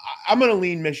 I'm going to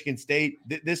lean Michigan State.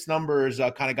 This number has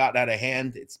kind of gotten out of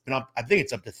hand. It's been up. I think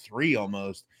it's up to 3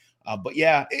 almost. But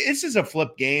yeah, this is a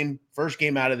flip game. First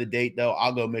game out of the date, though.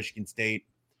 I'll go Michigan State.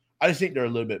 I just think they're a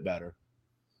little bit better.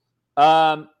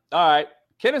 All right.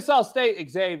 Kennesaw State,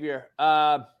 Xavier,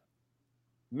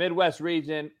 Midwest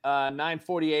region,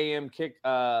 9:40 a.m. kick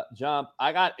jump.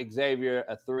 I got Xavier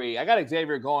a 3. I got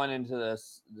Xavier going into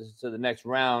the next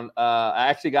round. I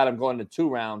actually got him going to 2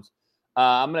 rounds.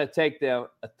 I'm going to take them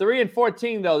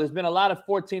 3-14, though. There's been a lot of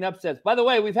 14 upsets. By the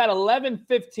way, we've had 11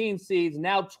 15 seeds,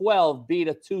 now 12 beat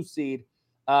a 2 seed.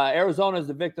 Arizona is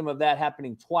the victim of that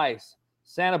happening twice.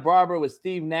 Santa Barbara with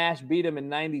Steve Nash beat him in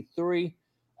 93.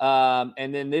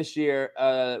 And then this year,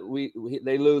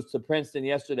 they lose to Princeton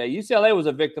yesterday. UCLA was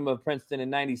a victim of Princeton in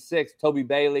 96. Toby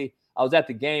Bailey. I was at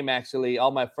the game, actually.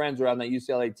 All my friends were on that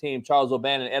UCLA team. Charles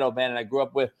O'Bannon, Ed O'Bannon, I grew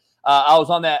up with. I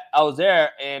was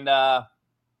there, and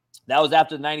that was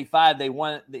after 95. They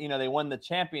won the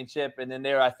championship, and then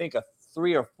they were, I think, a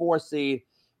 3 or 4 seed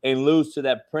and lose to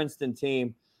that Princeton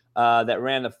team that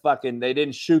ran they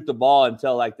didn't shoot the ball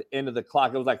until like the end of the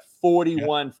clock. It was like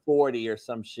 41-40 or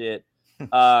some shit.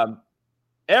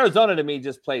 Arizona to me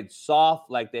just played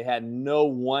soft, like they had no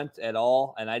want at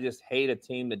all, and I just hate a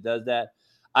team that does that.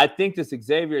 I think this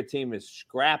Xavier team is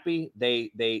scrappy.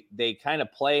 They kind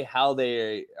of play how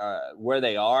they where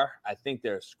they are. I think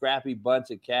they're a scrappy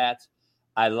bunch of cats.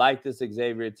 I like this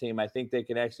Xavier team. I think they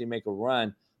can actually make a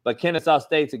run. But Kennesaw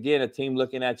State's, again, a team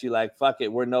looking at you like, fuck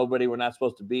it, we're nobody. We're not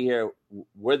supposed to be here.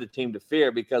 We're the team to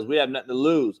fear because we have nothing to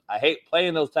lose. I hate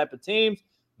playing those type of teams.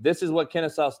 This is what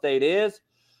Kennesaw State is.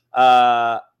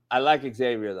 I like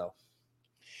Xavier, though.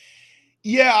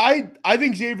 Yeah, I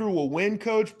think Xavier will win,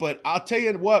 Coach, but I'll tell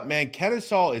you what, man,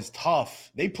 Kennesaw is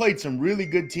tough. They played some really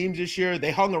good teams this year.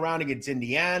 They hung around against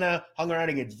Indiana, hung around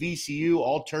against VCU,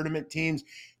 all tournament teams.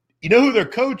 You know who their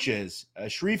coach is?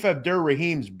 Sharif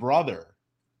Abdur-Rahim's brother,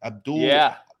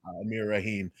 Amir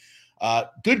Rahim.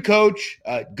 Good coach,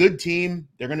 good team.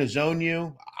 They're going to zone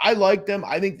you. I like them.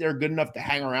 I think they're good enough to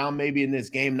hang around maybe in this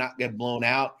game, not get blown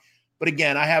out. But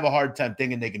again, I have a hard time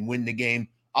thinking they can win the game.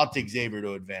 I'll take Xavier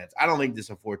to advance. I don't think this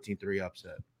is a 14-3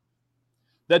 upset.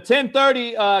 The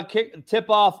 10:30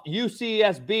 tip-off,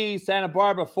 UCSB, Santa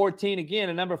Barbara 14 again,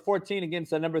 a number 14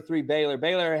 against a number 3 Baylor.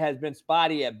 Baylor has been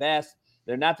spotty at best.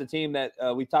 They're not the team that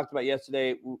we talked about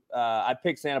yesterday. I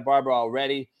picked Santa Barbara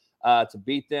already to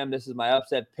beat them. This is my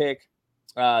upset pick.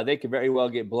 They could very well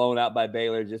get blown out by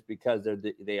Baylor just because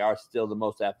they are still the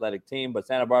most athletic team. But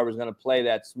Santa Barbara is going to play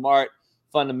that smart,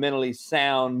 fundamentally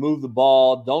sound, move the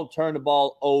ball, don't turn the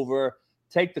ball over,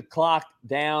 take the clock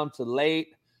down to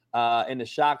late in the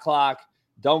shot clock.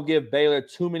 Don't give Baylor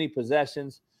too many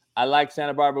possessions. I like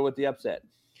Santa Barbara with the upset.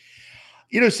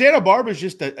 You know, Santa Barbara is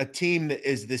just a team that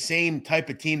is the same type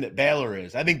of team that Baylor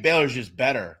is. I think Baylor's just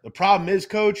better. The problem is,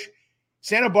 Coach,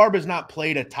 Santa Barbara's not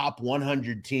played a top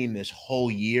 100 team this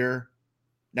whole year.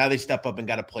 Now they step up and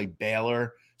got to play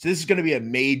Baylor. So this is going to be a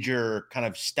major kind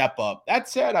of step up. That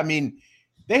said, I mean,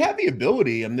 they have the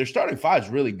ability. I mean, their starting 5 is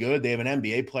really good. They have an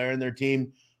NBA player in their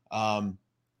team. I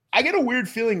get a weird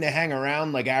feeling they hang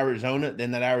around like Arizona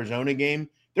in that Arizona game.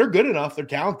 They're good enough. They're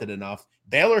talented enough.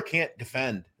 Baylor can't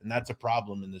defend, and that's a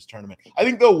problem in this tournament. I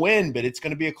think they'll win, but it's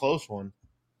going to be a close one.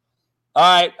 All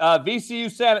right,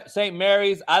 VCU St.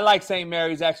 Mary's. I like St.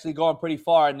 Mary's actually going pretty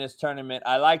far in this tournament.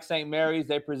 I like St. Mary's.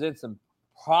 They present some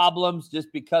problems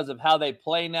just because of how they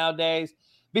play nowadays.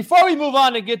 Before we move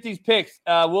on and get these picks,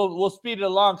 we'll speed it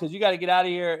along because you got to get out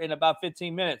of here in about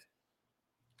 15 minutes.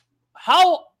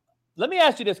 Let me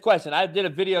ask you this question. I did a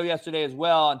video yesterday as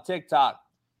well on TikTok.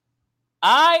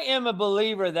 I am a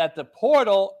believer that the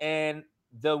portal and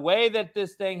the way that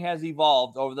this thing has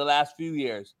evolved over the last few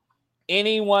years,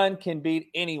 anyone can beat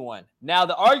anyone. Now,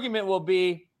 the argument will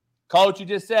be, Coach, you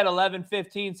just said 11,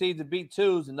 15 seeds to beat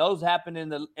 2s, and those happened in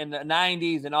the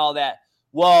 90s and all that.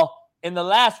 Well, in the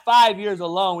last 5 years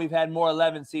alone, we've had more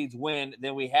 11 seeds win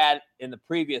than we had in the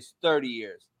previous 30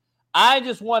 years. I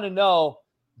just want to know,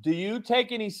 do you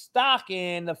take any stock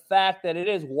in the fact that it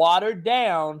is watered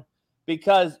down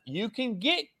because you can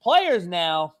get players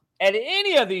now at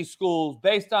any of these schools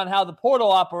based on how the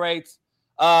portal operates,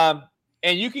 and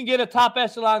you can get a top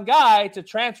echelon guy to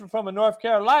transfer from a North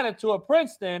Carolina to a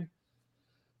Princeton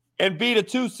and beat a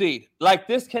 2 seed. Like,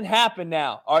 this can happen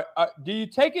now. Do you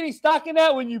take any stock in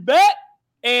that when you bet?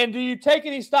 And do you take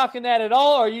any stock in that at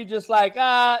all? Or are you just like,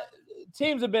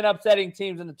 teams have been upsetting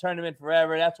teams in the tournament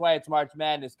forever. That's why it's March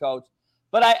Madness, Coach.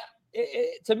 But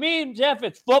to me, Jeff,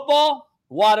 it's football,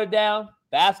 watered down.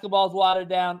 Basketball's watered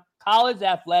down. College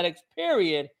athletics,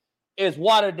 period, is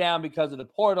watered down because of the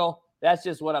portal. That's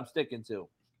just what I'm sticking to.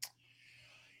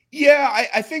 Yeah,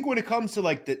 I think when it comes to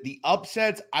like the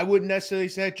upsets, I wouldn't necessarily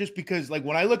say it just because like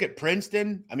when I look at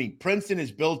Princeton, I mean, Princeton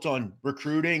is built on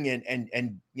recruiting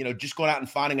and you know, just going out and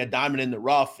finding a diamond in the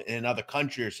rough in another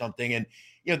country or something. And,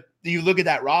 you know, you look at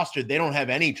that roster, they don't have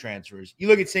any transfers. You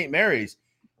look at St. Mary's,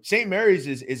 St. Mary's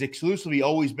is exclusively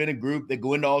always been a group that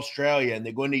go into Australia and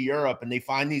they go into Europe and they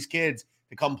find these kids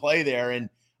to come play there. And,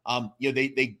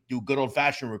 they do good old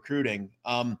fashioned recruiting.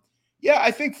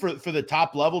 I think for the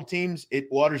top level teams,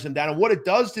 it waters them down. And what it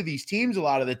does to these teams a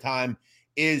lot of the time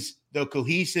is the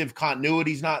cohesive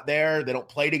continuity is not there. They don't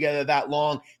play together that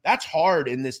long. That's hard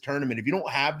in this tournament. If you don't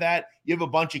have that, you have a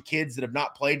bunch of kids that have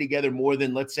not played together more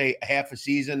than, let's say, a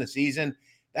season.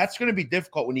 That's going to be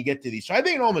difficult when you get to these. So I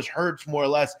think it almost hurts more or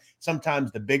less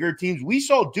sometimes the bigger teams. We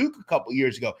saw Duke a couple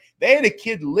years ago. They had a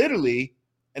kid literally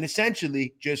and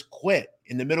essentially just quit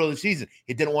in the middle of the season.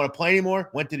 He didn't want to play anymore,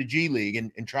 went to the G League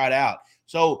and tried out.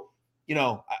 So,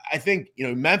 I think,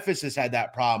 Memphis has had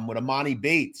that problem with Amani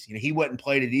Bates. He went and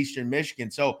played at Eastern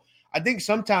Michigan. So I think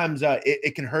sometimes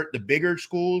it can hurt the bigger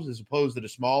schools as opposed to the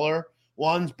smaller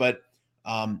ones. But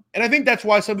and I think that's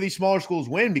why some of these smaller schools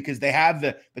win, because they have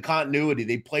the continuity.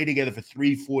 They play together for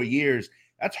 3-4 years.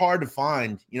 That's hard to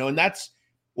find, and that's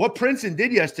what Princeton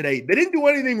did yesterday. They didn't do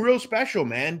anything real special,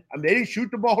 man. I mean, they didn't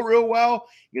shoot the ball real well.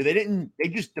 They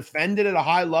just defended at a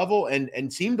high level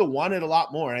and seemed to want it a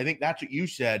lot more. And I think that's what you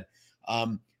said.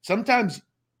 Sometimes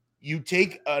you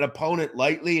take an opponent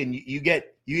lightly and you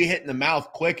get hit in the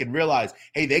mouth quick and realize,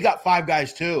 hey, they got 5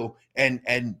 guys too. And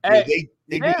they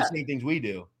do the same things we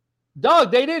do.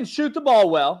 Dog, they didn't shoot the ball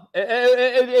well.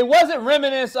 It wasn't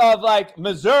reminiscent of like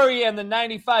Missouri and the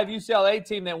 95 UCLA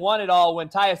team that won it all when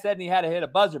Tyus Edney had to hit a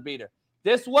buzzer beater.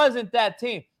 This wasn't that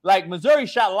team. Like, Missouri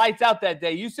shot lights out that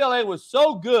day. UCLA was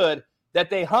so good that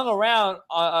they hung around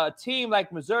a team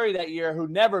like Missouri that year who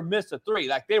never missed a 3.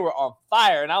 Like, they were on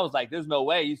fire. And I was like, there's no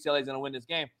way UCLA's going to win this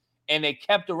game. And they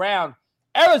kept around.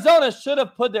 Arizona should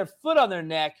have put their foot on their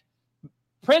neck.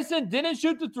 Princeton didn't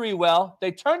shoot the 3 well.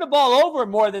 They turned the ball over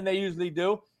more than they usually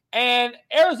do. And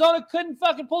Arizona couldn't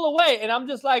fucking pull away. And I'm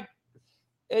just like,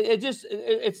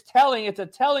 it's telling. It's a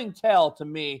telling tale to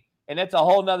me. And it's a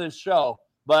whole nother show.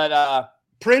 But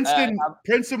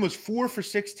Princeton was 4 for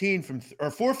 16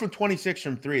 4 from 26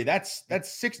 from 3. That's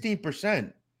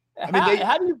 16%. I mean,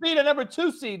 how do you beat a number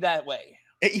 2 seed that way?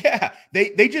 Yeah,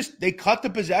 they cut the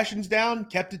possessions down,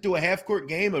 kept it to a half-court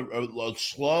game, a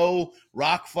slow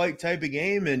rock fight type of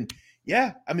game, and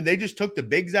yeah, I mean, they just took the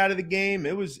bigs out of the game.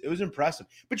 It was impressive.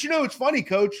 But it's funny,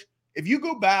 Coach. If you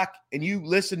go back and you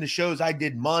listen to shows I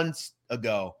did months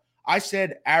ago, I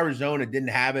said Arizona didn't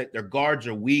have it. Their guards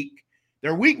are weak.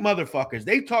 They're weak motherfuckers.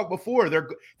 They talked before.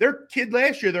 Their kid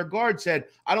last year, their guard said,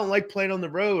 "I don't like playing on the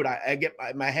road. I get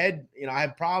my head. I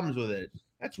have problems with it."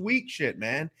 That's weak shit,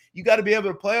 man. You got to be able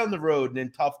to play on the road and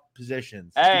in tough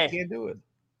positions. Hey, you can't do it.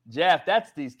 Jeff,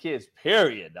 that's these kids,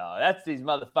 period, dog. That's these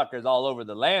motherfuckers all over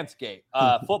the landscape.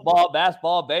 Football,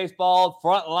 basketball, baseball,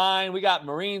 front line. We got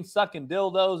Marines sucking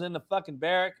dildos in the fucking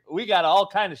barrack. We got all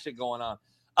kind of shit going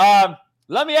on.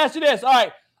 Let me ask you this. All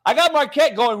right, I got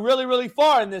Marquette going really, really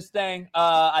far in this thing.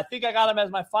 I think I got them as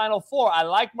my Final Four. I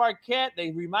like Marquette. They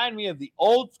remind me of the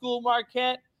old school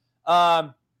Marquette.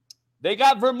 They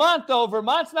got Vermont, though.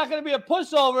 Vermont's not going to be a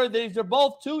pushover. These are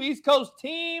both 2 East Coast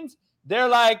teams. They're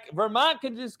like, Vermont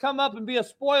can just come up and be a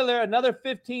spoiler, another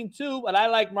 15-2, but I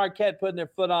like Marquette putting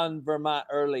their foot on Vermont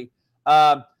early.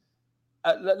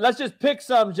 Let's just pick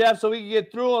some, Jeff, so we can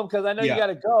get through them, because I know you got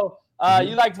to go.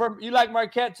 You like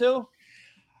Marquette, too?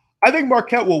 I think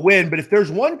Marquette will win, but if there's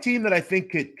one team that I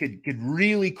think could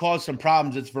really cause some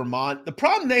problems, it's Vermont. The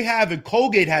problem they have, and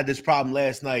Colgate had this problem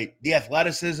last night, the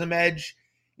athleticism edge.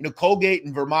 Colgate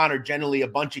and Vermont are generally a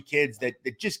bunch of kids that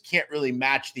just can't really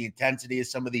match the intensity of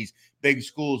some of these big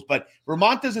schools. But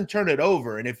Vermont doesn't turn it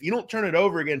over. And if you don't turn it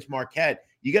over against Marquette,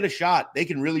 you get a shot. They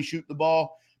can really shoot the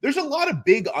ball. There's a lot of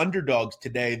big underdogs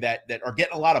today that are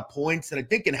getting a lot of points that I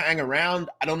think can hang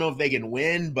around. I don't know if they can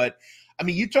win, but I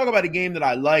mean, you talk about a game that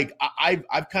I like.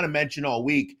 I've kind of mentioned all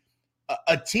week,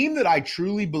 a team that I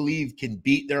truly believe can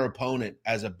beat their opponent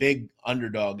as a big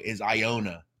underdog is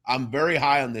Iona. I'm very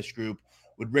high on this group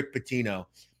with Rick Pitino.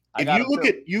 If you look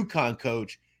at UConn,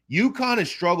 Coach, UConn has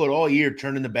struggled all year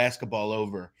turning the basketball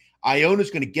over. Iona's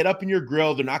going to get up in your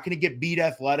grill. They're not going to get beat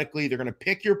athletically. They're going to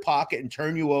pick your pocket and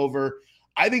turn you over.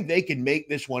 I think they can make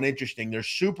this one interesting. They're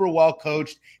super well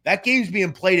coached. That game's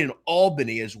being played in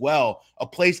Albany as well, a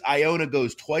place Iona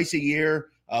goes twice a year,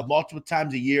 multiple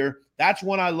times a year. That's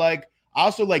one I like. I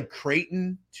also like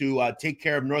Creighton to take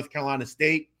care of North Carolina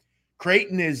State.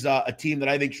 Creighton is a team that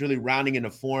I think is really rounding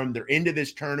into form. They're into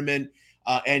this tournament,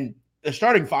 and the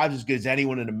starting 5 is as good as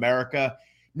anyone in America.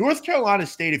 North Carolina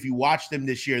State, if you watch them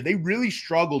this year, they really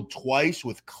struggled twice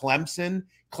with Clemson.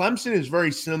 Clemson is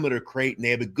very similar to Creighton.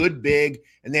 They have a good big,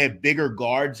 and they have bigger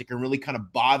guards that can really kind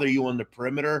of bother you on the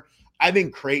perimeter. I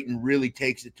think Creighton really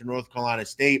takes it to North Carolina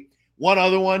State. One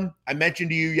other one I mentioned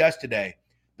to you yesterday,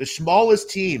 The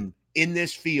smallest team in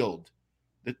this field,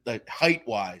 the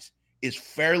height-wise, is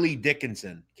Fairleigh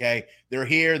Dickinson, okay? They're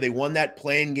here. They won that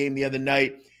playing game the other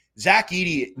night. Zach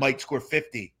Edey might score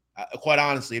 50, quite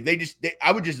honestly. If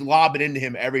I would just lob it into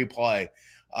him every play.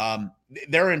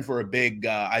 They're in for a big,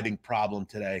 I think, problem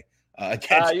today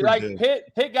against you Purdue. Like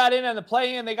Pitt got in on the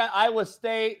play-in. They got Iowa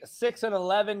State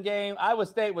 6-11 game. Iowa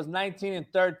State was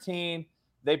 19-13.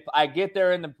 I get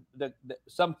there in the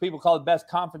some people call it the best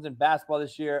conference in basketball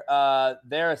this year.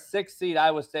 They're a 6 seed,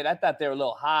 Iowa State. I thought they were a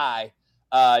little high.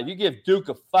 You give Duke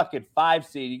a fucking 5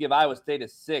 seed. You give Iowa State a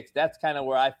 6. That's kind of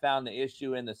where I found the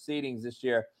issue in the seedings this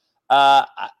year.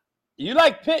 You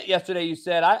like Pitt yesterday, you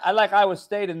said. I like Iowa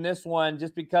State in this one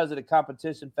just because of the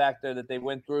competition factor that they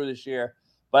went through this year.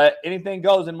 But anything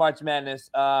goes in March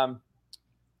Madness.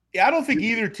 Yeah, I don't think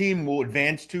either team will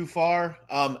advance too far.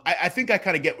 I think I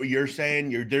kind of get what you're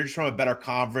saying. They're just from a better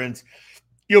conference.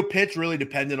 Pitt's really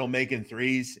dependent on making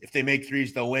threes. If they make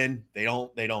threes, they'll win. They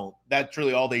don't. That's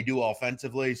really all they do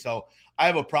offensively. So I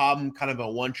have a problem, kind of a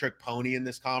one-trick pony in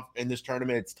this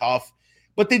tournament. It's tough.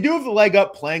 But they do have the leg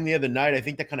up playing the other night. I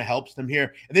think that kind of helps them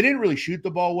here. And they didn't really shoot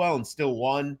the ball well and still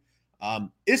won.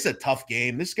 It's a tough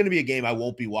game. This is going to be a game I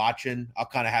won't be watching. I'll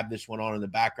kind of have this one on in the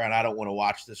background. I don't want to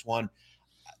watch this one.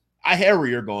 I hear where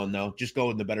you're going, though. Just go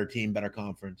with the better team, better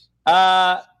conference.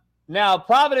 Now,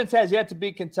 Providence has yet to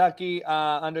beat Kentucky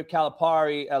under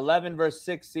Calipari. 11 versus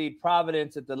 6 seed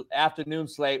Providence at the afternoon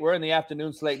slate. We're in the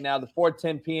afternoon slate now, the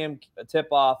 4:10 p.m.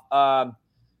 tip-off.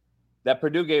 That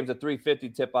Purdue game's a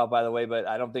 3:50 tip-off, by the way, but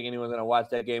I don't think anyone's going to watch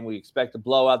that game. We expect a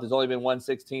blowout. There's only been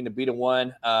 116 to beat a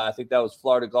 1. I think that was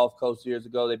Florida Gulf Coast years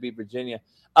ago. They beat Virginia.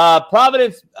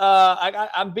 Providence,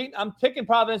 I'm picking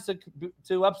Providence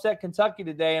to upset Kentucky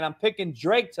today, and I'm picking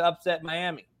Drake to upset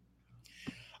Miami.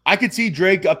 I could see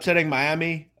Drake upsetting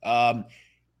Miami. I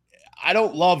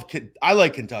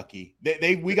like Kentucky.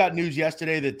 We got news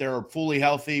yesterday that they're fully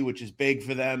healthy, which is big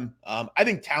for them. I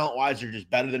think talent-wise, they're just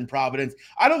better than Providence.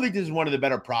 I don't think this is one of the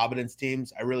better Providence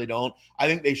teams. I really don't. I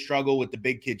think they struggle with the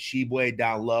big kid Shibwe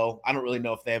down low. I don't really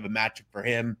know if they have a matchup for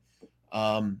him.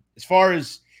 As far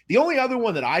as the only other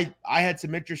one that I had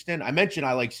some interest in, I mentioned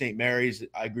I like St. Mary's.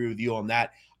 I agree with you on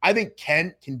that. I think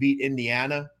Kent can beat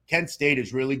Indiana. Kent State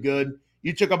is really good.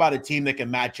 You talk about a team that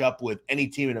can match up with any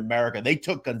team in America. They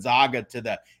took Gonzaga to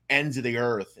the ends of the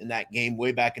earth in that game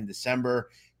way back in December,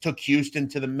 took Houston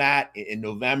to the mat in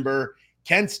November.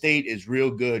 Kent State is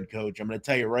real good, Coach. I'm going to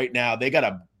tell you right now, they got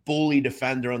a bully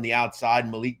defender on the outside,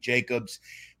 Malik Jacobs,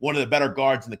 one of the better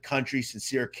guards in the country,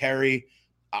 Sincere Carey.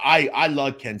 I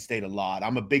love Kent State a lot.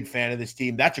 I'm a big fan of this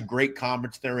team. That's a great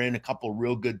conference they're in, a couple of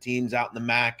real good teams out in the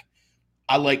MAC.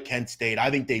 I like Kent State. I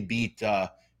think they beat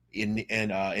in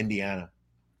Indiana.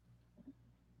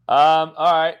 All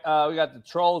right. We got the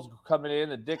trolls coming in,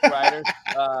 the Dick Riders.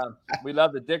 We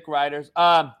love the Dick Riders.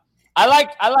 I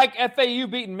like FAU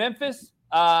beating Memphis.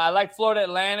 I like Florida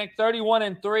Atlantic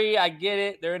 31-3. I get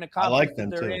it. They're in a conference. I like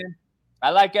them too. In.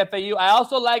 I like FAU. I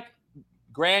also like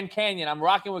Grand Canyon. I'm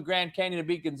rocking with Grand Canyon to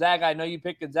beat Gonzaga. I know you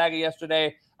picked Gonzaga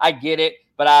yesterday. I get it,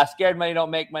 but scared money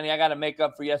don't make money. I got to make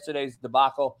up for yesterday's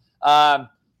debacle.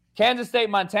 Kansas State,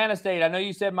 Montana State. I know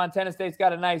you said Montana State's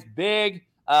got a nice big.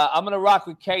 I'm going to rock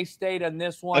with K-State on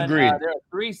this one. Agreed. They're a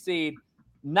 3 seed.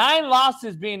 9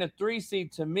 losses being a 3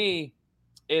 seed to me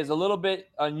is a little bit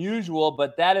unusual,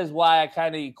 but that is why I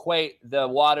kind of equate the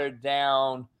watered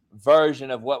down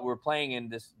version of what we're playing in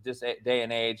this day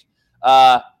and age.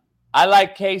 I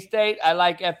like K-State. I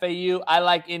like FAU. I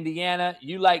like Indiana.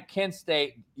 You like Kent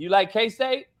State. You like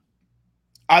K-State?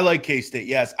 I like K-State,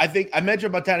 yes. I think I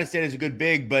mentioned Montana State as a good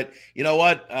big, but you know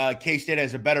what? K-State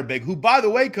has a better big, who, by the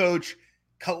way, Coach,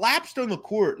 collapsed on the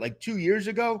court like 2 years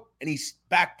ago, and he's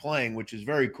back playing, which is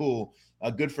very cool.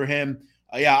 Good for him.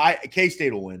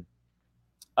 K-State will win.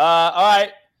 All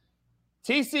right.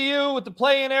 TCU with the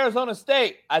play in Arizona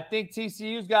State. I think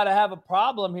TCU's got to have a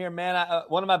problem here, man.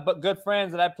 One of my good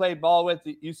friends that I played ball with,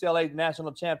 the UCLA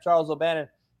national champ, Charles O'Bannon,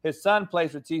 his son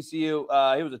plays for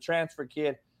TCU. He was a transfer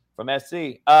kid from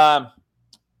SC.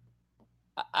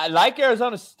 I like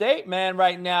Arizona State, man,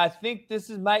 right now. I think this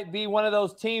might be one of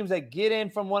those teams that get in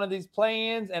from one of these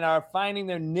play-ins and are finding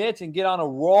their niche and get on a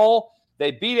roll.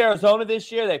 They beat Arizona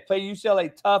this year. They played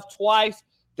UCLA tough twice.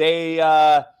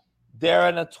 They're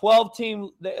in a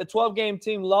 12-game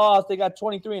team loss. They got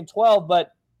 23-12,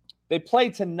 but they play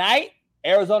tonight.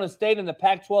 Arizona State and the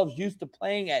Pac-12 is used to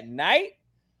playing at night.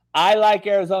 I like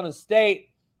Arizona State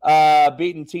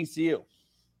beating TCU.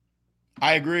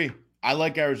 I agree. I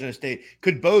like Arizona State.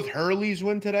 Could both Hurleys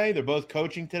win today? They're both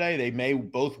coaching today. They may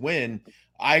both win.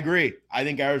 I agree. I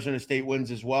think Arizona State wins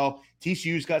as well.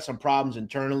 TCU's got some problems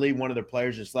internally. One of their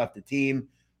players just left the team.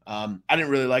 I didn't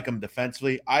really like them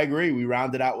defensively. I agree. We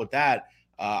rounded out with that.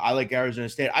 I like Arizona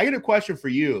State. I got a question for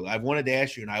you. I've wanted to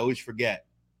ask you, and I always forget.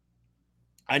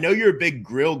 I know you're a big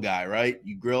grill guy, right?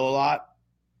 You grill a lot.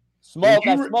 Smoke.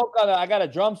 I got a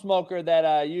drum smoker that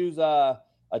I use a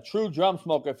true drum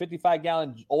smoker,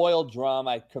 55-gallon oil drum.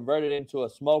 I converted it into a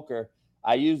smoker.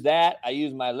 I use that. I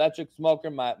use my electric smoker.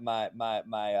 I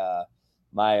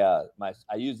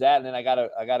use that, and then I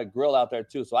got a grill out there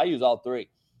too. So I use all three.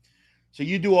 So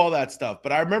you do all that stuff.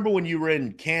 But I remember when you were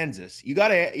in Kansas. You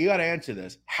gotta answer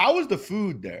this. How was the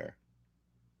food there?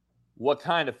 What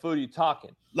kind of food are you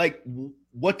talking? Like,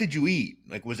 what did you eat?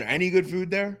 Like, was there any good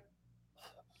food there?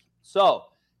 So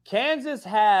Kansas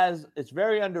it's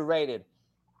very underrated.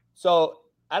 So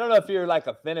I don't know if you're like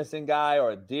a venison guy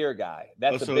or a deer guy.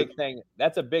 That's a big thing.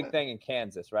 That's a big thing in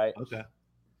Kansas, right? Okay.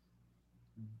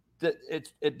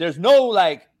 There's no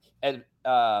like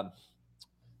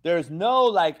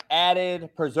added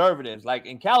preservatives. Like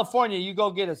in California, you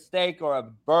go get a steak or a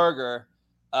burger.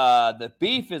 The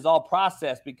beef is all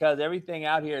processed because everything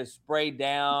out here is sprayed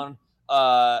down,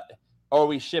 or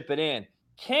we ship it in.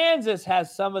 Kansas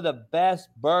has some of the best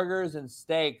burgers and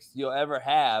steaks you'll ever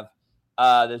have.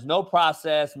 There's no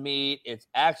processed meat. It's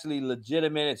actually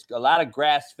legitimate. It's a lot of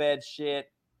grass-fed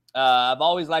shit. I've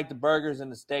always liked the burgers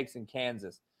and the steaks in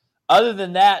Kansas. Other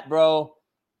than that, bro,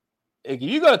 if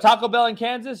you go to Taco Bell in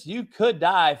Kansas, you could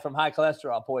die from high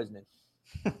cholesterol poisoning.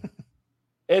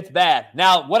 It's bad.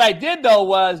 Now, what I did, though,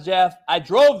 was, Jeff, I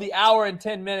drove the hour and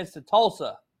 10 minutes to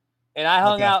Tulsa, and I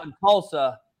hung out in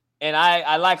Tulsa, and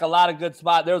I like a lot of good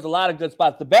spots. There was a lot of good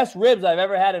spots. The best ribs I've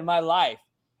ever had in my life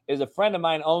is a friend of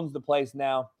mine owns the place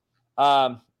now.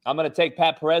 I'm going to take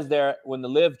Pat Perez there when the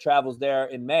Live travels there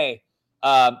in May.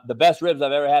 The best ribs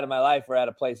I've ever had in my life were at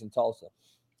a place in Tulsa.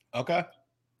 Okay.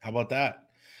 How about that?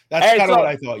 That's kind of what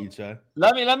I thought you'd say.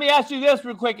 Let me ask you this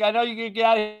real quick. I know you're going to get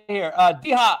out of here.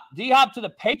 D-Hop to the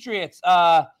Patriots.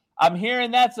 I'm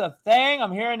hearing that's a thing.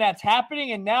 I'm hearing that's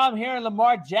happening. And now I'm hearing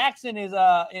Lamar Jackson is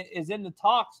in the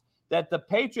talks that the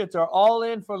Patriots are all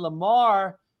in for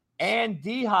Lamar and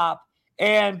D-Hop.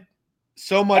 And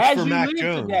so much for Mac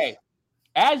Jones.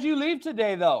 As you leave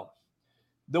today, though,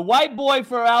 the white boy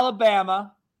for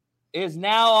Alabama is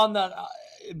now on the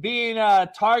being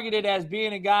targeted as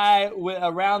being a guy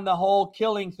around the whole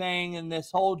killing thing and this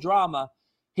whole drama.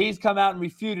 He's come out and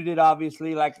refuted it,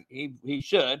 obviously, like he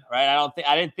should, right?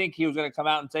 I didn't think he was going to come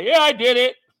out and say, "Yeah, I did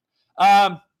it."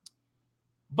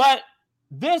 But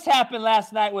this happened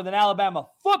last night with an Alabama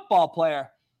football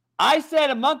player. I said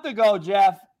a month ago,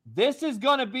 Jeff, this is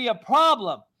going to be a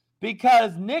problem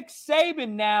because Nick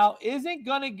Saban now isn't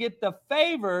going to get the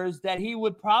favors that he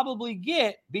would probably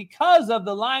get because of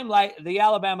the limelight the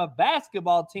Alabama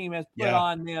basketball team has put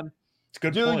on them.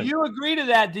 Do you agree to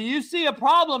that? Do you see a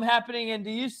problem happening, and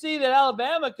do you see that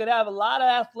Alabama could have a lot of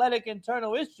athletic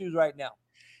internal issues right now?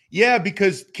 Yeah,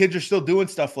 because kids are still doing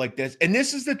stuff like this. And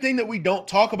this is the thing that we don't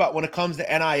talk about when it comes to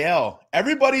NIL.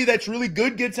 Everybody that's really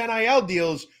good gets NIL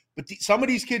deals, but some of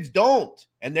these kids don't,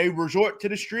 and they resort to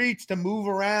the streets to move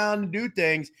around and do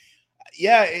things.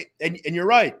 Yeah, and you're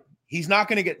right. He's not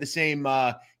going to get the same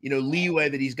leeway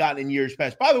that he's gotten in years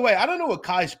past. By the way, I don't know what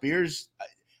Kai Spears –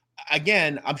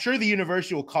 again, I'm sure the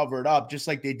university will cover it up just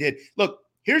like they did. Look,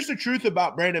 here's the truth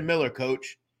about Brandon Miller,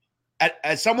 Coach.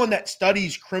 As someone that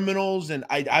studies criminals, and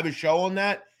I have a show on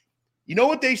that, you know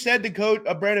what they said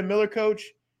to Brandon Miller, Coach?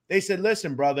 They said,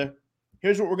 listen, brother,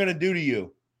 here's what we're going to do to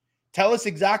you. Tell us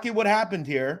exactly what happened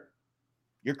here.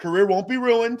 Your career won't be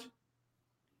ruined,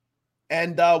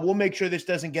 and we'll make sure this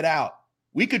doesn't get out.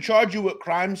 We could charge you with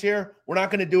crimes here. We're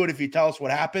not going to do it if you tell us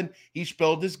what happened. He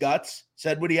spilled his guts,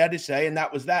 said what he had to say, and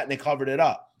that was that, and they covered it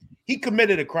up. He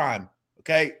committed a crime,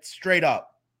 okay, straight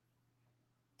up.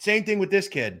 Same thing with this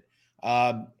kid.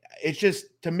 It's just,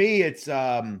 to me, it's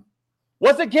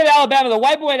what's the kid in Alabama? The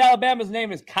white boy in Alabama's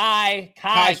name is Kai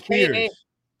Spears.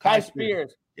 Kai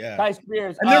Spears. Yeah. Kai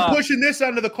Spears. And they're pushing this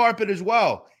under the carpet as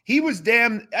well. He was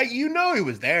he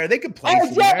was there. They could play.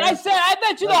 I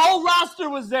bet you the whole roster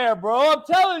was there, bro. I'm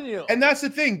telling you. And that's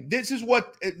the thing. This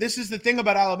is the thing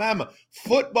about Alabama.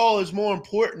 Football is more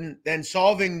important than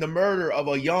solving the murder of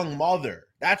a young mother.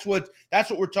 That's what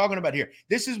we're talking about here.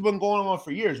 This has been going on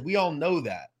for years. We all know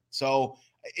that. So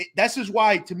this is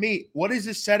why, to me, what is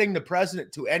this setting the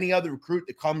precedent to any other recruit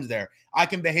that comes there? I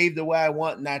can behave the way I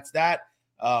want, and that's that.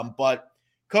 But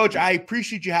Coach, I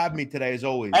appreciate you having me today, as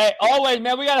always. Hey, always,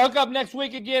 man. We got to hook up next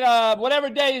week again. Whatever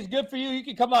day is good for you, you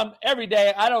can come on every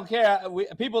day. I don't care.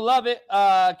 People love it.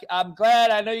 I'm glad.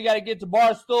 I know you got to get to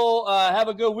Barstool. Have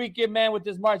a good weekend, man, with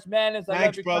this March Madness.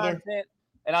 Thanks, brother. Content.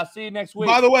 and I'll see you next week.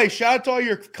 By the way, shout out to all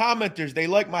your commenters. They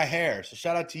like my hair, so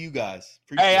shout out to you guys.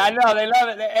 Appreciate I know they love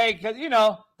it. Hey, because you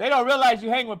know they don't realize you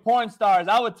hang with porn stars.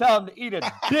 I would tell them to eat a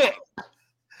dick.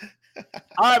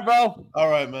 All right, bro. All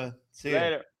right, man. See you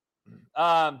later.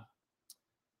 That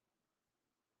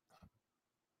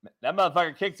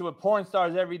motherfucker kicks it with porn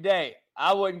stars every day.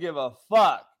 I wouldn't give a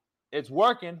fuck. It's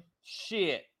working.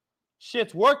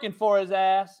 Shit's working for his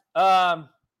ass.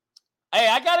 Hey,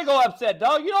 I gotta go upset,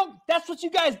 dog. That's what you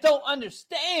guys don't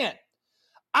understand.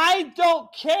 I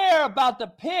don't care about the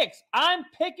picks. I'm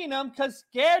picking them because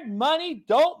scared money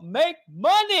don't make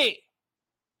money.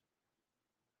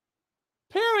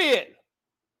 Period.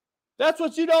 That's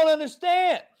what you don't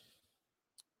understand.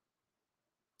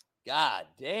 God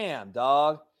damn,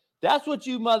 dog. That's what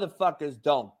you motherfuckers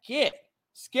don't get.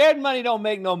 Scared money don't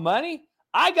make no money.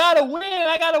 I gotta win.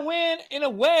 I gotta win in a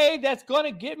way that's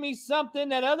gonna get me something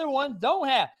that other ones don't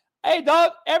have. Hey,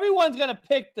 dog, everyone's gonna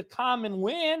pick the common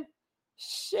win.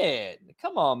 Shit.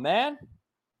 Come on, man.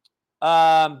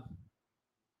 Let's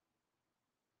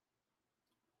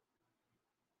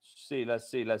see.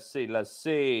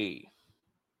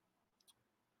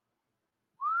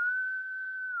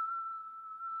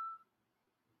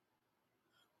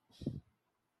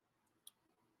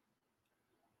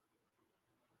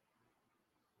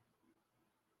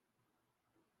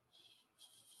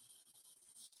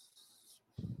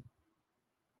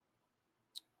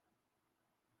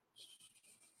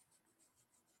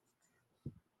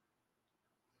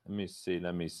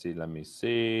 Let me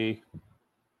see.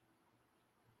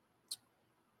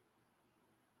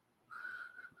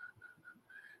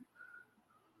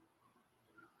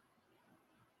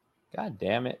 God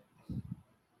damn it.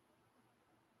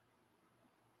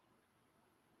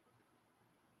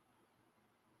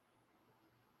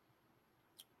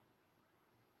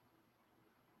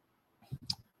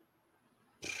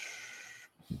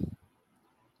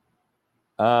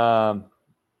 The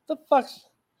fuck's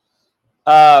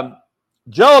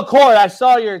Joe Accord, I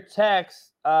saw your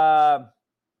text. My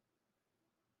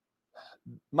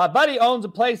buddy owns a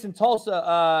place in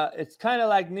Tulsa. It's kind of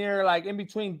like near, like in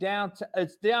between downtown.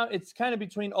 It's kind of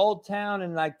between Old Town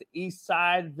and like the East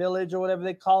Side Village or whatever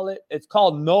they call it. It's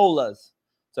called Nola's.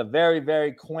 It's a very,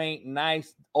 very quaint,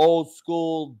 nice, old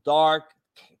school, dark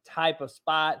type of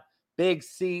spot. Big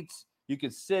seats. You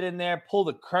could sit in there, pull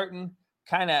the curtain,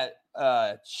 kind of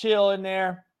chill in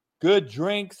there. Good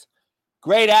drinks.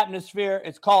 Great atmosphere.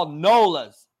 It's called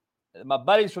Nola's. My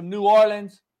buddy's from New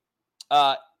Orleans.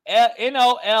 N-O-L-A-S,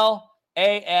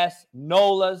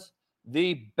 Nola's.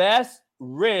 The best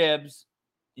ribs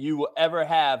you will ever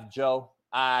have, Joe.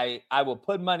 I will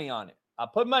put money on it. I'll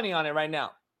put money on it right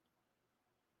now.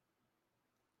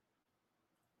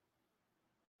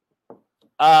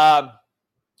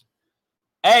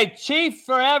 Hey, Chief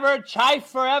Forever,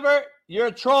 you're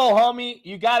a troll, homie.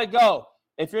 You got to go.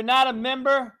 If you're not a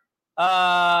member,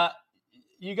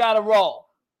 you got to roll.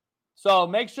 So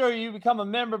make sure you become a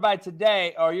member by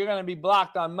today or you're going to be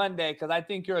blocked on Monday because I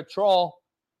think you're a troll.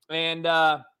 And,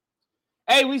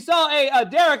 hey, we saw,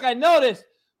 Derek, I noticed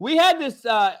we had this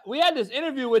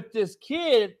interview with this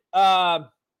kid who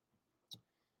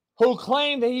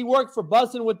claimed that he worked for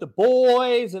Bussin' with the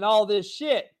Boys and all this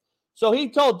shit. So he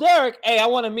told Derek, hey, I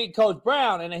want to meet Coach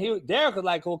Brown. And Derek was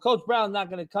like, well, Coach Brown's not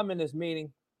going to come in this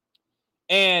meeting.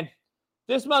 And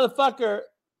this motherfucker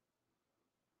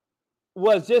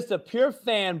was just a pure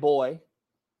fanboy.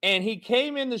 And he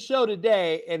came in the show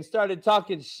today and started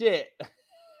talking shit.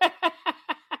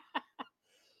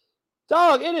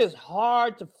 Dog, it is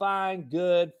hard to find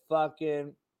good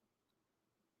fucking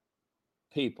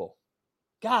people.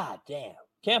 God damn.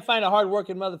 Can't find a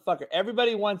hardworking motherfucker.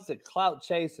 Everybody wants to clout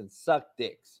chase and suck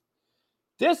dicks.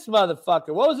 This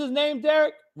motherfucker, what was his name,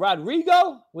 Derek?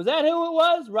 Rodrigo? Was that who it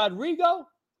was? Rodrigo?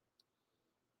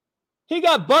 He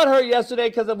got butthurt yesterday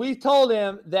because we told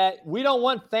him that we don't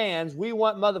want fans. We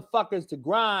want motherfuckers to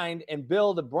grind and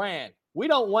build a brand. We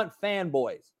don't want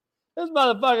fanboys. This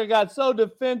motherfucker got so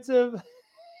defensive.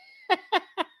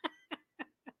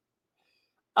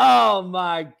 Oh,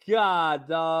 my God,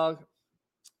 dog.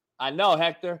 I know,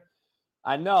 Hector.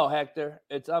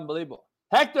 It's unbelievable.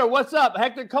 Hector, what's up?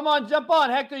 Hector, come on, jump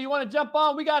on. Hector, you want to jump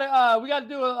on? We gotta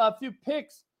do a few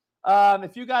picks.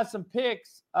 If you got some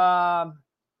picks, I'm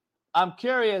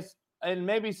curious, and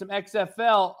maybe some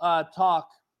XFL talk.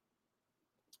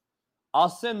 I'll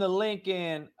send the link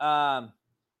in.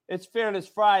 It's Fearless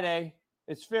Friday.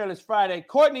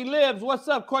 Courtney Libbs, what's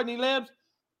up, Courtney Libbs?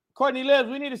 Courtney Libbs,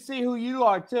 we need to see who you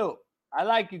are too. I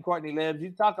like you, Courtney Libbs.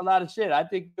 You talk a lot of shit. I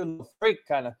think you're a little freak,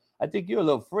 kind of. I think you're a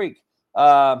little freak.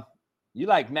 You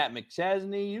like Matt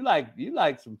McChesney. You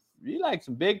like some You like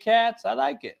some big cats? I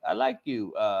like it. I like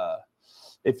you.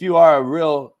 If you are a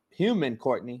real human,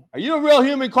 Courtney. Are you a real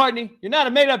human, Courtney? You're not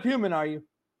a made-up human, are you?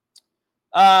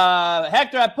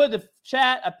 Hector, I put the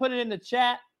chat. I put it in the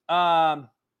chat.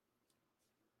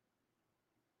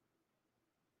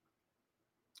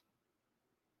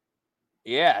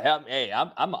 Yeah, help me. Hey,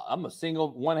 I'm a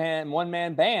single one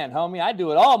man band, homie. I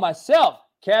do it all myself,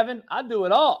 Kevin. I do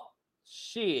it all.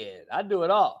 Shit, I do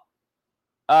it all.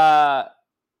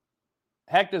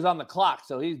 Hector's on the clock,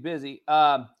 so he's busy.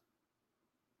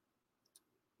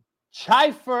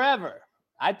 Chai Forever.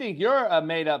 I think you're a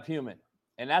made-up human,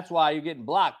 and that's why you're getting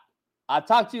blocked. I'll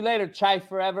talk to you later, Chai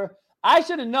Forever. I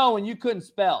should have known when you couldn't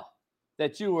spell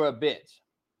that you were a bitch.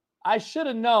 I should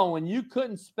have known when you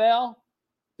couldn't spell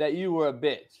that you were a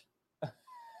bitch.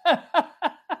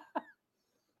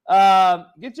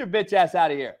 Get your bitch ass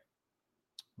out of here.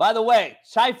 By the way,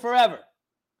 Chai Forever.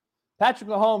 Patrick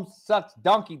Mahomes sucks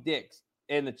donkey dicks,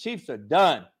 and the Chiefs are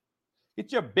done. Get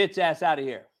your bitch ass out of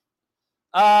here.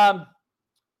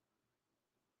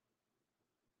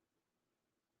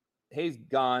 He's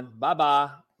gone. Bye-bye.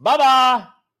 Bye-bye.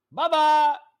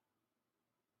 Bye-bye.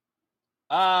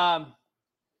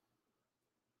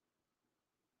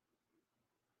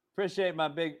 Appreciate my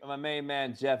main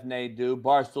man, Jeff Nadeau,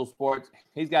 Barstool Sports.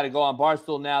 He's got to go on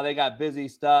Barstool now. They got busy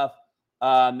stuff.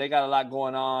 They got a lot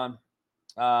going on.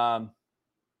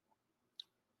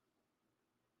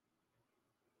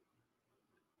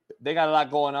 They got a lot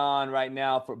going on right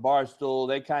now for Barstool.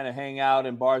 They kind of hang out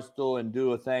in Barstool and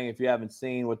do a thing. If you haven't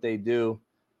seen what they do,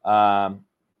 they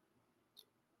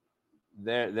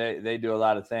do a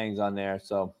lot of things on there.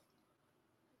 So,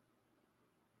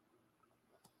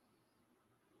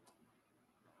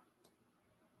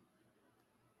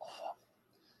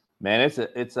 man, it's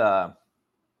a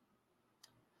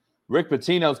Rick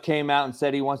Pitino's came out and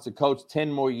said he wants to coach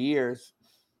 10 more years.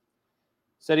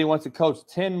 Said he wants to coach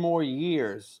 10 more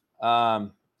years. I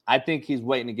think he's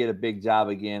waiting to get a big job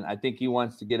again. I think he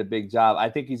wants to get a big job. I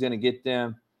think he's going to get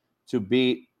them to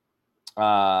beat.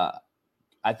 I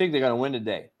think they're going to win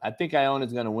today. I think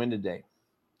Iona's going to win today.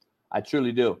 I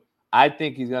truly do. I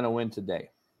think he's going to win today.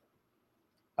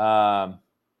 I'm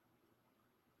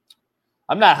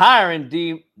not hiring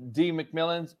D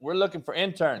McMillans. We're looking for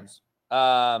interns.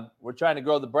 We're trying to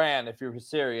grow the brand. If you're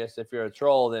serious, if you're a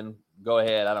troll, then go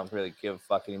ahead. I don't really give a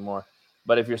fuck anymore.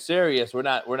 But if you're serious, we're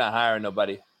not hiring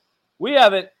nobody. We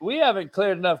haven't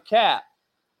cleared enough cap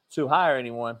to hire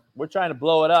anyone. We're trying to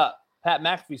blow it up, Pat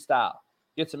McAfee style.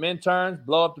 Get some interns,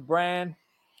 blow up the brand.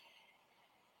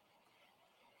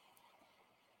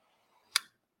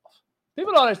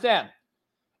 People don't understand.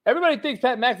 Everybody thinks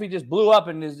Pat McAfee just blew up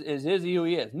and is who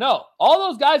he is. No, all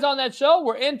those guys on that show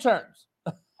were interns.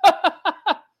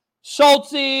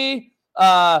 Schultze,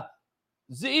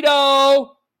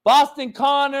 Zito, Boston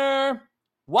Connor.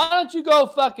 Why don't you go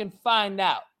fucking find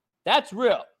out? That's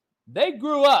real. They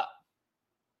grew up.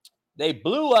 They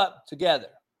blew up together,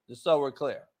 just so we're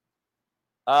clear.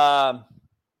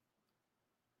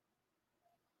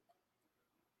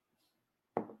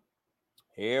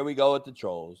 Here we go with the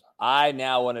trolls. I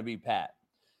now want to be Pat.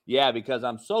 Yeah, because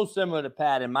I'm so similar to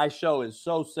Pat, and my show is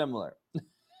so similar.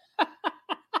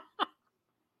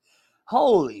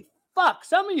 Holy fuck.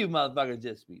 Some of you motherfuckers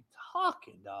just be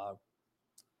talking, dog.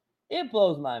 It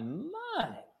blows my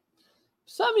mind.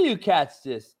 Some of you cats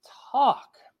just talk.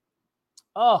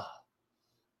 Oh,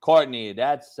 Courtney,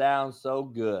 that sounds so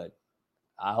good.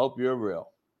 I hope you're real.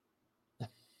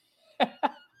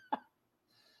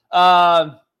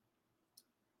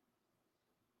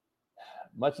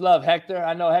 Much love, Hector.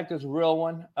 I know Hector's a real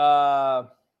one.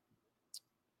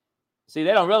 See,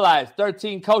 they don't realize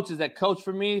 13 coaches that coach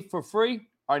for me for free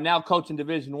are now coaching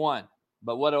Division I.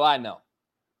 But what do I know?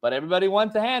 But everybody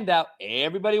wants a handout.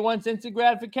 Everybody wants instant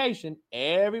gratification.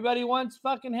 Everybody wants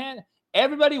fucking hand.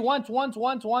 Everybody wants,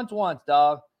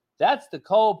 dog. That's the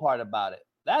cold part about it.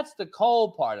 That's the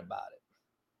cold part about it.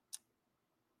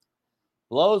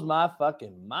 Blows my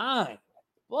fucking mind.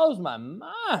 Blows my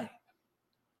mind.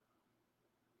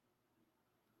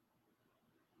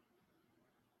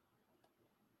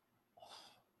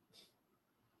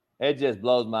 It just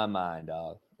blows my mind,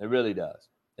 dog. It really does.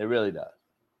 It really does.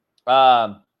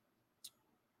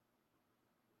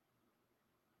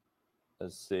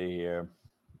 Let's see here.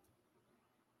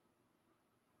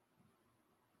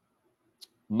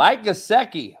 Mike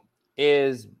Gesicki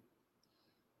is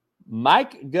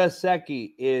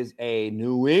a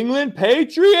New England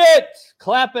Patriot.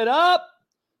 Clap it up.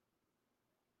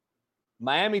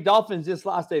 Miami Dolphins just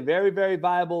lost a very, very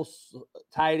viable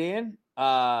tight end.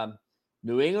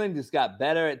 New England just got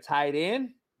better at tight end.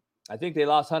 I think they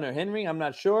lost Hunter Henry. I'm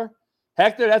not sure.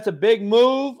 Hector, that's a big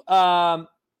move. I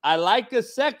like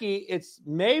Gesicki. It's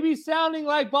maybe sounding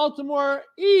like Baltimore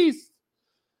East.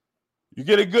 You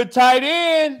get a good tight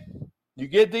end. You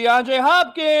get DeAndre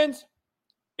Hopkins.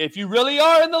 If you really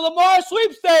are in the Lamar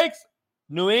sweepstakes,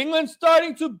 New England's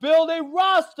starting to build a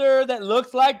roster that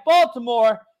looks like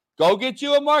Baltimore. Go get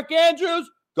you a Mark Andrews.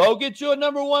 Go get you a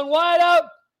number 1 wideout.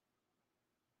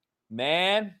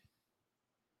 Man,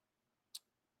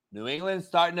 New England's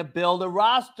starting to build a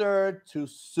roster to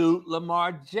suit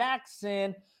Lamar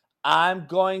Jackson. I'm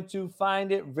going to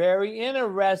find it very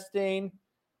interesting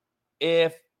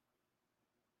if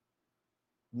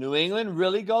New England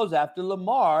really goes after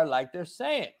Lamar like they're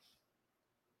saying.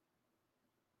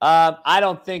 I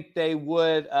don't think they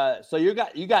would. So you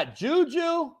got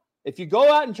Juju. If you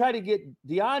go out and try to get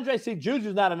DeAndre, see,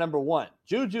 Juju's not a number 1.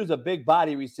 Juju's a big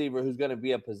body receiver who's going to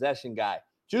be a possession guy.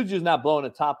 Juju's not blowing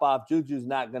the top off. Juju's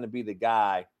not going to be the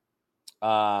guy.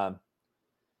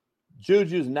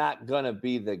 Juju's not going to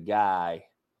be the guy,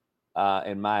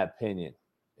 in my opinion.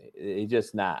 He's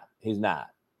just not. He's not.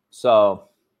 So,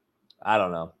 I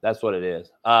don't know. That's what it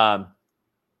is.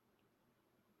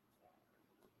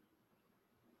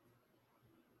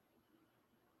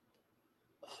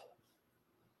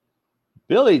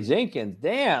 Billy Jenkins,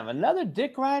 damn, another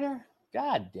dick rider?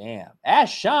 God damn.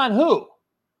 Ask Sean who?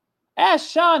 Ask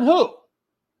Sean who?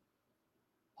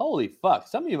 Holy fuck.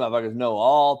 Some of you motherfuckers know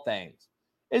all things.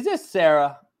 Is this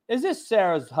Sarah? Is this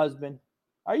Sarah's husband?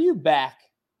 Are you back?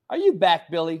 Are you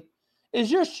back, Billy? Is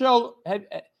your show,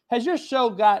 has your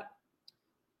show got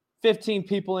 15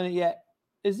 people in it yet?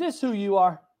 Is this who you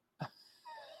are?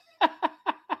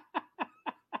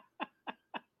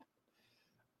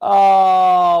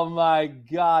 Oh my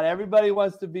God. Everybody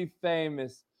wants to be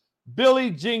famous.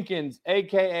 Billy Jenkins,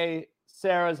 aka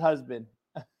Sarah's husband.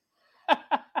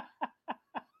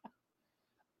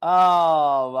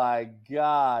 Oh my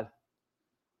God.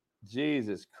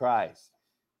 Jesus Christ.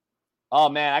 Oh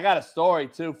man, I got a story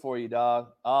too for you, dog.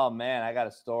 Oh man, I got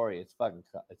a story. It's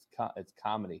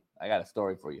comedy. I got a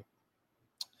story for you.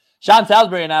 Sean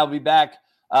Salisbury and I will be back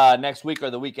next week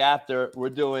or the week after. We're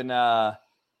doing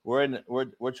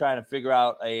we're trying to figure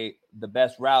out the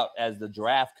best route as the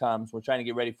draft comes. We're trying to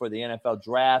get ready for the NFL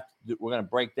draft. We're going to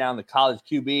break down the college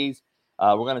QBs.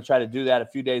 We're going to try to do that a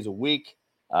few days a week,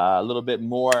 a little bit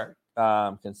more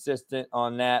consistent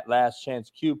on that last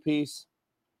chance Q piece.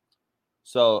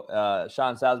 So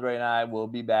Sean Salisbury and I will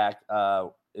be back.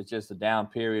 It's just a down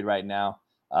period right now.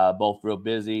 Both real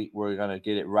busy. We're going to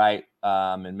get it right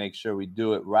and make sure we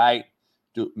do it right.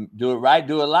 Do it right,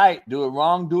 do it light, do it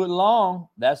wrong, do it long.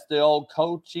 That's the old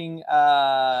coaching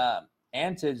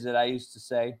antics that I used to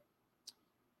say.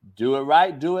 Do it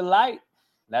right, do it light.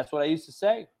 That's what I used to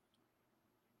say.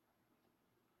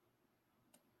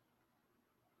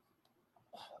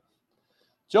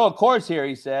 Joe Accords here,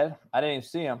 he said. I didn't even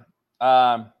see him.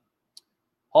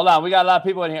 Hold on, we got a lot of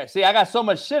people in here. See, I got so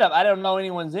much shit up. I don't know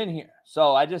anyone's in here.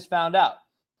 So I just found out.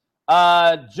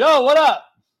 Joe, what up?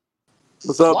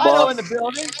 What's up, Wino in the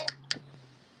building.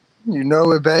 You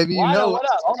know it, baby. You Wino, know what it.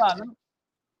 up? Hold on.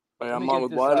 Hey, I'm on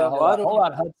with Wino. Hold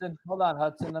on, Hudson. Hold on,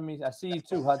 Hudson. I see you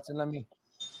too, Hudson. Let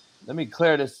me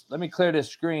clear this. Let me clear this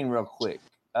screen real quick.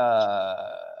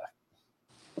 Joe,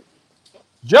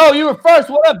 you were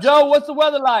first. What up, Joe? What's the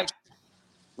weather like?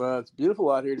 It's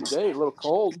beautiful out here today. A little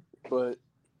cold, but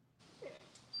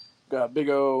got a big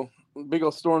old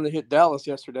storm that hit Dallas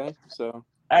yesterday. So.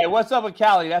 Hey, what's up with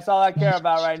Cali? That's all I care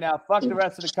about right now. Fuck the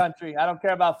rest of the country. I don't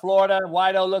care about Florida.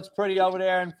 Wido looks pretty over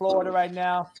there in Florida right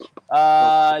now.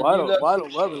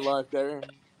 Wido loving life there.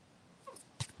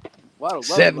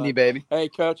 70, baby. Hey,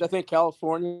 Coach, I think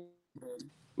California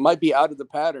might be out of the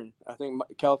pattern. I think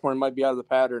California might be out of the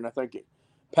pattern. I think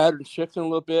pattern's shifting a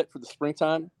little bit for the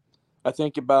springtime. I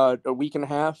think about a week and a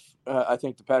half, I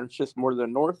think the pattern shifts more to the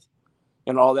north,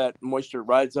 and all that moisture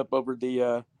rides up over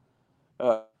the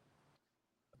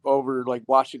over like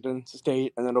Washington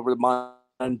State, and then over the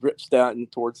mine drips down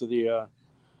towards the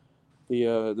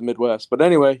Midwest. But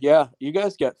anyway, yeah, you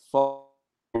guys get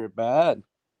you're bad.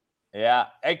 Yeah.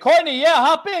 Hey, Courtney,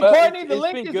 hop in. But Courtney, the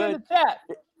link is good. in the chat.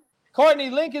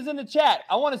 Courtney, link is in the chat.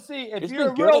 I want to see if you're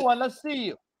a real one. Let's see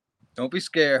you. Don't be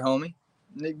scared, homie.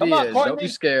 Nick Come Diaz, on, Courtney. don't be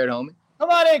scared, homie. Come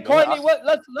on in, Courtney.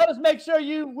 Let us make sure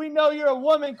we know you're a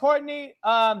woman, Courtney.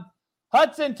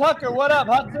 Hudson Tucker, what up,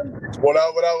 Hudson?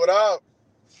 What up?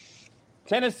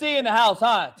 Tennessee in the house,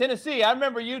 huh? Tennessee, I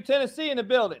remember you. Tennessee in the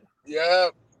building. Yeah,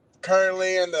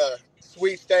 currently in the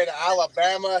sweet state of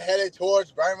Alabama, headed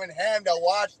towards Birmingham to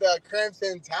watch the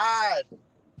Crimson Tide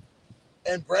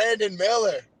and Brandon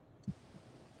Miller.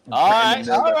 All right.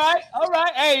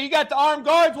 Hey, you got the armed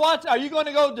guards watching. Are you going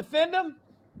to go defend them?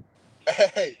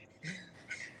 Hey,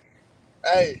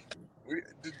 hey,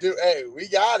 we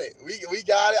got it. We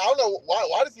got it. I don't know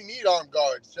why does he need armed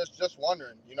guards? Just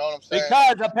wondering. You know what I'm saying?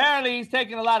 Because apparently he's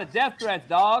taking a lot of death threats,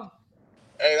 dog.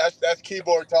 Hey, that's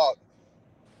keyboard talk.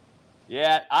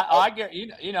 Yeah, I get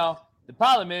you know. The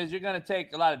problem is you're going to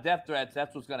take a lot of death threats.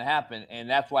 That's what's going to happen, and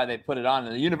that's why they put it on.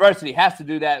 And the university has to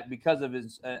do that because of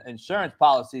his insurance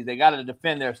policies. They got to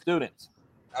defend their students.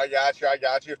 I got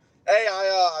you. Hey,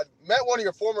 I met one of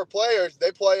your former players.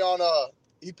 They play on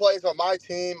he plays on my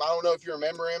team. I don't know if you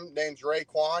remember him. Name's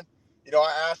Raekwon. You know,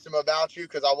 I asked him about you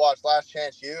because I watched Last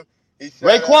Chance U. He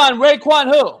said,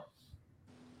 Raekwon who?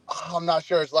 I'm not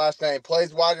sure his last name.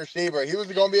 Plays wide receiver. He was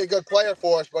going to be a good player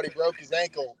for us, but he broke his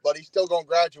ankle. But he's still going to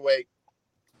graduate.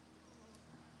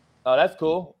 Oh, that's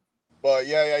cool. But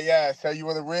yeah. So you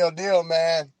were the real deal,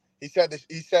 man. He said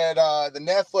the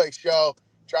Netflix show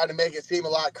tried to make it seem a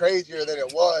lot crazier than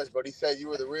it was, but he said you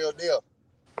were the real deal.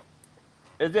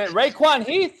 Is it Raekwon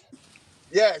Heath?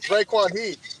 Yeah, it's Raekwon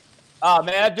Heath. Oh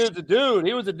man, that dude's a dude.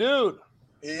 He was a dude.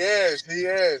 He is.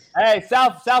 Hey,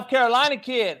 South Carolina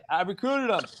kid. I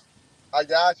recruited him. I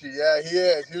got you. Yeah, he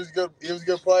is. He was good. He was a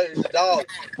good player. He's a dog.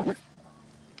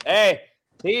 Hey,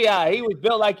 he was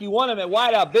built like you want him at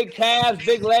wideout. Big calves,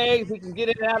 big legs. He can get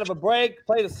in and out of a break.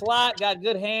 Play the slot. Got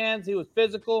good hands. He was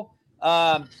physical.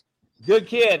 Good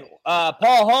kid.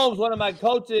 Paul Holmes, one of my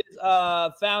coaches,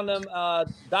 found him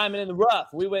diamond in the rough.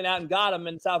 We went out and got him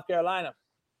in South Carolina.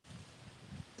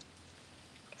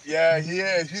 Yeah, he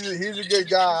is. He's a good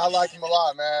guy. I like him a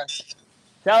lot, man.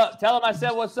 Tell him I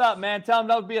said what's up, man. Tell him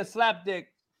don't be a slapdick.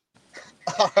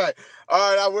 All right,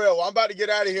 I will. Well, I'm about to get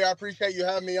out of here. I appreciate you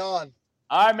having me on.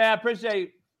 All right, man. I appreciate you.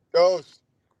 Goes.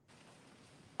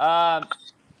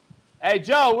 Hey,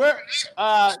 Joe, we're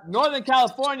Northern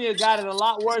California got it a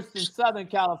lot worse than Southern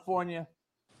California.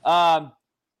 Hey, yeah,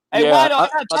 Wido, I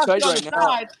gotta talk to you on right the now.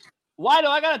 side. Wido,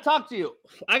 I gotta talk to you.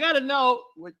 I gotta know.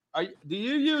 Do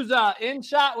you use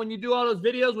InShot when you do all those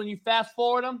videos when you fast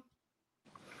forward them?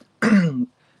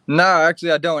 No,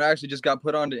 actually, I don't. I actually just got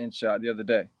put onto InShot the other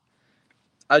day.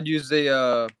 I'd use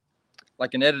a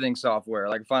like an editing software,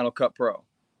 like Final Cut Pro.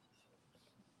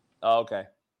 Oh, okay.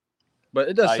 But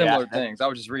it does similar yeah. things. I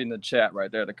was just reading the chat right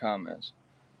there, the comments.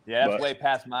 Yeah, that's way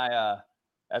past my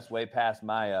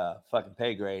fucking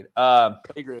pay grade.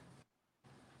 Pay grade.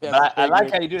 Yeah, but I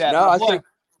like how you do that. No, I think.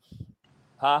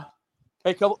 Huh?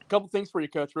 Hey, couple things for you,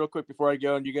 Coach, real quick before I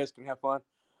go, and you guys can have fun.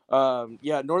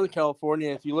 Yeah, Northern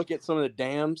California. If you look at some of the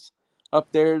dams up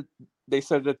there, they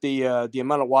said that the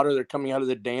amount of water they're coming out of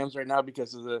the dams right now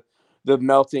because of the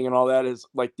melting and all that is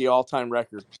like the all-time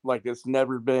record. Like it's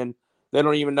never been. They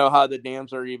don't even know how the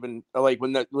dams are even like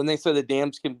when they said the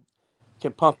dams can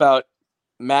pump out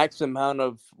max amount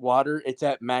of water. It's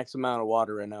at max amount of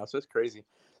water right now, so it's crazy.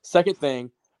 Second thing,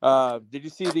 did you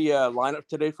see the lineup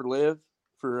today for Live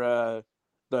for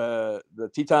the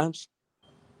Tea Times?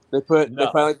 They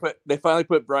finally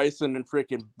put Bryson and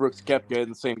freaking Brooks Koepka in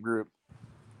the same group.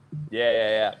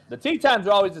 Yeah. The tee times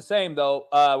are always the same though.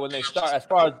 When they start,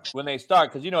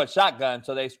 because you know it's shotgun,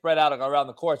 so they spread out around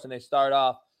the course and they start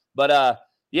off. But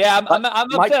yeah, I'm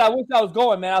upset. I wish I was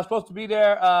going, man. I was supposed to be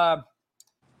there. That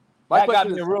got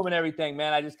me the room and everything,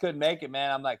 man. I just couldn't make it,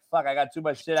 man. I'm like, fuck, I got too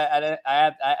much shit. I didn't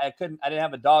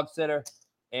have a dog sitter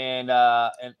and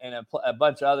a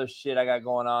bunch of other shit I got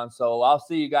going on. So I'll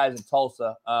see you guys in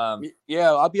Tulsa.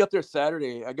 Yeah, I'll be up there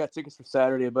Saturday. I got tickets for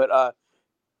Saturday, but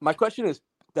my question is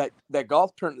that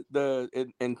golf tournament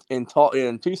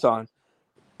in Tucson,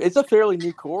 it's a fairly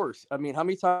new course. I mean, how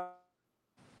many times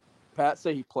Pat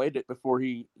say he played it before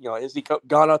he, has he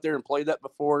gone out there and played that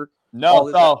before?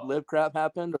 No, all live crap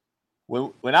happened.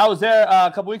 When I was there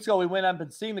a couple weeks ago, we went up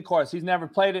and seen the course. He's never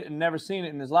played it and never seen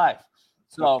it in his life.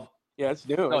 So yeah, it's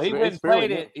new. So he went and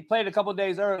played it. He played a couple of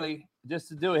days early just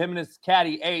to do it. Him and his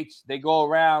caddy H, they go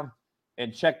around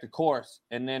and check the course,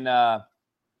 and then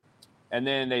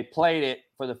they played it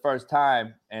for the first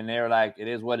time, and they were like, "It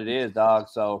is what it is, dog."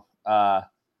 So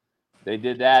they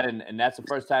did that, and that's the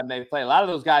first time they played. A lot of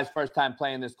those guys' first time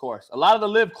playing this course. A lot of the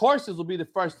live courses will be the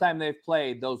first time they've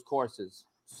played those courses.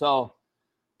 So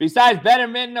besides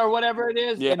Betterman or whatever it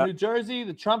is in New Jersey,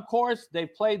 the Trump course,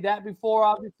 they've played that before,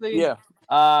 obviously. Yeah.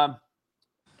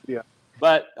 Yeah.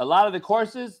 But a lot of the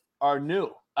courses are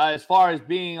new as far as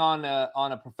being on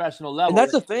a professional level. And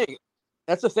that's the thing.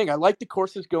 That's the thing. I like the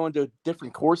courses going to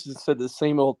different courses instead of the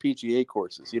same old PGA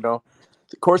courses.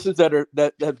 The courses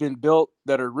that have been built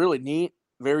that are really neat,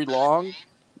 very long,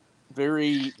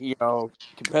 very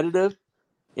competitive,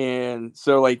 and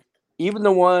so like even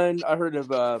the one I heard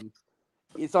of,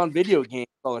 it's on video games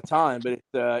all the time, but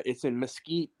it's in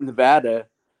Mesquite, Nevada.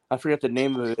 I forget the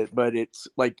name of it, but it's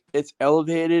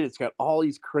elevated. It's got all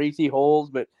these crazy holes,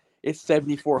 but it's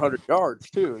 7,400 yards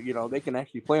too. You know, they can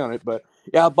actually play on it. But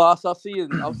yeah, boss, I'll see you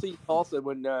in Tulsa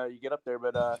when you get up there.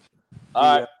 But all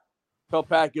right. Tell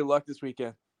Pat good luck this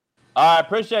weekend. All right,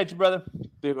 appreciate you, brother.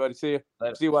 See you, buddy. See you.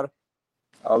 Later. See you, Water.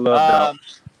 I love that.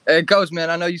 Hey, Coach, man,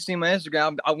 I know you see my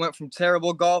Instagram. I went from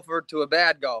terrible golfer to a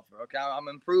bad golfer. Okay, I'm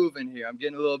improving here. I'm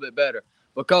getting a little bit better.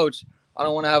 But, Coach, I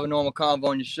don't want to have a normal convo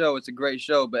on your show. It's a great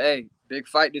show. But, hey, big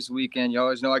fight this weekend. You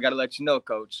always know I got to let you know,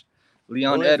 Coach.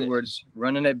 Leon Edwards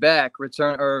running it back,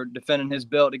 defending his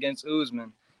belt against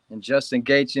Usman. And Justin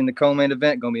Gaethje in the co-main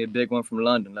event, going to be a big one from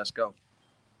London. Let's go.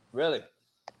 Really?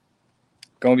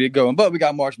 Going to be a good one. But we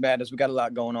got March Madness. We got a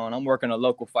lot going on. I'm working a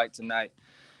local fight tonight.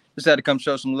 Just had to come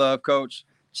show some love, Coach.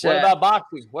 What about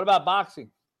boxing? What about boxing?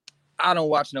 I don't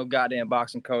watch no goddamn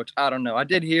boxing, Coach. I don't know. I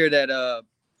did hear that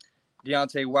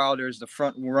Deontay Wilder is the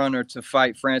front runner to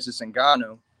fight Francis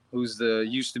Ngannou, who's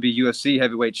used to be UFC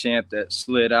heavyweight champ that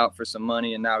slid out for some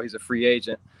money, and now he's a free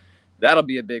agent. That'll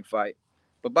be a big fight.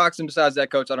 But boxing, besides that,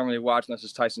 Coach, I don't really watch unless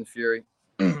it's Tyson Fury.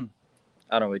 I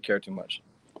don't really care too much.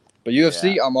 But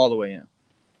UFC, I'm all the way in.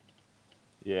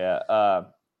 Yeah.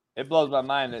 It blows my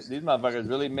mind that these motherfuckers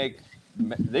really make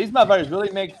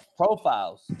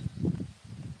profiles.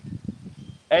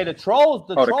 Hey, the trolls.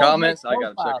 The comments. I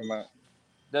gotta check them out.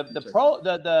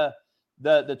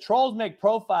 The trolls make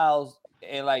profiles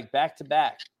and like back to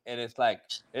back, and it's like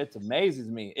it amazes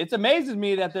me. It amazes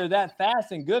me that they're that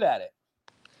fast and good at it.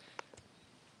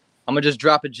 I'm gonna just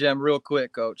drop a gem real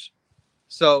quick, Coach.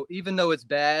 So even though it's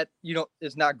bad,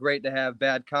 it's not great to have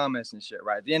bad comments and shit,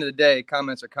 right? At the end of the day,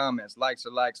 comments are comments, likes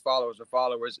are likes, followers are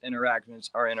followers,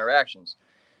 interactions are interactions.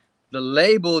 The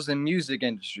labels in music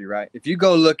industry, right? If you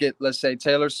go look at, let's say,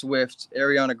 Taylor Swift,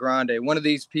 Ariana Grande, one of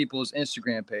these people's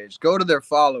Instagram page, go to their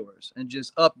followers and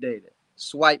just update it.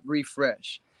 Swipe,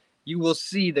 refresh. You will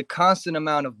see the constant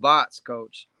amount of bots,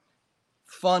 Coach,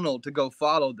 funneled to go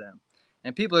follow them.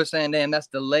 And people are saying, damn, that's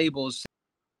the labels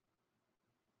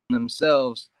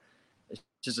themselves. It's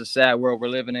just a sad world we're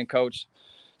living in, Coach.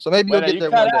 So maybe you'll get there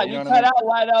one day. You cut out,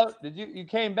 Whiteout. You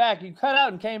came back? You cut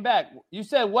out and came back. You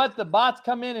said what? The bots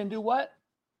come in and do what?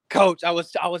 Coach, I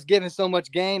was giving so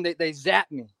much game they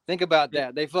zapped me. Think about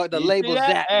that. They fucked the label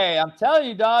zapped. Hey, I'm telling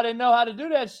you, dog. They know how to do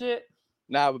that shit.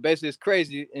 Nah, but basically it's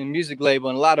crazy in music label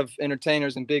and a lot of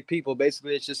entertainers and big people.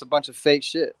 Basically, it's just a bunch of fake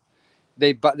shit.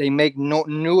 They make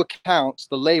new accounts,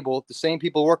 the label, the same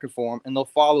people working for them, and they'll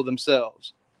follow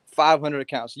themselves. 500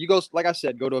 accounts. You go, like I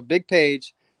said, go to a big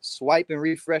page, swipe and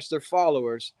refresh their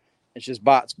followers. It's just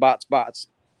bots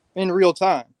in real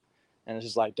time. And it's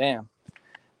just like, damn,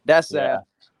 that's sad.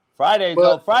 Fridays.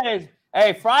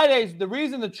 Hey, Fridays, the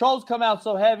reason the trolls come out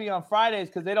so heavy on Fridays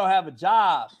because they don't have a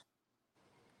job.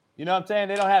 You know what I'm saying?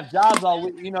 They don't have jobs all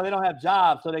week. They don't have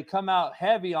jobs. So they come out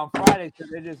heavy on Fridays because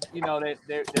they just,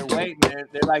 they're waiting. They're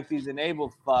like these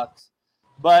enabled fucks.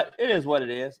 But it is what it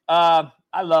is.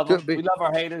 I love them. We love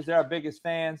our haters. They're our biggest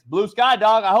fans. Blue Sky,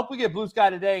 dog. I hope we get Blue Sky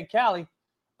today in Cali.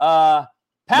 Pound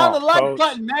the like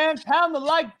button, man. Pound the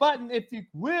like button if you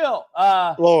will.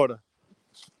 Florida.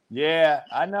 Yeah,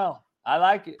 I know. I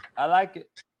like it.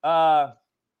 All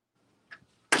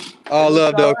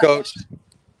love, though, Coach.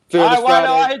 All right, Whiteout,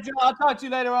 I'll hit you. I'll talk to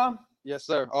you later on. Yes,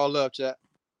 sir. All love, chat.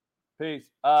 Peace.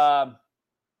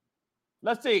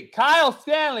 Let's see. Kyle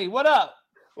Stanley, what up?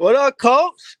 What up,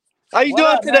 Coach? How you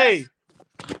doing today?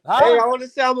 Huh? Hey, I want to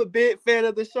say I'm a big fan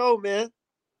of the show, man.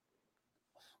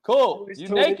 Cool. You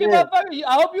naked, motherfucker?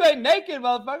 I hope you ain't naked,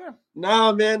 motherfucker.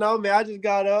 Nah, man. No, man. I just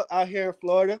got up out here in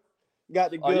Florida.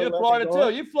 Got the good. You're Florida too.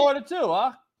 You Florida too,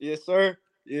 huh? Yes, sir.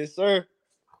 Yes, sir.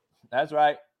 That's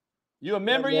right. You a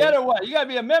member yet or what? You gotta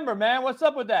be a member, man. What's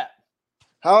up with that?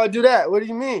 How I do that? What do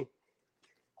you mean?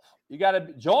 You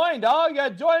gotta join, dog. You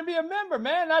gotta join and be a member,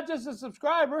 man, not just a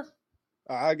subscriber.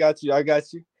 I got you.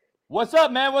 What's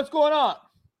up, man? What's going on?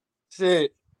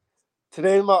 Shit.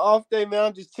 Today's my off day, man.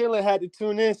 I'm just chilling. Had to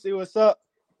tune in, see what's up.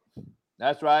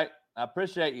 That's right. I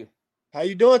appreciate you. How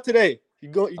you doing today? You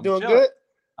doing good?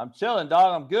 I'm chilling,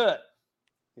 dog. I'm good.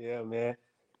 Yeah, man.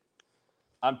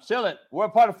 I'm chilling.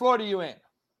 What part of Florida you in?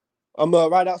 I'm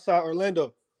right outside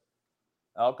Orlando.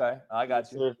 Okay, I got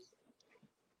you. Sure.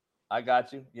 I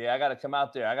got you. Yeah, I got to come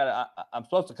out there. I'm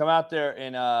supposed to come out there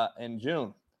in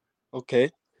June.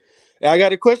 Okay. I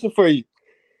got a question for you.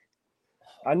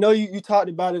 I know you talked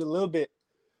about it a little bit.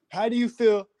 How do you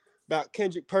feel about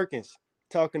Kendrick Perkins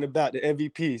talking about the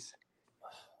MVPs?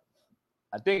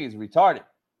 I think he's retarded.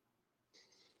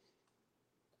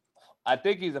 I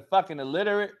think he's a fucking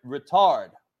illiterate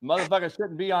retard. Motherfucker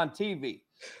shouldn't be on TV.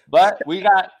 But we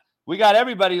got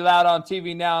everybody loud on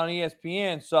TV now on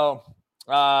ESPN. So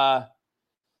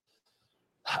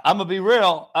I'm gonna be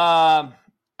real. I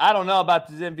don't know about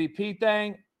this MVP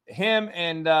thing. Him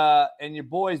and your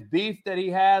boy's beef that he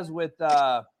has with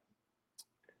JJ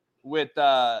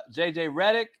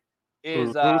Redick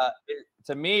is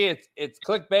to me it's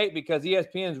clickbait because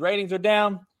ESPN's ratings are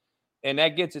down and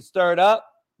that gets it stirred up.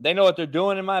 They know what they're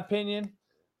doing, in my opinion,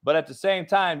 but at the same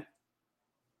time,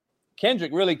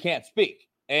 Kendrick really can't speak,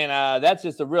 and that's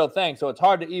just a real thing. So it's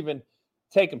hard to even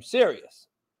take him serious.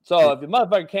 So if your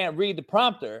motherfucker can't read the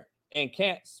prompter and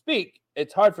can't speak,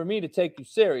 it's hard for me to take you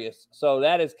serious. So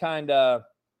that is kind of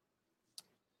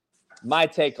my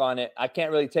take on it. I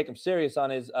can't really take him serious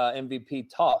on his MVP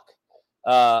talk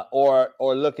or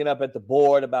looking up at the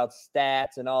board about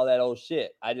stats and all that old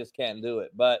shit. I just can't do it.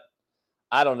 But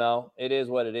I don't know. It is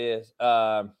what it is.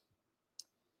 I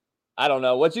don't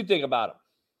know. What you think about him?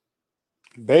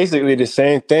 Basically the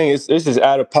same thing. This is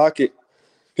out of pocket.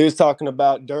 He was talking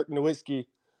about Dirk Nowitzki,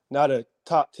 not a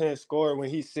top 10 scorer when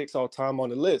he's 6th all time on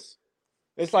the list.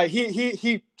 It's like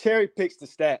he cherry picks the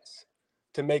stats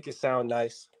to make it sound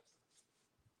nice.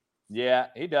 Yeah,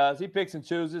 he does. He picks and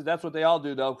chooses. That's what they all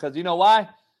do, though, because you know why?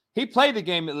 He played the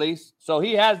game at least, so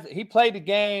he played the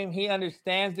game. He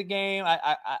understands the game.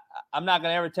 I'm not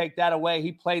gonna ever take that away.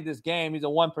 He played this game. He's a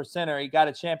 1%er. He got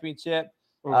a championship.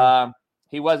 Mm-hmm.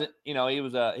 He wasn't, he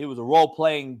was a role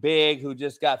playing big who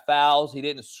just got fouls. He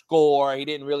didn't score. He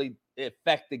didn't really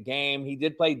affect the game. He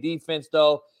did play defense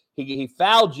though. He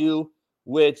fouled you,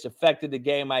 which affected the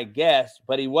game, I guess.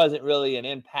 But he wasn't really an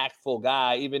impactful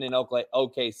guy, even in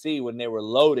OKC when they were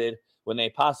loaded. When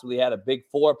they possibly had a big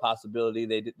 4 possibility,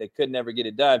 they could never get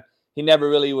it done. He never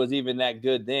really was even that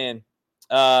good then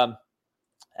as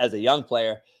a young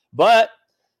player. But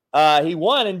he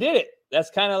won and did it. That's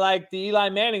kind of like the Eli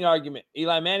Manning argument.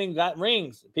 Eli Manning got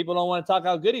rings. People don't want to talk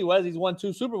how good he was. He's won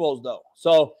 2 Super Bowls, though.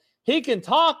 So he can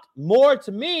talk more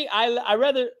to me. I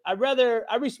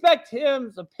respect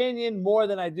his opinion more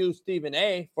than I do Stephen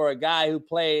A. for a guy who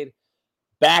played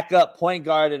backup point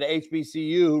guard at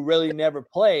HBCU who really never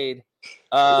played.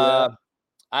 I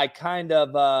kind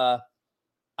of look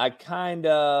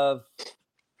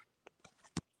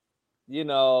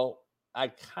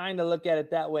at it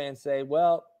that way and say,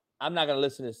 well, I'm not going to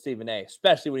listen to Stephen A.,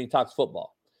 especially when he talks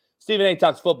football. Stephen A.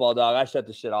 talks football, dog. I shut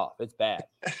the shit off. It's bad.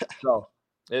 So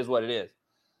it is what it is.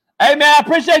 Hey, man, I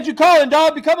appreciate you calling,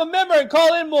 dog. Become a member and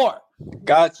call in more.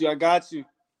 Got you. I got you.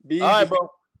 All right,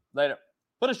 bro. Later.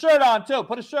 Put a shirt on, too.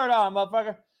 Put a shirt on,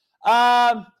 motherfucker.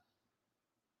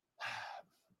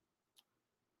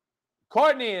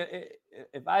 Courtney,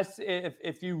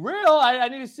 if you real, I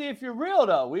need to see if you're real,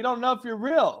 though. We don't know if you're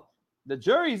real. The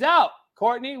jury's out.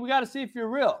 Courtney, we got to see if you're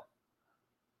real.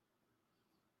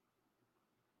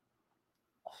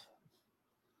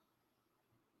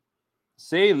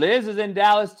 See, Liz is in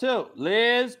Dallas too.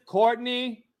 Liz,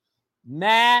 Courtney,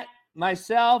 Matt,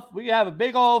 myself, we have a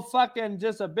big old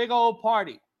just a big old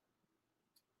party.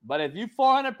 But if you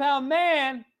 400-pound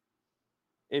man,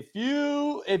 if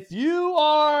you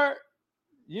are,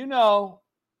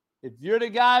 if you're the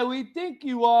guy we think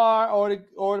you are or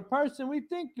the person we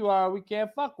think you are, we can't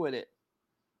fuck with it.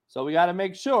 So we got to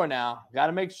make sure now.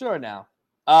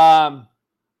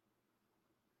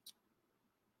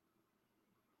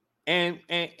 And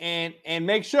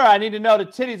make sure. I need to know the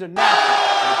titties are natural.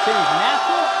 Are the titties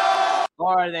natural,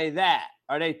 or are they that?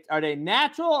 Are they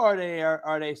natural, or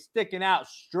are they sticking out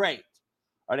straight?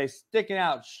 Are they sticking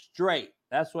out straight?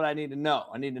 That's what I need to know.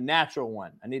 I need a natural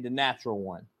one. I need a natural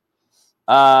one.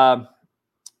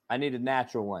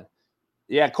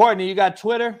 Yeah, Courtney, you got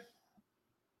Twitter?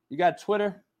 Gabe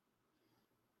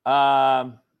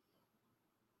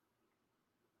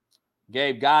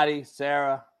Gotti,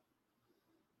 Sarah.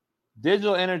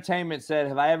 Digital Entertainment said,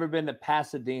 have I ever been to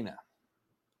Pasadena?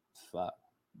 Fuck.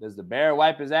 Does the bear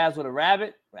wipe his ass with a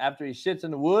rabbit after he shits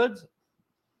in the woods? What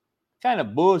kind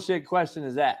of bullshit question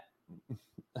is that?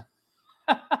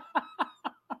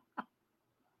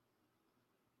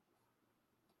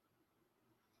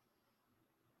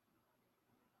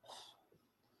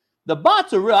 The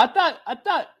bots are real. I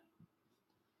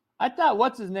thought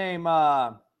what's his name?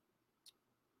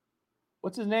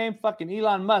 Fucking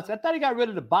Elon Musk. I thought he got rid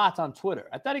of the bots on Twitter.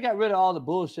 I thought he got rid of all the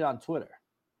bullshit on Twitter.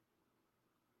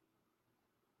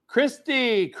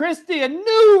 Christy, a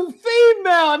new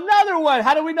female, another one.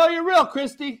 How do we know you're real,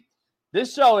 Christy?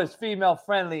 This show is female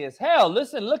friendly as hell.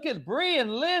 Listen, look at Bree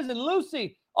and Liz and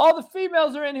Lucy. All the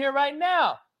females are in here right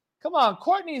now. Come on,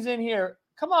 Courtney's in here.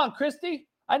 Come on, Christy.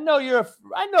 I know you're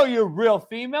a real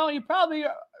female. You probably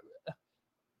are.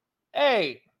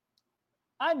 Hey,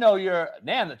 I know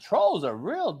damn, the trolls are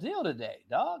real deal today,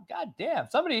 dog. God damn.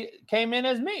 Somebody came in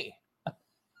as me.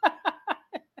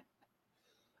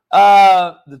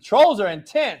 The trolls are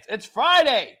intense. It's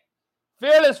Friday.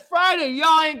 Fearless Friday.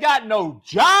 Y'all ain't got no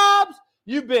jobs.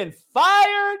 You've been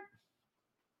fired.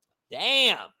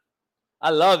 Damn.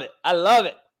 I love it. I love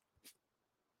it.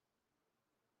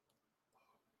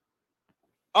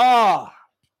 Oh,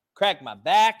 crack my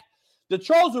back. The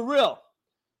trolls are real.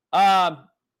 I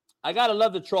got to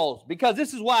love the trolls because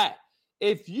this is why.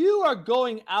 If you are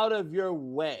going out of your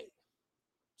way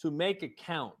to make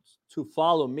accounts to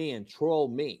follow me and troll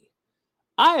me,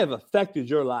 I have affected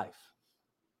your life.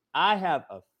 I have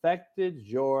affected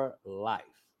your life.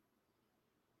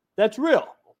 That's real.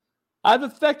 I've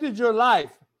affected your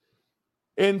life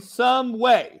in some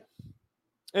way.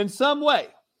 In some way.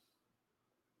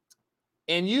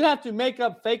 And you have to make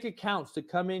up fake accounts to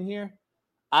come in here.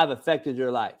 I've affected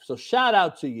your life. So shout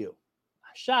out to you.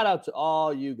 Shout out to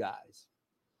all you guys.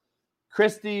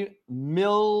 Christy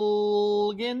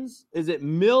Milgans. Is it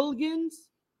Milgans?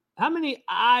 How many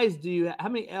I's do you have? How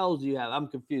many L's do you have? I'm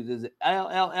confused. Is it L?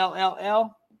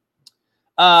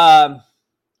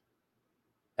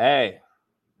 Hey,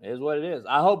 it is what it is.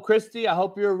 I hope, Christy, I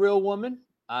hope you're a real woman.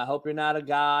 I hope you're not a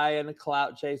guy and a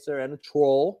clout chaser and a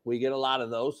troll. We get a lot of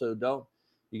those, so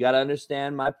you got to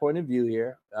understand my point of view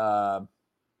here.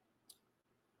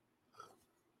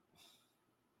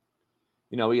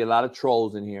 We get a lot of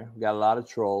trolls in here. We got a lot of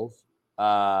trolls. Get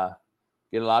a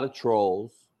lot of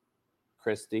trolls.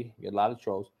 Christy, get a lot of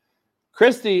trolls.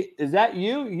 Christy, is that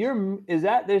you?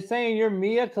 They're saying you're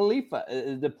Mia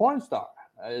Khalifa, the porn star.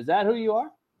 Is that who you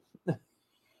are?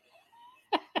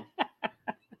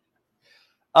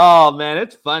 Oh, man,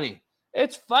 it's funny.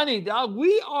 It's funny, dog.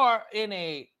 We are in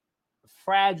a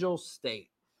fragile state.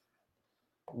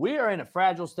 We are in a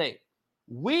fragile state.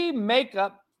 We make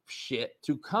up shit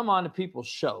to come on to people's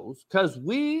shows because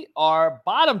we are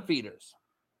bottom feeders.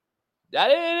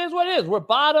 That it is what it is. We're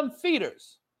bottom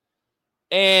feeders.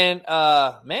 And,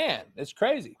 man, it's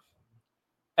crazy.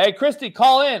 Hey, Christy,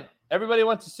 call in. Everybody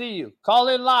wants to see you. Call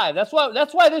in live. That's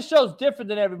why this show's different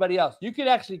than everybody else. You can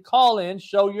actually call in,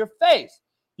 show your face.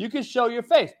 You can show your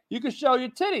face. You can show your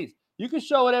titties. You can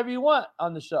show whatever you want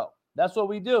on the show. That's what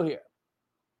we do here.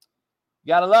 You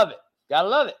gotta love it. Gotta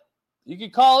love it. You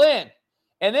can call in.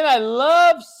 And then I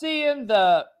love seeing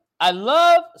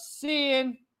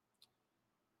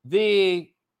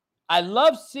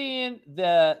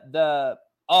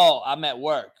oh, I'm at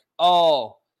work.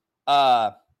 Oh,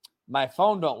 my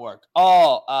phone don't work.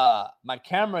 Oh, my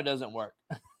camera doesn't work.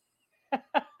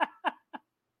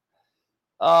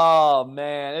 Oh,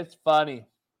 man, it's funny.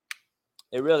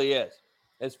 It really is.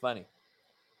 It's funny.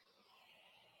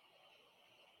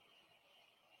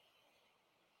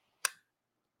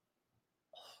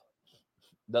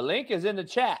 The link is in the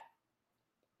chat.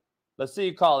 Let's see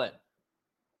you call in.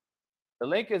 The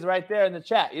link is right there in the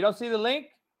chat. You don't see the link?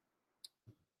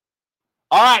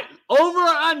 All right, over or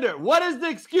under. What is the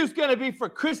excuse going to be for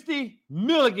Christy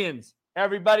Milligans?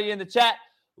 Everybody in the chat,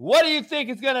 what do you think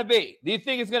it's going to be? Do you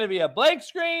think it's going to be a blank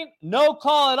screen, no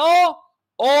call at all,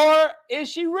 or is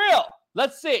she real?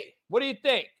 Let's see. What do you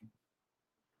think?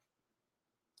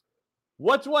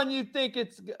 Which one you think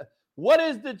it's... What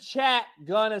is the chat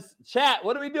gonna... Chat,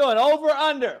 what are we doing? Over or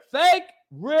under? Fake,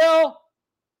 real,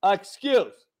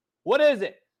 excuse. What is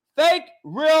it? Fake,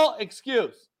 real,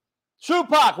 excuse.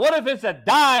 Tupac, what if it's a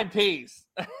dime piece?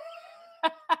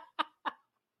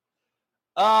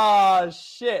 Oh,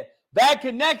 shit. Bad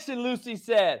connection, Lucy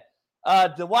said.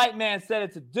 The white man said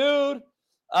it's a dude.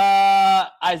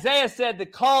 Isaiah said the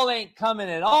call ain't coming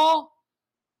at all.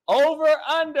 Over,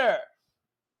 under.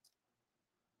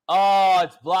 Oh,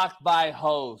 it's blocked by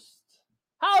host.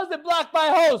 How is it blocked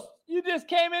by host? You just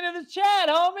came into the chat,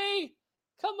 homie.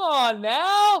 Come on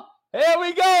now. Here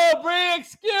we go. Bring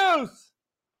excuse.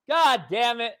 God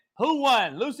damn it. Who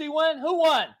won? Lucy won? Who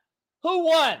won? Who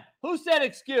won? Who said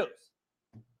excuse?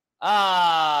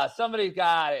 Somebody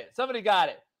got it. Somebody got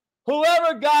it.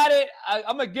 Whoever got it,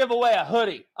 I'm going to give away a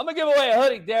hoodie. I'm going to give away a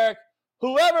hoodie, Derek.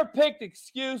 Whoever picked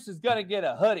excuse is going to get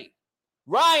a hoodie.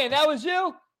 Ryan, that was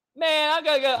you? Man, I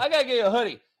gotta get you a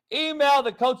hoodie. Email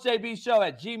the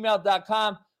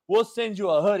CoachJBShow@gmail.com. We'll send you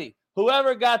a hoodie.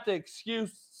 Whoever got the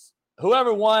excuse,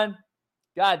 whoever won,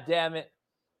 God damn it.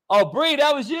 Oh, Bree,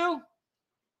 that was you?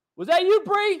 Was that you,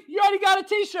 Bree? You already got a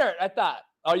t-shirt, I thought.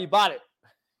 Oh, you bought it.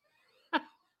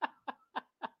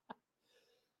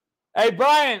 Hey,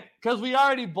 Brian, because we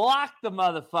already blocked the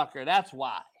motherfucker. That's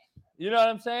why. You know what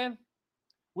I'm saying?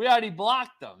 We already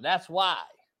blocked them. That's why.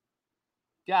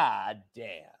 God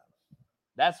damn.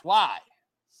 That's why.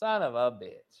 Son of a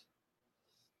bitch.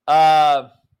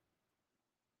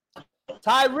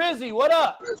 Ty Rizzy, what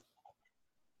up?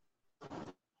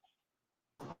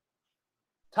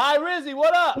 Ty Rizzy,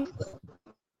 what up?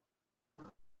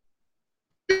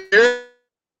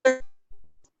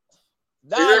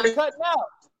 Nah, you're cutting out.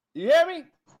 You hear me?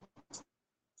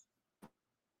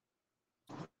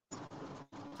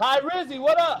 Ty Rizzy,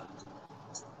 what up?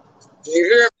 Can you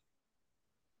hear me?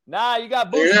 Nah, you got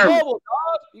Boost Mobile,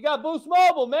 dog. You got Boost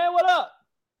Mobile, man. What up?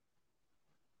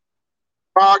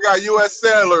 Oh, I got U.S.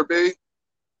 Cellular, B.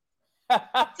 Can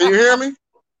you hear me?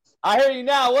 I hear you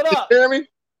now. What up? You hear me?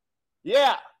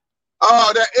 Yeah.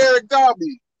 Oh, that Eric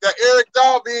Dalby. That Eric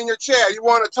Dalby in your chat. You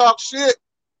want to talk shit?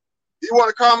 You want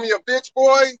to call me a bitch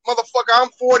boy? Motherfucker, I'm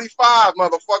 45,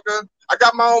 motherfucker. I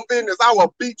got my own business. I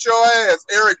will beat your ass,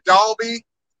 Eric Dalby.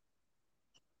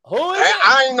 Who is it?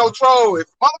 I ain't no troll. If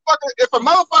a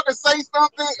motherfucker say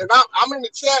something and I'm in the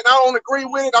chat and I don't agree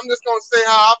with it, I'm just going to say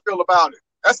how I feel about it.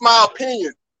 That's my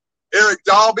opinion, Eric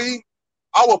Dalby.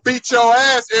 I will beat your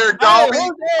ass, Eric Dalby.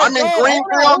 I'm in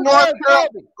Greenville,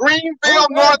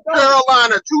 North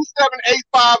Carolina,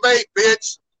 27858,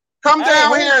 bitch. Come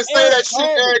down here and say that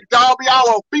shit, Eric Dalby. I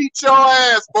will beat your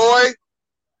ass, boy.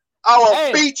 I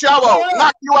will beat you. I will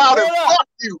knock you out and fuck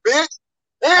you, bitch.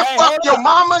 And fuck your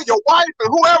mama, your wife, and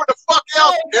whoever the fuck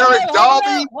else, Eric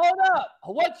Dalby. Hold up.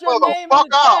 What's your name in the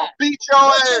chat? I'll beat your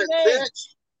ass, bitch.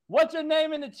 What's your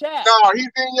name in the chat? No,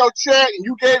 he's in your chat and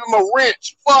you gave him a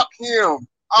wrench. Fuck him.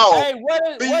 Oh, hey, what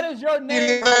is your name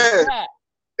in the chat?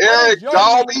 Eric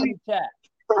Dalby.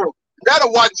 You better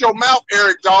watch your mouth,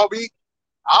 Eric Dalby.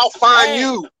 I'll find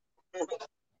you.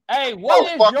 Hey,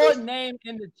 what is your name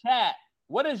in the chat?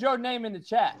 What is your name in the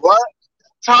chat? What?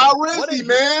 Ty Rizzy,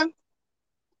 man.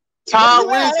 Ty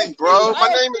Rizzy, bro. My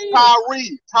name is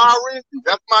Tyree. Ty Rizzy.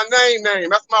 That's my name.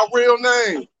 That's my real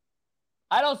name.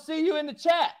 I don't see you in the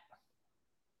chat.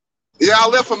 Yeah, I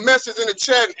left a message in the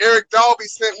chat, and Eric Dalby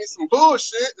sent me some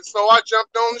bullshit, and so I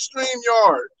jumped on the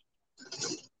StreamYard.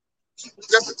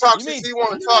 Just to talk shit. He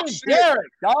want to talk shit.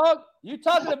 Derek, dog. You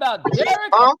talking about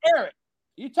Derek or Eric?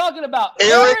 You talking about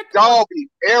Eric Dalby?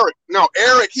 Eric. No,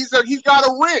 Eric. He's got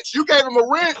a wrench. You gave him a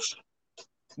wrench.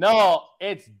 No,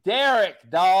 it's Derek,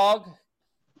 dog.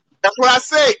 That's what I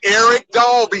say. Eric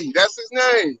Dalby. That's his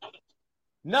name.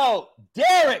 No,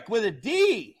 Derek with a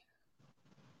D.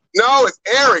 No, it's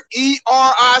Eric.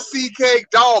 E-R-I-C-K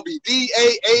Dalby.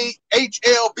 D-A-A-H-L-B-Y,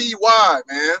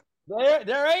 man.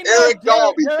 There ain't Eric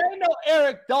Dalby. There ain't no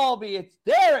Eric Dalby. It's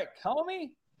Derek,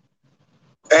 homie.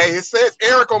 Hey, it says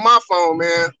Eric on my phone,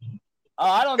 man. Oh,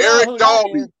 I don't know Eric who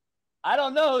Dalby. That is. I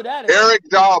don't know who that is. Eric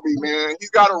Dalby, man. He's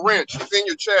got a wrench. He's in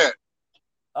your chat.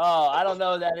 Oh, I don't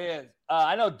know who that is.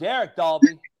 I know Derek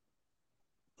Dalby.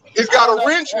 He's got a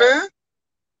wrench, man.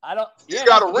 I don't. He's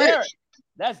got a wrench. Derek.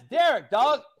 That's Derek,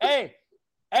 dog. Hey,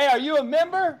 are you a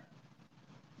member?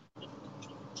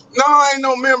 No, I ain't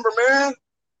no member, man.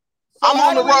 So I'm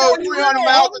on the road 300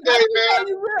 miles a day, man.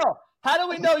 How do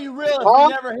we know you real if we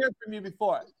never heard from you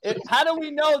before? How do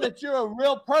we know that you're a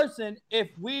real person if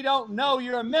we don't know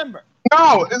you're a member?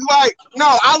 No, it's like,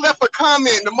 I left a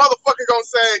comment. The motherfucker gonna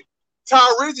say, Ty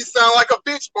Rizzy sound like a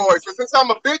bitch boy. So since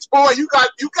I'm a bitch boy, you got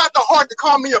the heart to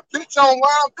call me a bitch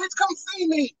online. Bitch, come see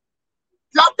me.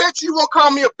 I bet you gonna call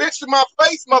me a bitch to my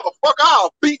face, motherfucker.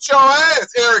 I'll beat your ass,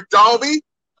 Eric Dalby.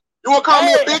 You wanna call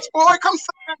me a bitch boy? Come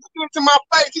say that shit to my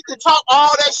face. You can talk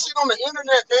all that shit on the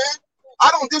internet, man.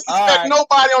 I don't disrespect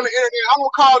nobody on the internet. I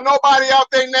won't call nobody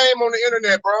out their name on the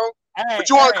internet, bro. But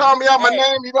you want to call me out my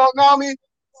name? You don't know me?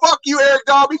 Fuck you, Eric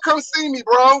Dalby. Come see me,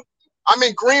 bro. I'm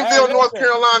in Greenville, North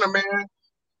Carolina, man.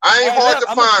 I ain't hard to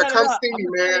find. Come see me,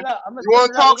 man. You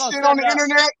want to talk shit on the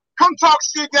internet? Come talk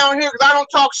shit down here, because I don't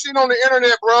talk shit on the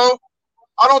internet, bro.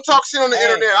 I don't talk shit on the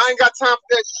internet. I ain't got time for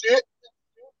that shit.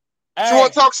 You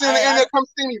want to talk shit on the internet? Come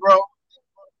see me, bro.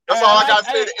 That's all I got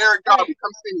to say to Eric Dalby.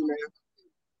 Come see me, man.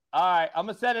 All right, I'm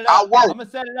gonna set it up. I'm gonna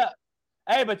set it up.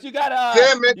 Hey, but you gotta.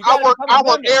 Yeah, man. I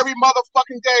work every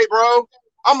motherfucking day, bro.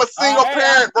 I'm a single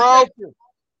parent, bro.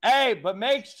 Hey, but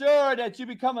make sure that you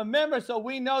become a member so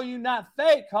we know you're not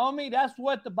fake, homie. That's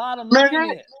what the bottom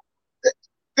line is.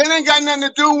 That ain't got nothing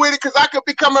to do with it, because I could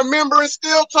become a member and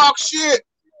still talk shit.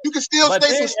 You can still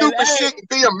say some stupid shit and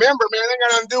be a member, man. It ain't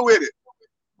got nothing to do with it.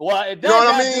 Well, it does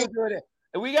have to do with it.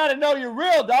 And we got to know you're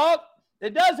real, dog.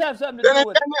 It does have something to do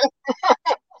with it.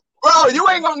 Bro, you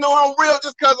ain't gonna know I'm real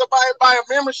just because I buy a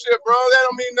membership, bro. That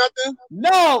don't mean nothing.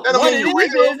 No, that don't mean you're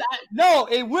real. No,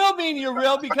 it will mean you're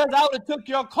real because I would have took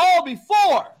your call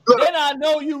before. Look, then I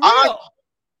know you real.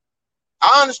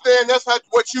 I understand that's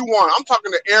what you want. I'm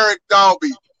talking to Eric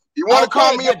Dalby. You want to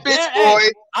call me a bitch boy?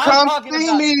 Come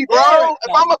see me, bro.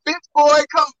 If I'm a bitch boy,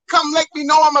 come let me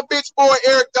know I'm a bitch boy,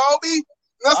 Eric Dalby.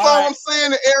 That's all I'm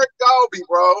saying to Eric Dalby,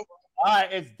 bro. All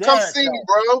right, it's Derek. Come see me,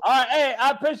 bro. All right, hey,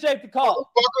 I appreciate the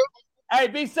call. Hey,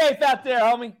 be safe out there,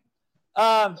 homie.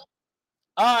 All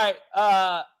right.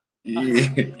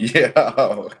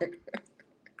 Yo.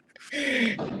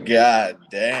 God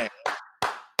damn.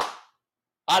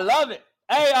 I love it.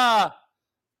 Hey, it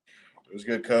was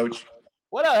good, Coach.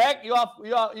 What up, Heck? You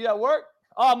at work?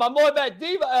 Oh, my boy back,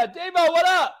 Devo. Devo, what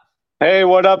up? Hey,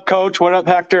 what up, Coach? What up,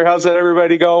 Hector? How's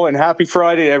everybody going? Happy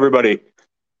Friday, everybody.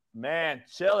 Man,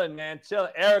 chilling, man.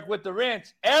 Chilling. Eric with the wrench.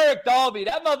 Eric Dalby.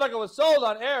 That motherfucker was sold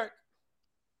on Eric.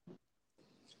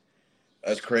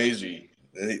 That's crazy.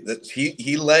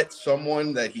 He let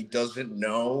someone that he doesn't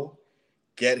know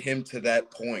get him to that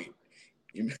point.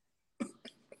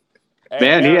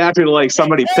 Man, he acted like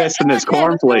somebody pissed in his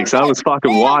cornflakes. That was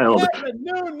fucking wild. Derek has a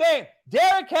new name.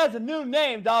 Derek has a new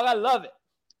name, dog. I love it.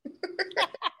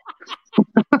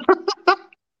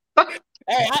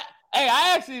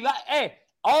 I actually like. Hey,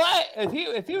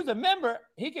 if he was a member,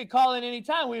 he could call in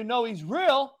anytime. We know he's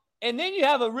real, and then you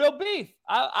have a real beef.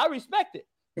 I respect it,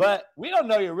 but we don't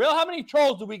know you're real. How many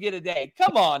trolls do we get a day?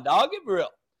 Come on, dog, get real.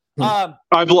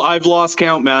 I've lost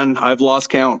count, man. I've lost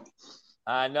count.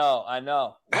 I know.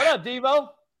 What up, Devo?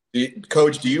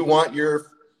 Coach, do you want your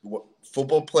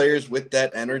football players with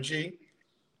that energy?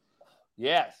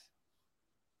 Yes.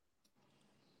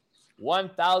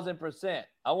 1,000%.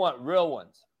 I want real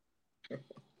ones.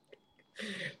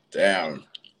 Damn.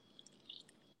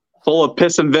 Full of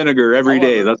piss and vinegar every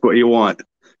day. That's what you want.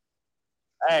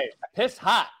 Hey, piss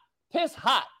hot. Piss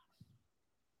hot.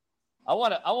 I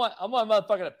want a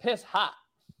motherfucker to piss hot.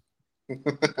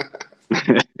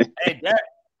 Hey,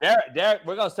 Derek,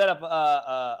 we're gonna set up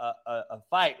a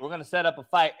fight. We're gonna set up a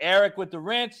fight. Eric with the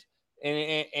wrench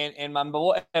and my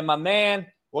boy and my man.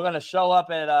 We're gonna show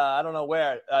up at I don't know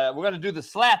where. We're gonna do the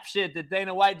slap shit that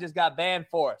Dana White just got banned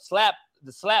for.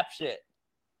 The slap shit.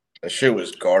 That shit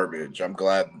was garbage. I'm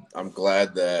glad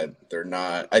that they're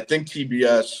not. I think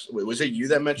TBS. Was it you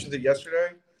that mentioned it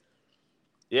yesterday?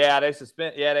 Yeah,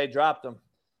 they dropped him.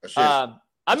 I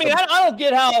mean, I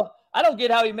don't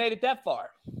get how he made it that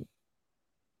far.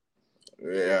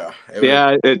 Yeah.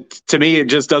 To me, it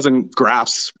just doesn't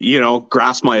grasp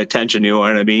my attention. You know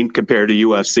what I mean? Compared to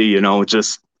UFC,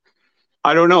 just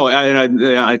I don't know.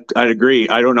 I agree.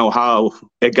 I don't know how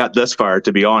it got this far,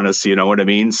 to be honest. You know what I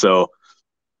mean? So.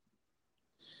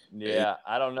 Yeah,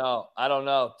 I don't know.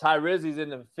 Ty Rizzi's in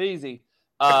the Feezy.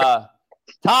 Ty,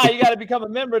 you got to become a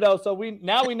member though. So we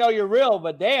know you're real.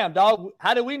 But damn, dog,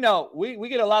 how do we know? We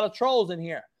get a lot of trolls in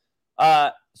here.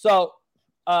 So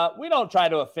we don't try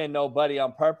to offend nobody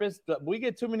on purpose. But we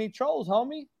get too many trolls,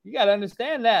 homie. You got to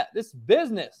understand that this is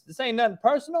business. This ain't nothing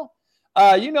personal.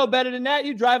 You know better than that.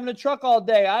 You driving a truck all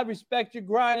day. I respect your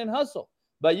grind and hustle,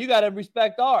 but you got to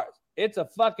respect ours. It's a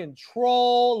fucking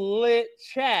troll lit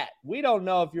chat. We don't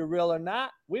know if you're real or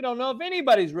not. We don't know if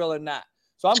anybody's real or not.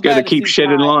 So I'm got to keep shit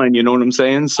in line. You know what I'm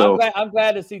saying? So I'm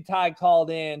glad to see Ty called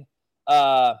in.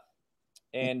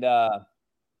 And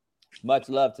much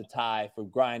love to Ty for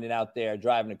grinding out there,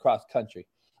 driving across country.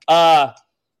 Hector,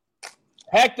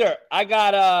 I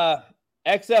got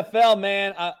XFL,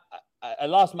 man. I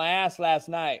lost my ass last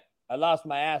night. I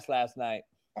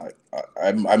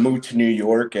moved to New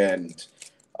York, and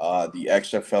the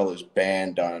XFL is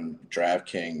banned on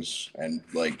DraftKings, and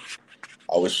I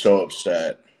was so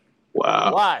upset.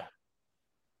 Wow. Why?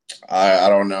 I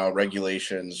don't know.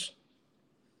 Regulations.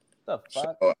 What the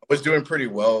fuck? So I was doing pretty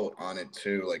well on it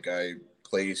too. I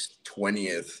placed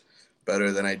 20th,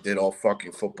 better than I did all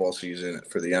fucking football season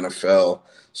for the NFL.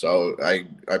 So I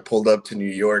pulled up to New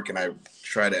York and I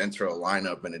tried to enter a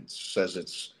lineup, and it says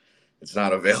it's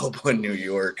not available in New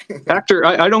York. Hector,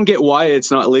 I don't get why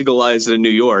it's not legalized in New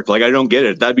York. I don't get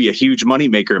it. That'd be a huge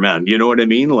moneymaker, man. You know what I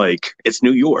mean? It's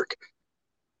New York.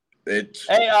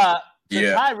 Ty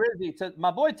Rizzi, to my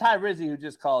boy Ty Rizzi, who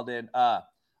just called in. Ty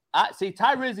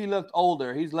Rizzi looked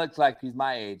older. He looks like he's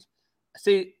my age.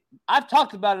 See, I've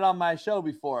talked about it on my show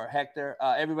before, Hector.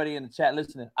 Everybody in the chat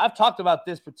listening, I've talked about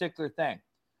this particular thing.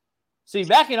 See,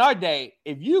 back in our day,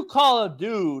 if you call a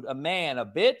dude, a man, a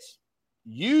bitch,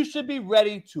 you should be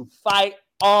ready to fight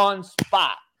on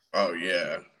spot. Oh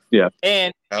yeah. Yeah.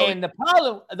 And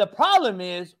the problem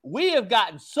is we have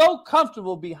gotten so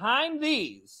comfortable behind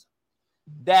these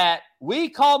that we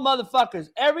call motherfuckers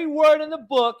every word in the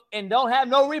book and don't have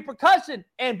no repercussion.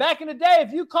 And back in the day,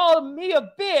 if you call me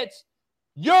a bitch,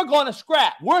 you're going to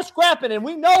scrap. We're scrapping, and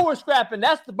we know we're scrapping.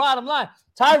 That's the bottom line.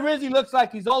 Ty Rizzi looks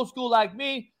like he's old school like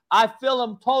me. I feel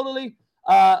him totally.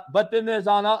 But then there's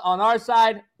on our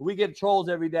side, we get trolls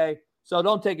every day. So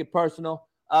don't take it personal.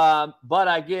 But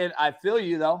again, I feel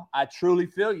you, though. I truly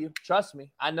feel you. Trust me.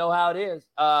 I know how it is.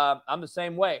 I'm the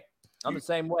same way.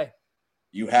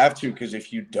 You have to, because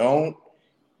if you don't,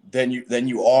 then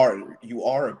you you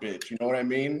are a bitch. You know what I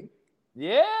mean?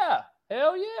 Yeah.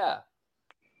 Hell yeah.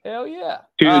 Hell yeah.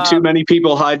 Too many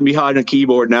people hiding behind a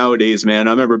keyboard nowadays, man.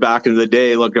 I remember back in the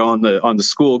day, look on the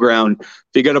school ground. If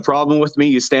you got a problem with me,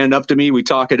 you stand up to me, we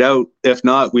talk it out. If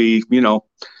not, we,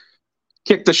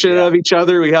 kick the shit out of each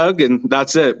other, we hug, and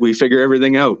that's it. We figure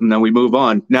everything out, and then we move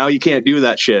on. Now you can't do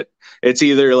that shit. It's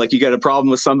either like you got a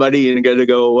problem with somebody and you got to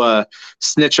go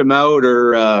snitch them out,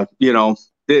 or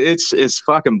it's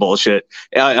fucking bullshit.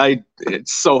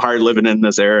 It's so hard living in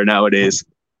this era nowadays.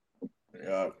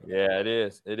 Yeah, it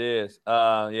is. It is.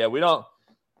 We don't.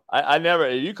 I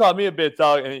never. You call me a bitch,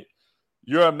 dog, and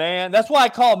you're a man. That's why I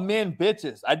call men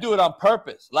bitches. I do it on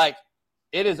purpose. Like,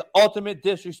 it is ultimate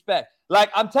disrespect. Like,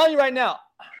 I'm telling you right now.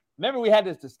 Remember, we had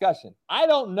this discussion. I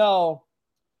don't know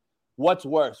what's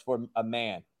worse for a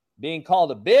man, being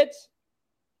called a bitch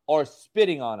or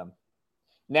spitting on him.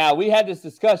 Now, we had this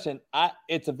discussion.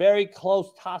 It's a very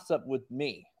close toss-up with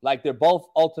me. Like, they're both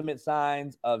ultimate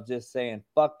signs of just saying,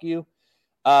 fuck you.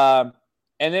 And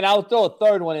then I would throw a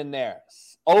third one in there.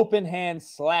 Open hand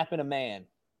slapping a man.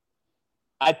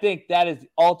 I think that is the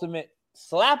ultimate.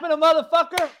 Slapping a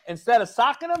motherfucker instead of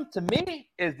socking him, to me,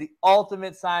 is the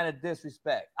ultimate sign of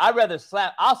disrespect.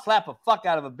 I'll slap a fuck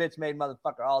out of a bitch-made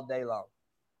motherfucker all day long.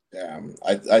 Yeah,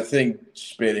 I think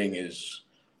spitting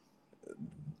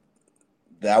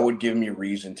that would give me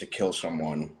reason to kill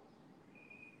someone.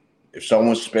 If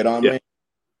someone spit on me.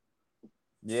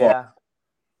 Yeah. Fuck.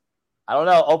 I don't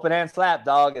know. Open hand slap,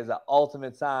 dog, is the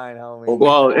ultimate sign, homie.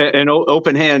 Well, an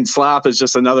open hand slap is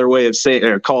just another way of saying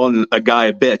or calling a guy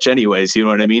a bitch, anyways. You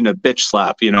know what I mean? A bitch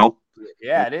slap,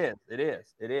 Yeah, it is. It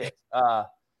is. It is.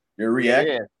 Your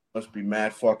reaction must be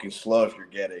mad fucking slow if you're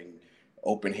getting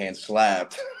open hand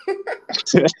slapped.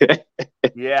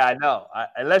 Yeah, I know.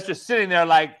 Unless you're sitting there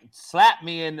like, slap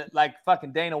me in like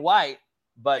fucking Dana White,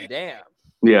 but damn.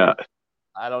 Yeah.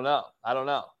 I don't know.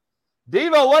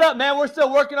 Devo, what up, man? We're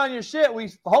still working on your shit. We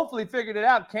hopefully figured it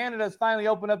out. Canada's finally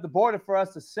opened up the border for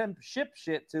us to ship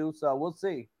shit to, so we'll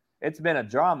see. It's been a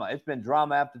drama. It's been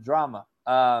drama after drama.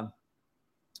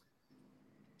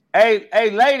 Hey,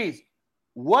 ladies,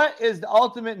 what is the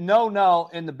ultimate no-no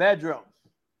in the bedroom?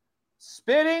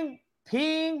 Spitting,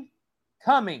 peeing,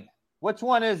 coming. Which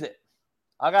one is it?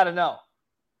 I got to know.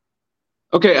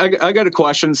 Okay, I got a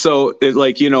question. So,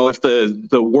 if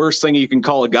the worst thing you can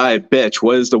call a guy a bitch,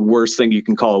 what is the worst thing you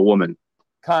can call a woman?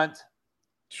 Cunt.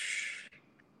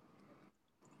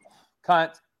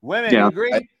 Women, you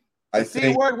agree? The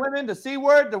C word, women, the C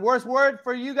word, the worst word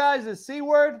for you guys is C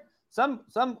word. Some,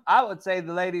 I would say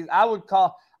the ladies, I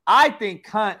think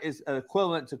cunt is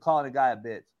equivalent to calling a guy a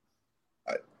bitch.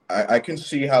 I can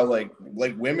see how like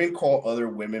women call other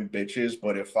women bitches,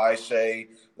 but if I say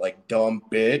like dumb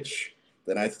bitch,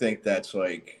 then I think that's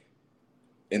like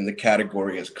in the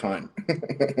category as cunt.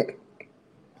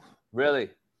 Really?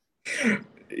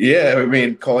 Yeah, I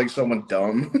mean, calling someone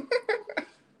dumb.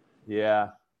 Yeah.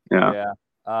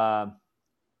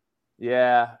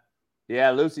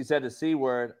 Lucy said the C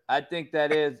word. I think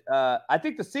that is. I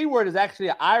think the C word is actually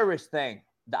an Irish thing.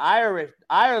 The Irish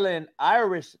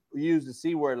use the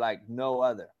C word like no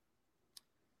other.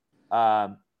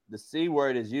 The C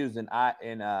word is used in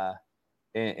Ireland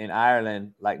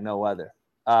like no other.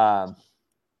 I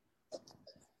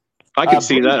can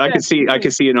see that. I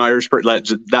can see an Irish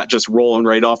person that just rolling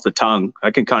right off the tongue.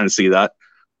 I can kind of see that.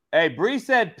 Hey, Bree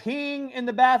said peeing in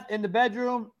the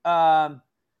bedroom.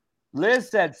 Liz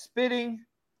said spitting.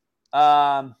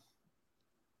 So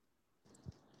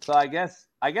I guess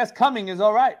coming is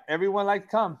all right. Everyone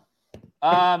likes cum.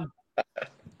 I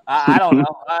don't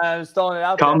know. I'm just throwing it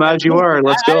out. Come as you are.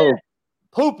 Let's go.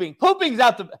 Pooping's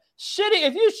out the shitty.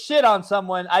 If you shit on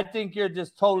someone, I think you're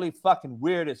just totally fucking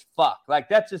weird as fuck. Like,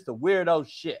 that's just a weirdo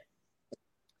shit.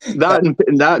 That and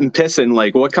pissing,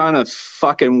 like, what kind of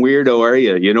fucking weirdo are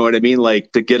you? You know what I mean?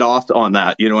 Like, to get off on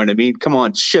that, you know what I mean? Come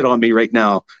on, shit on me right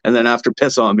now, and then after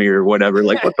piss on me or whatever.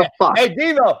 Like, what the fuck? Hey,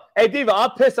 Devo, I'll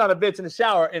piss on a bitch in the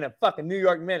shower in a fucking New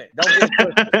York minute. Don't get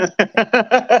it.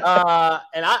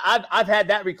 And I've had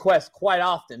that request quite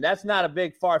often. That's not a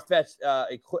big far-fetched.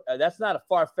 That's not a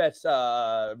far-fetched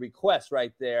request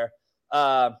right there.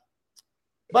 But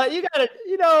you gotta,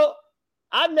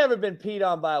 I've never been peed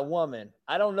on by a woman.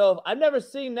 I don't know. I've never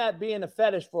seen that being a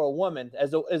fetish for a woman.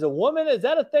 As a woman, is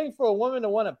that a thing for a woman to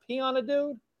want to pee on a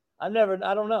dude? I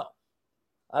don't know.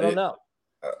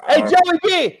 Hey, Joey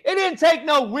B, it didn't take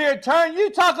no weird turn. You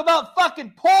talk about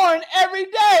fucking porn every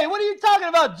day. What are you talking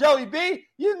about, Joey B?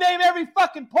 You name every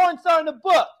fucking porn star in the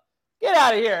book. Get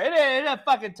out of here. It ain't a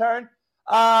fucking turn.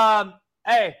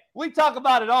 Hey, we talk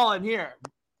about it all in here.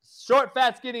 Short,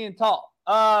 fat, skinny, and tall.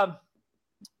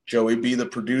 Joey B, the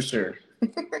producer.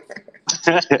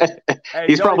 Hey,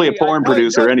 He's Joey probably B, a porn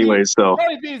producer anyway, so.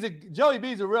 Joey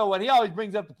B's a real one. He always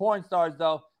brings up the porn stars,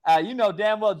 though. You know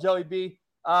damn well, Joey B.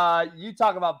 You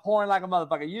talk about porn like a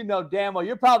motherfucker. You know damn well.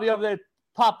 You're probably over there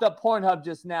popped up Pornhub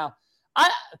just now. I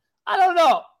don't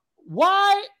know.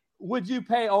 Why would you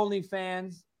pay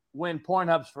OnlyFans when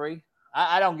Pornhub's free?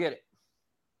 I don't get it.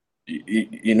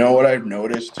 You know what I've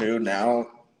noticed too now?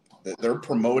 That they're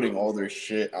promoting all their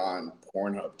shit on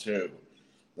Pornhub too.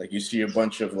 Like you see a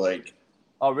bunch of like.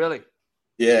 Oh really?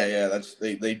 Yeah.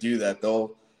 They do that.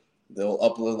 They'll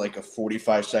upload like a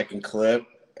 45-second clip,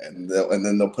 and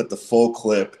then they'll put the full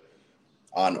clip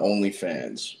on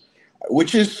OnlyFans,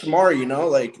 which is smart. You know,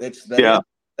 like that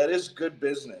is good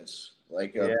business.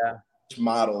 Like a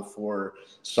model for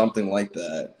something like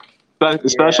that. But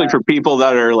especially for people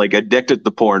that are like addicted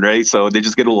to porn, right? So they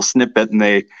just get a little snippet and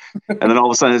then all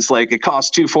of a sudden it's like it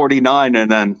costs $249 and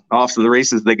then off to the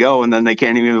races they go, and then they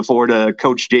can't even afford a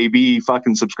Coach JB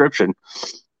fucking subscription.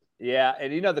 Yeah,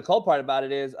 and you know the cool part about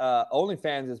it is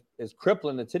OnlyFans is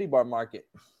crippling the titty bar market.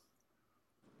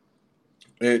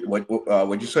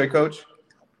 What'd you say, Coach?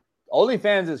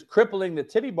 OnlyFans is crippling the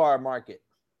titty bar market.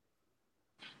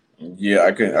 Yeah,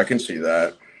 I can see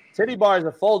that. Titty bars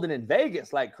are folding in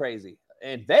Vegas like crazy.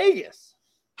 In Vegas.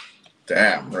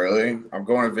 Damn, really? I'm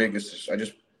going to Vegas. I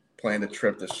just planned a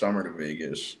trip this summer to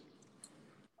Vegas.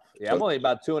 Yeah, I'm only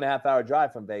about 2.5 hour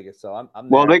drive from Vegas, so I'm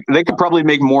well, there. they could probably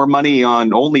make more money on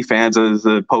OnlyFans as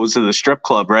opposed to the strip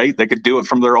club, right? They could do it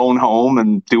from their own home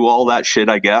and do all that shit,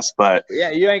 I guess. But yeah,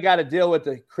 you ain't got to deal with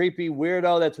the creepy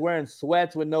weirdo that's wearing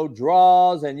sweats with no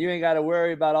drawers, and you ain't got to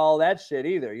worry about all that shit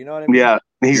either. You know what I mean? yeah,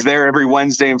 he's there every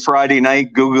Wednesday and Friday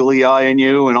night, googly eyeing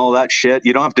you and all that shit.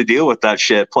 You don't have to deal with that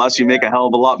shit. Plus, you make a hell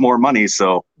of a lot more money.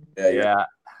 So yeah.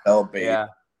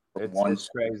 It's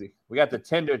crazy. We got the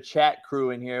Tinder chat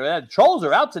crew in here. The trolls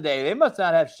are out today. They must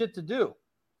not have shit to do.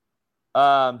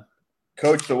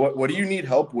 Coach, so what do you need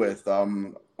help with?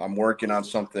 I'm working on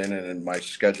something, and my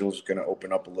schedule is going to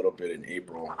open up a little bit in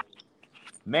April.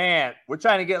 Man, we're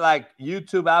trying to get like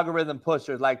YouTube algorithm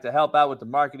pushers, like to help out with the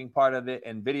marketing part of it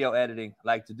and video editing,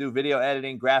 like to do video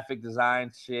editing, graphic design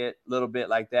shit, a little bit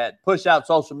like that. Push out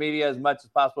social media as much as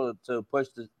possible to push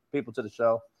the people to the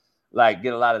show, like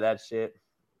get a lot of that shit.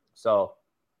 So,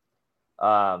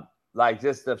 like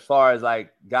just as far as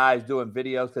like guys doing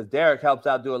videos, because Derek helps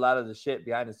out do a lot of the shit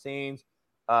behind the scenes,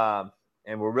 and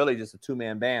we're really just a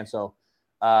 2-man band. So,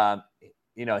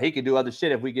 you know, he could do other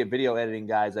shit if we get video editing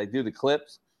guys. Like do the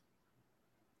clips,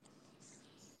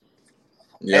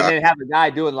 and then have a guy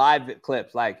doing live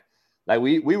clips. Like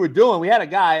we had a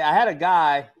guy. I had a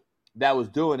guy that was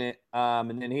doing it,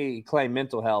 and then he claimed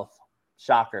mental health.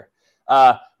 Shocker.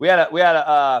 We had a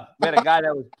guy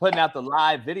that was putting out the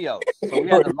live videos. So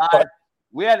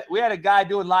we had a guy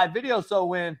doing live videos. So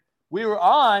when we were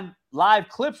on, live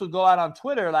clips would go out on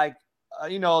Twitter, like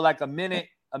like a minute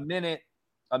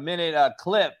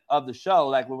clip of the show,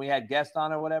 like when we had guests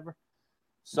on or whatever.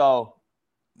 So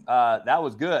that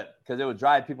was good because it would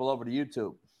drive people over to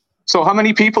YouTube. So how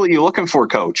many people are you looking for,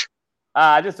 Coach?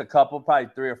 Just a couple, probably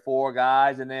 3 or 4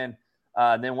 guys, and then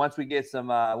once we get some,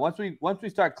 once we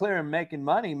start clearing, making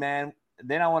money, man,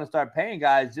 then I want to start paying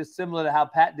guys just similar to how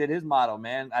Pat did his model,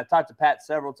 man. I talked to Pat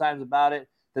several times about it.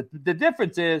 The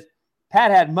difference is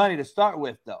Pat had money to start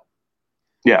with, though.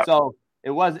 Yeah. So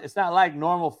it's not like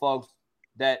normal folks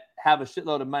that have a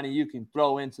shitload of money you can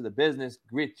throw into the business,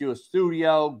 get you a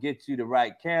studio, get you the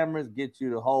right cameras, get you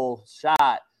the whole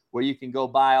shot where you can go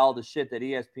buy all the shit that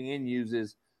ESPN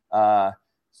uses.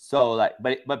 So like,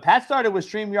 but Pat started with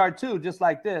StreamYard too, just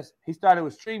like this. He started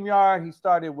with StreamYard. He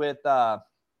started with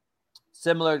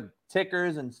similar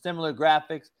tickers and similar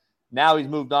graphics. Now he's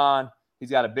moved on. He's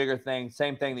got a bigger thing,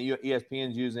 same thing that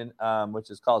ESPN's using, which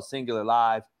is called Singular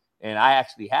Live. And I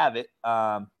actually have it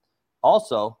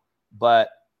also, but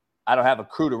I don't have a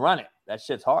crew to run it. That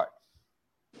shit's hard.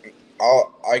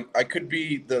 I could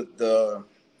be the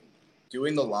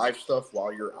doing the live stuff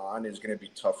while you're on is going to be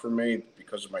tough for me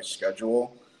because of my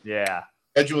schedule. Yeah.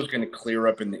 Schedule is going to clear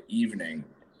up in the evening.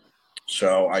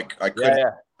 So I could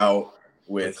out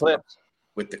with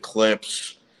the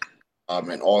clips.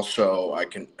 And also I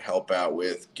can help out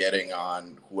with getting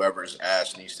on whoever's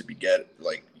ass needs to be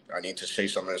I need to say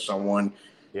something to someone.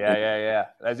 Yeah.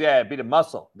 Be the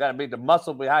muscle. Got to be the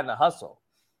muscle behind the hustle.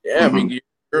 Yeah. I mean,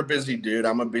 you're a busy dude.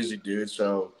 I'm a busy dude.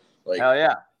 So like, hell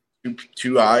yeah.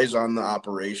 Two eyes on the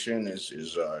operation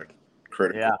is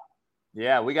critical.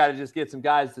 Yeah. We got to just get some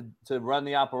guys to run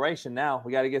the operation now.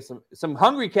 We got to get some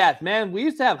hungry cats, man. We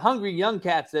used to have hungry young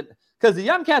cats because the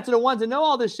young cats are the ones that know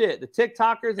all this shit. The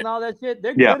TikTokers and all that shit.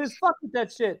 They're good as fuck with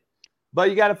that shit. But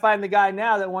you got to find the guy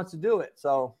now that wants to do it.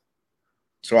 So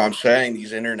So I'm saying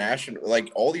these international,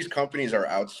 like all these companies are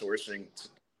outsourcing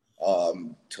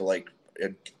to like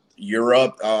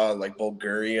Europe, like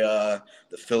Bulgaria,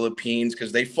 the Philippines,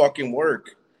 because they fucking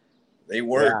work. They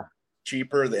work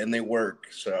cheaper than they work.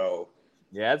 So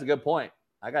yeah, that's a good point.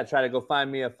 I got to try to go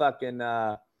find me a fucking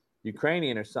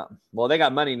Ukrainian or something. Well, they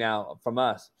got money now from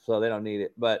us, so they don't need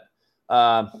it. But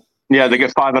yeah, they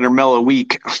get $500 million a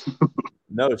week.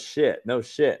 No shit.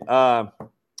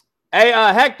 Hey,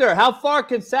 Hector, how far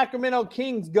can Sacramento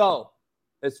Kings go?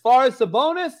 As far as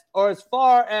Sabonis or as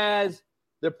far as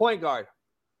their point guard?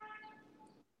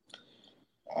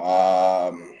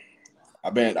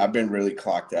 I've been really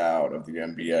clocked out of the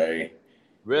NBA.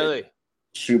 Really?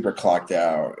 Super clocked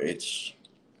out. It's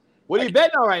what are you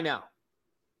betting on right now?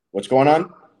 What's going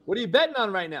on? What are you betting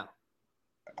on right now?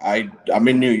 I'm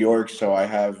in New York, so I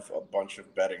have a bunch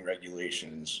of betting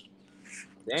regulations.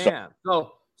 Damn.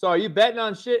 So are you betting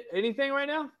on anything right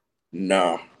now?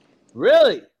 No.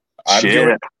 Really?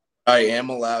 I am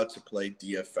allowed to play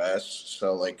DFS,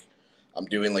 so like I'm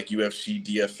doing like UFC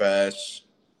DFS,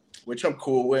 which I'm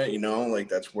cool with, you know, like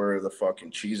that's where the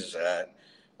fucking cheese is at.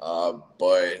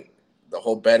 But the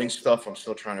whole betting stuff, I'm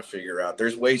still trying to figure out.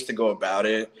 There's ways to go about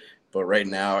it, but right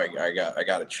now I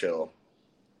got to chill.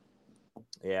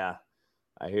 Yeah,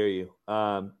 I hear you.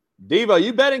 Devo,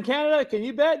 you bet in Canada? Can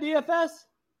you bet DFS?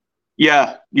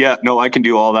 Yeah. No, I can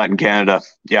do all that in Canada.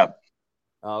 Yeah.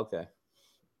 Oh, okay.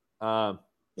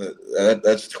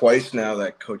 That's twice now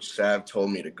that Coach Sav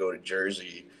told me to go to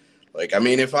Jersey. Like, I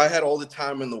mean, if I had all the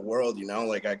time in the world, you know,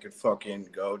 like I could fucking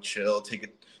go chill, take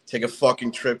a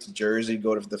fucking trip to Jersey,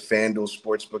 go to the FanDuel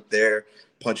Sportsbook there,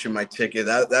 punch in my ticket.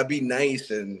 That'd be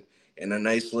nice and a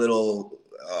nice little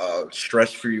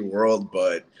stress-free world,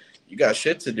 but you got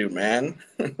shit to do, man.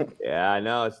 Yeah, I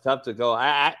know. It's tough to go.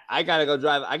 I got to go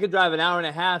drive. I could drive an hour and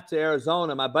a half to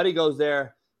Arizona. My buddy goes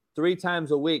there 3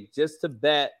 times a week just to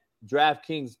bet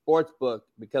DraftKings Sportsbook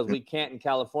because we can't in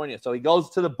California. So he goes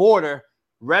to the border,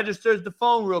 registers the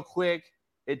phone real quick.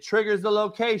 It triggers the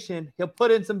location. He'll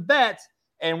put in some bets.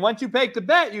 And once you make the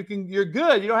bet, you're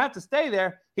good. You don't have to stay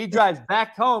there. He drives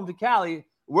back home to Cali.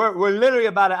 We're literally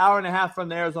about an hour and a half from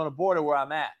the Arizona border where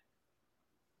I'm at.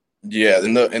 Yeah,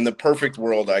 in the perfect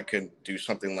world, I could do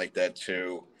something like that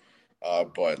too.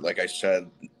 But like I said,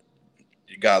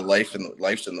 you got life's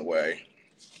in the way.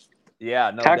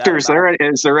 Yeah, no. Hector, is there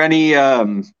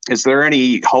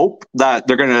any hope that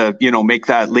they're gonna make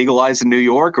that legalized in New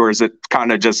York, or is it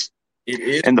kind of just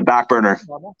in the back burner?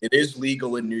 It is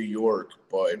legal in New York,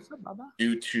 but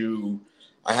due to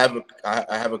I have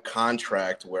a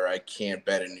contract where I can't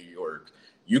bet in New York.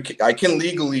 I can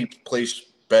legally place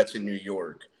bets in New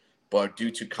York, but due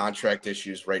to contract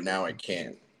issues right now, I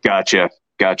can't. Gotcha.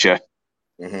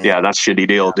 Mm-hmm. Yeah, that's a shitty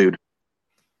deal, dude.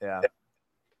 Yeah.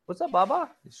 What's up,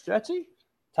 Baba? You stretchy?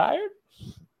 Tired?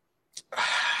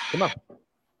 Come on.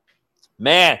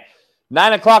 Man,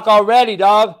 9 o'clock already,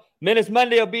 dog. Minutes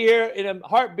Monday will be here in a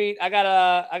heartbeat.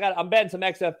 I'm betting some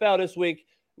XFL this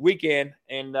weekend,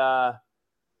 and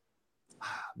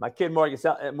my kid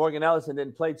Morgan Ellison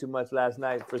didn't play too much last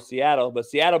night for Seattle, but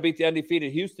Seattle beat the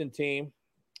undefeated Houston team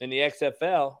in the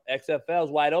XFL. XFL is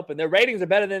wide open. Their ratings are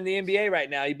better than the NBA right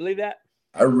now. You believe that?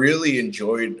 I really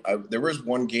enjoyed. There was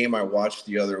one game I watched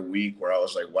the other week where I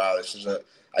was like, "Wow,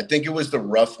 I think it was the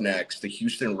Roughnecks, the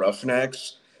Houston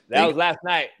Roughnecks." That was last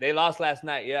night. They lost last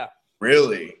night. Yeah.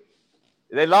 Really?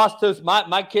 They lost to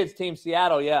my kids' team,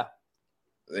 Seattle. Yeah.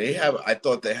 I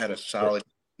thought they had a solid.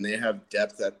 They have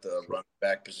depth at the running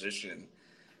back position,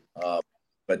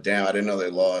 but damn, I didn't know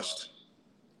they lost.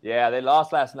 Yeah, they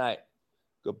lost last night.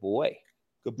 Good boy.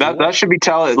 That should be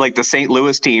telling, like, the St.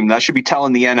 Louis team. That should be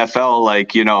telling the NFL,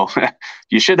 like,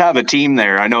 you should have a team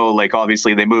there. I know, like,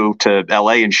 obviously they moved to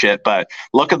LA and shit, but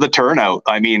look at the turnout.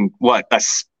 I mean, a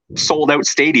sold out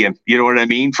stadium. You know what I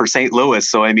mean, for St. Louis.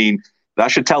 So I mean, that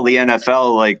should tell the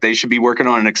NFL, like, they should be working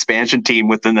on an expansion team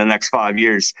within the next 5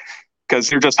 years because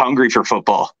they're just hungry for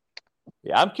football.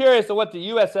 Yeah, I'm curious to what the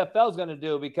USFL is going to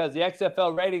do because the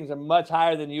XFL ratings are much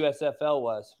higher than USFL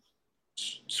was.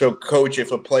 So, Coach,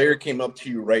 if a player came up to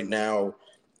you right now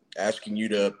asking you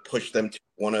to push them to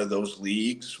one of those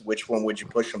leagues, which one would you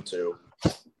push them to?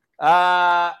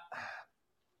 I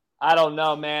don't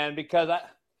know, man, because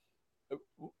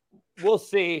we'll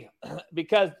see.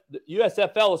 Because the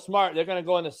USFL is smart. They're going to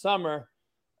go in the summer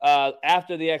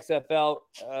after the XFL,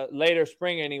 later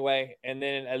spring anyway, and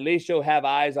then at least you'll have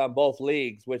eyes on both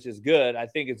leagues, which is good. I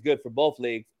think it's good for both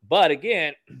leagues. But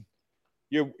again,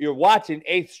 you're watching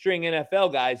 8th string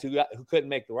NFL guys who couldn't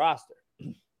make the roster.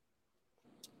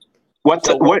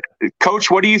 Coach?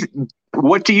 What do you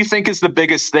What do you think is the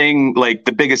biggest thing, like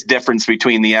the biggest difference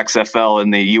between the XFL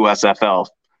and the USFL?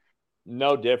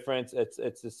 No difference.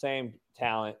 It's the same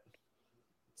talent.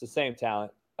 It's the same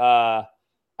talent. I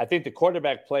think the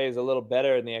quarterback play is a little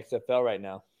better in the XFL right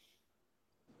now.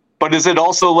 But is it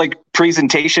also like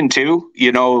presentation too?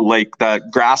 You know, like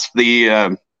that grasp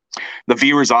the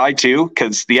viewer's eye too?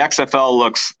 Because the XFL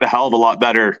looks a hell of a lot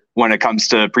better when it comes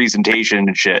to presentation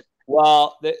and shit.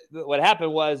 Well, what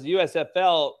happened was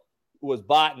USFL was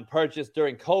bought and purchased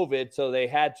during COVID, so they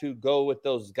had to go with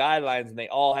those guidelines, and they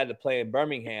all had to play in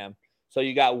Birmingham. So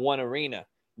you got one arena.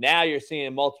 Now you're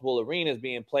seeing multiple arenas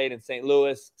being played in St.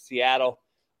 Louis, Seattle,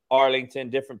 Arlington,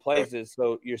 different places.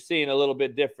 So you're seeing a little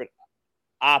bit different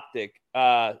optic.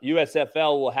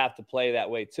 USFL will have to play that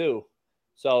way too.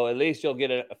 So at least you'll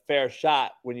get a fair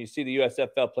shot when you see the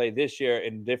USFL play this year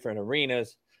in different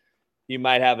arenas. You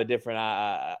might have a different,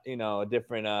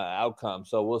 outcome.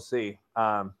 So we'll see.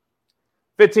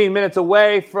 15 minutes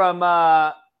away from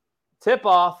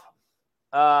tip-off.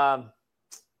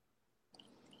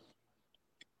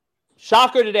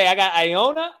 Shocker today. I got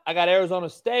Iona, I got Arizona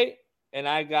State, and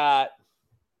I got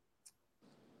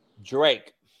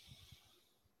Drake.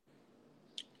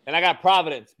 And I got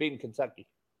Providence beating Kentucky.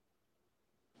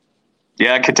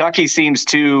 Yeah, Kentucky seems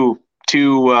too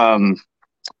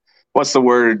what's the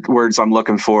words I'm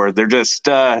looking for? They're just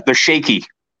they're shaky.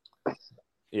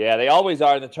 Yeah, they always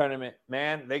are in the tournament,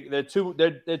 man. They're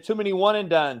too many one and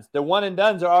dones. The one and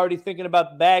dones are already thinking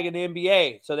about the bag in the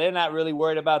NBA, so they're not really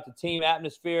worried about the team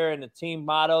atmosphere and the team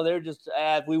motto. They're just,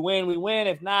 if we win, we win.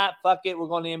 If not, fuck it, we're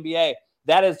going to the NBA.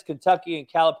 That is Kentucky and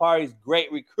Calipari's great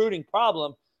recruiting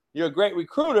problem. You're a great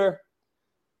recruiter.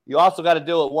 You also got to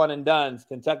deal with one and dones.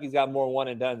 Kentucky's got more one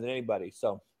and dones than anybody.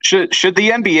 So should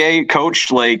the NBA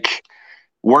coach like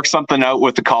work something out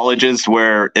with the colleges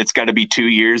where it's got to be 2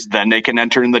 years, then they can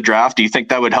enter in the draft? Do you think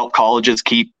that would help colleges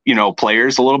keep,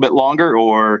 players a little bit longer,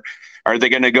 or are they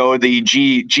going to go the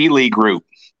G League route?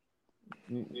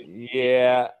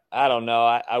 Yeah, I don't know.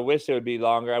 I wish it would be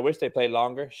longer. I wish they played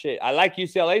longer. Shit, I like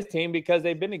UCLA's team because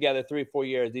they've been together 3-4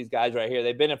 years. These guys right here,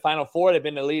 they've been in Final Four. They've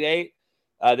been in Elite Eight.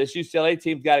 This UCLA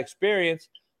team's got experience.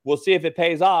 We'll see if it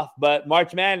pays off. But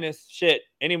March Madness, shit,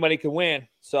 anybody can win.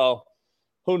 So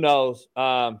who knows?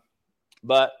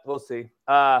 But we'll see.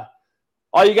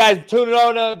 All you guys tuning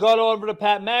on, go over to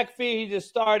Pat McAfee. He just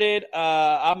started.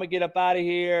 I'm going to get up out of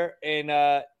here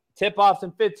and tip-offs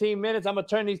in 15 minutes. I'm going to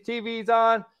turn these TVs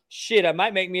on. Shit, I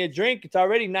might make me a drink. It's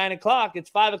already 9 o'clock. It's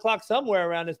 5 o'clock somewhere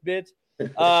around this bitch.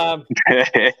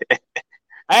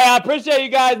 Hey, I appreciate you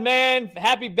guys, man.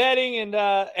 Happy betting.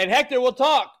 And Hector, we'll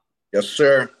talk. Yes,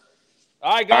 sir.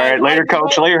 All right, guys. All right, later,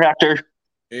 Coach. Later, Hector.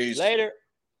 Peace. Later.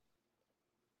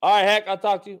 All right, Heck, I'll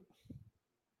talk to you.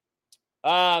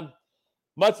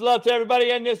 Much love to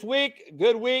everybody in this week.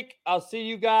 Good week. I'll see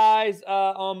you guys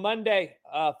on Monday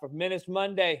for Menace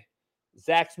Monday.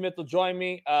 Zach Smith will join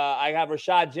me. I have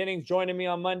Rashad Jennings joining me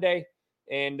on Monday,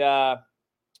 and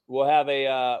we'll have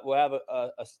a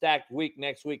stacked week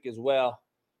next week as well.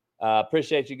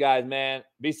 Appreciate you guys, man.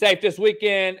 Be safe this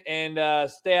weekend and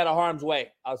stay out of harm's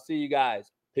way. I'll see you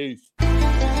guys. Peace.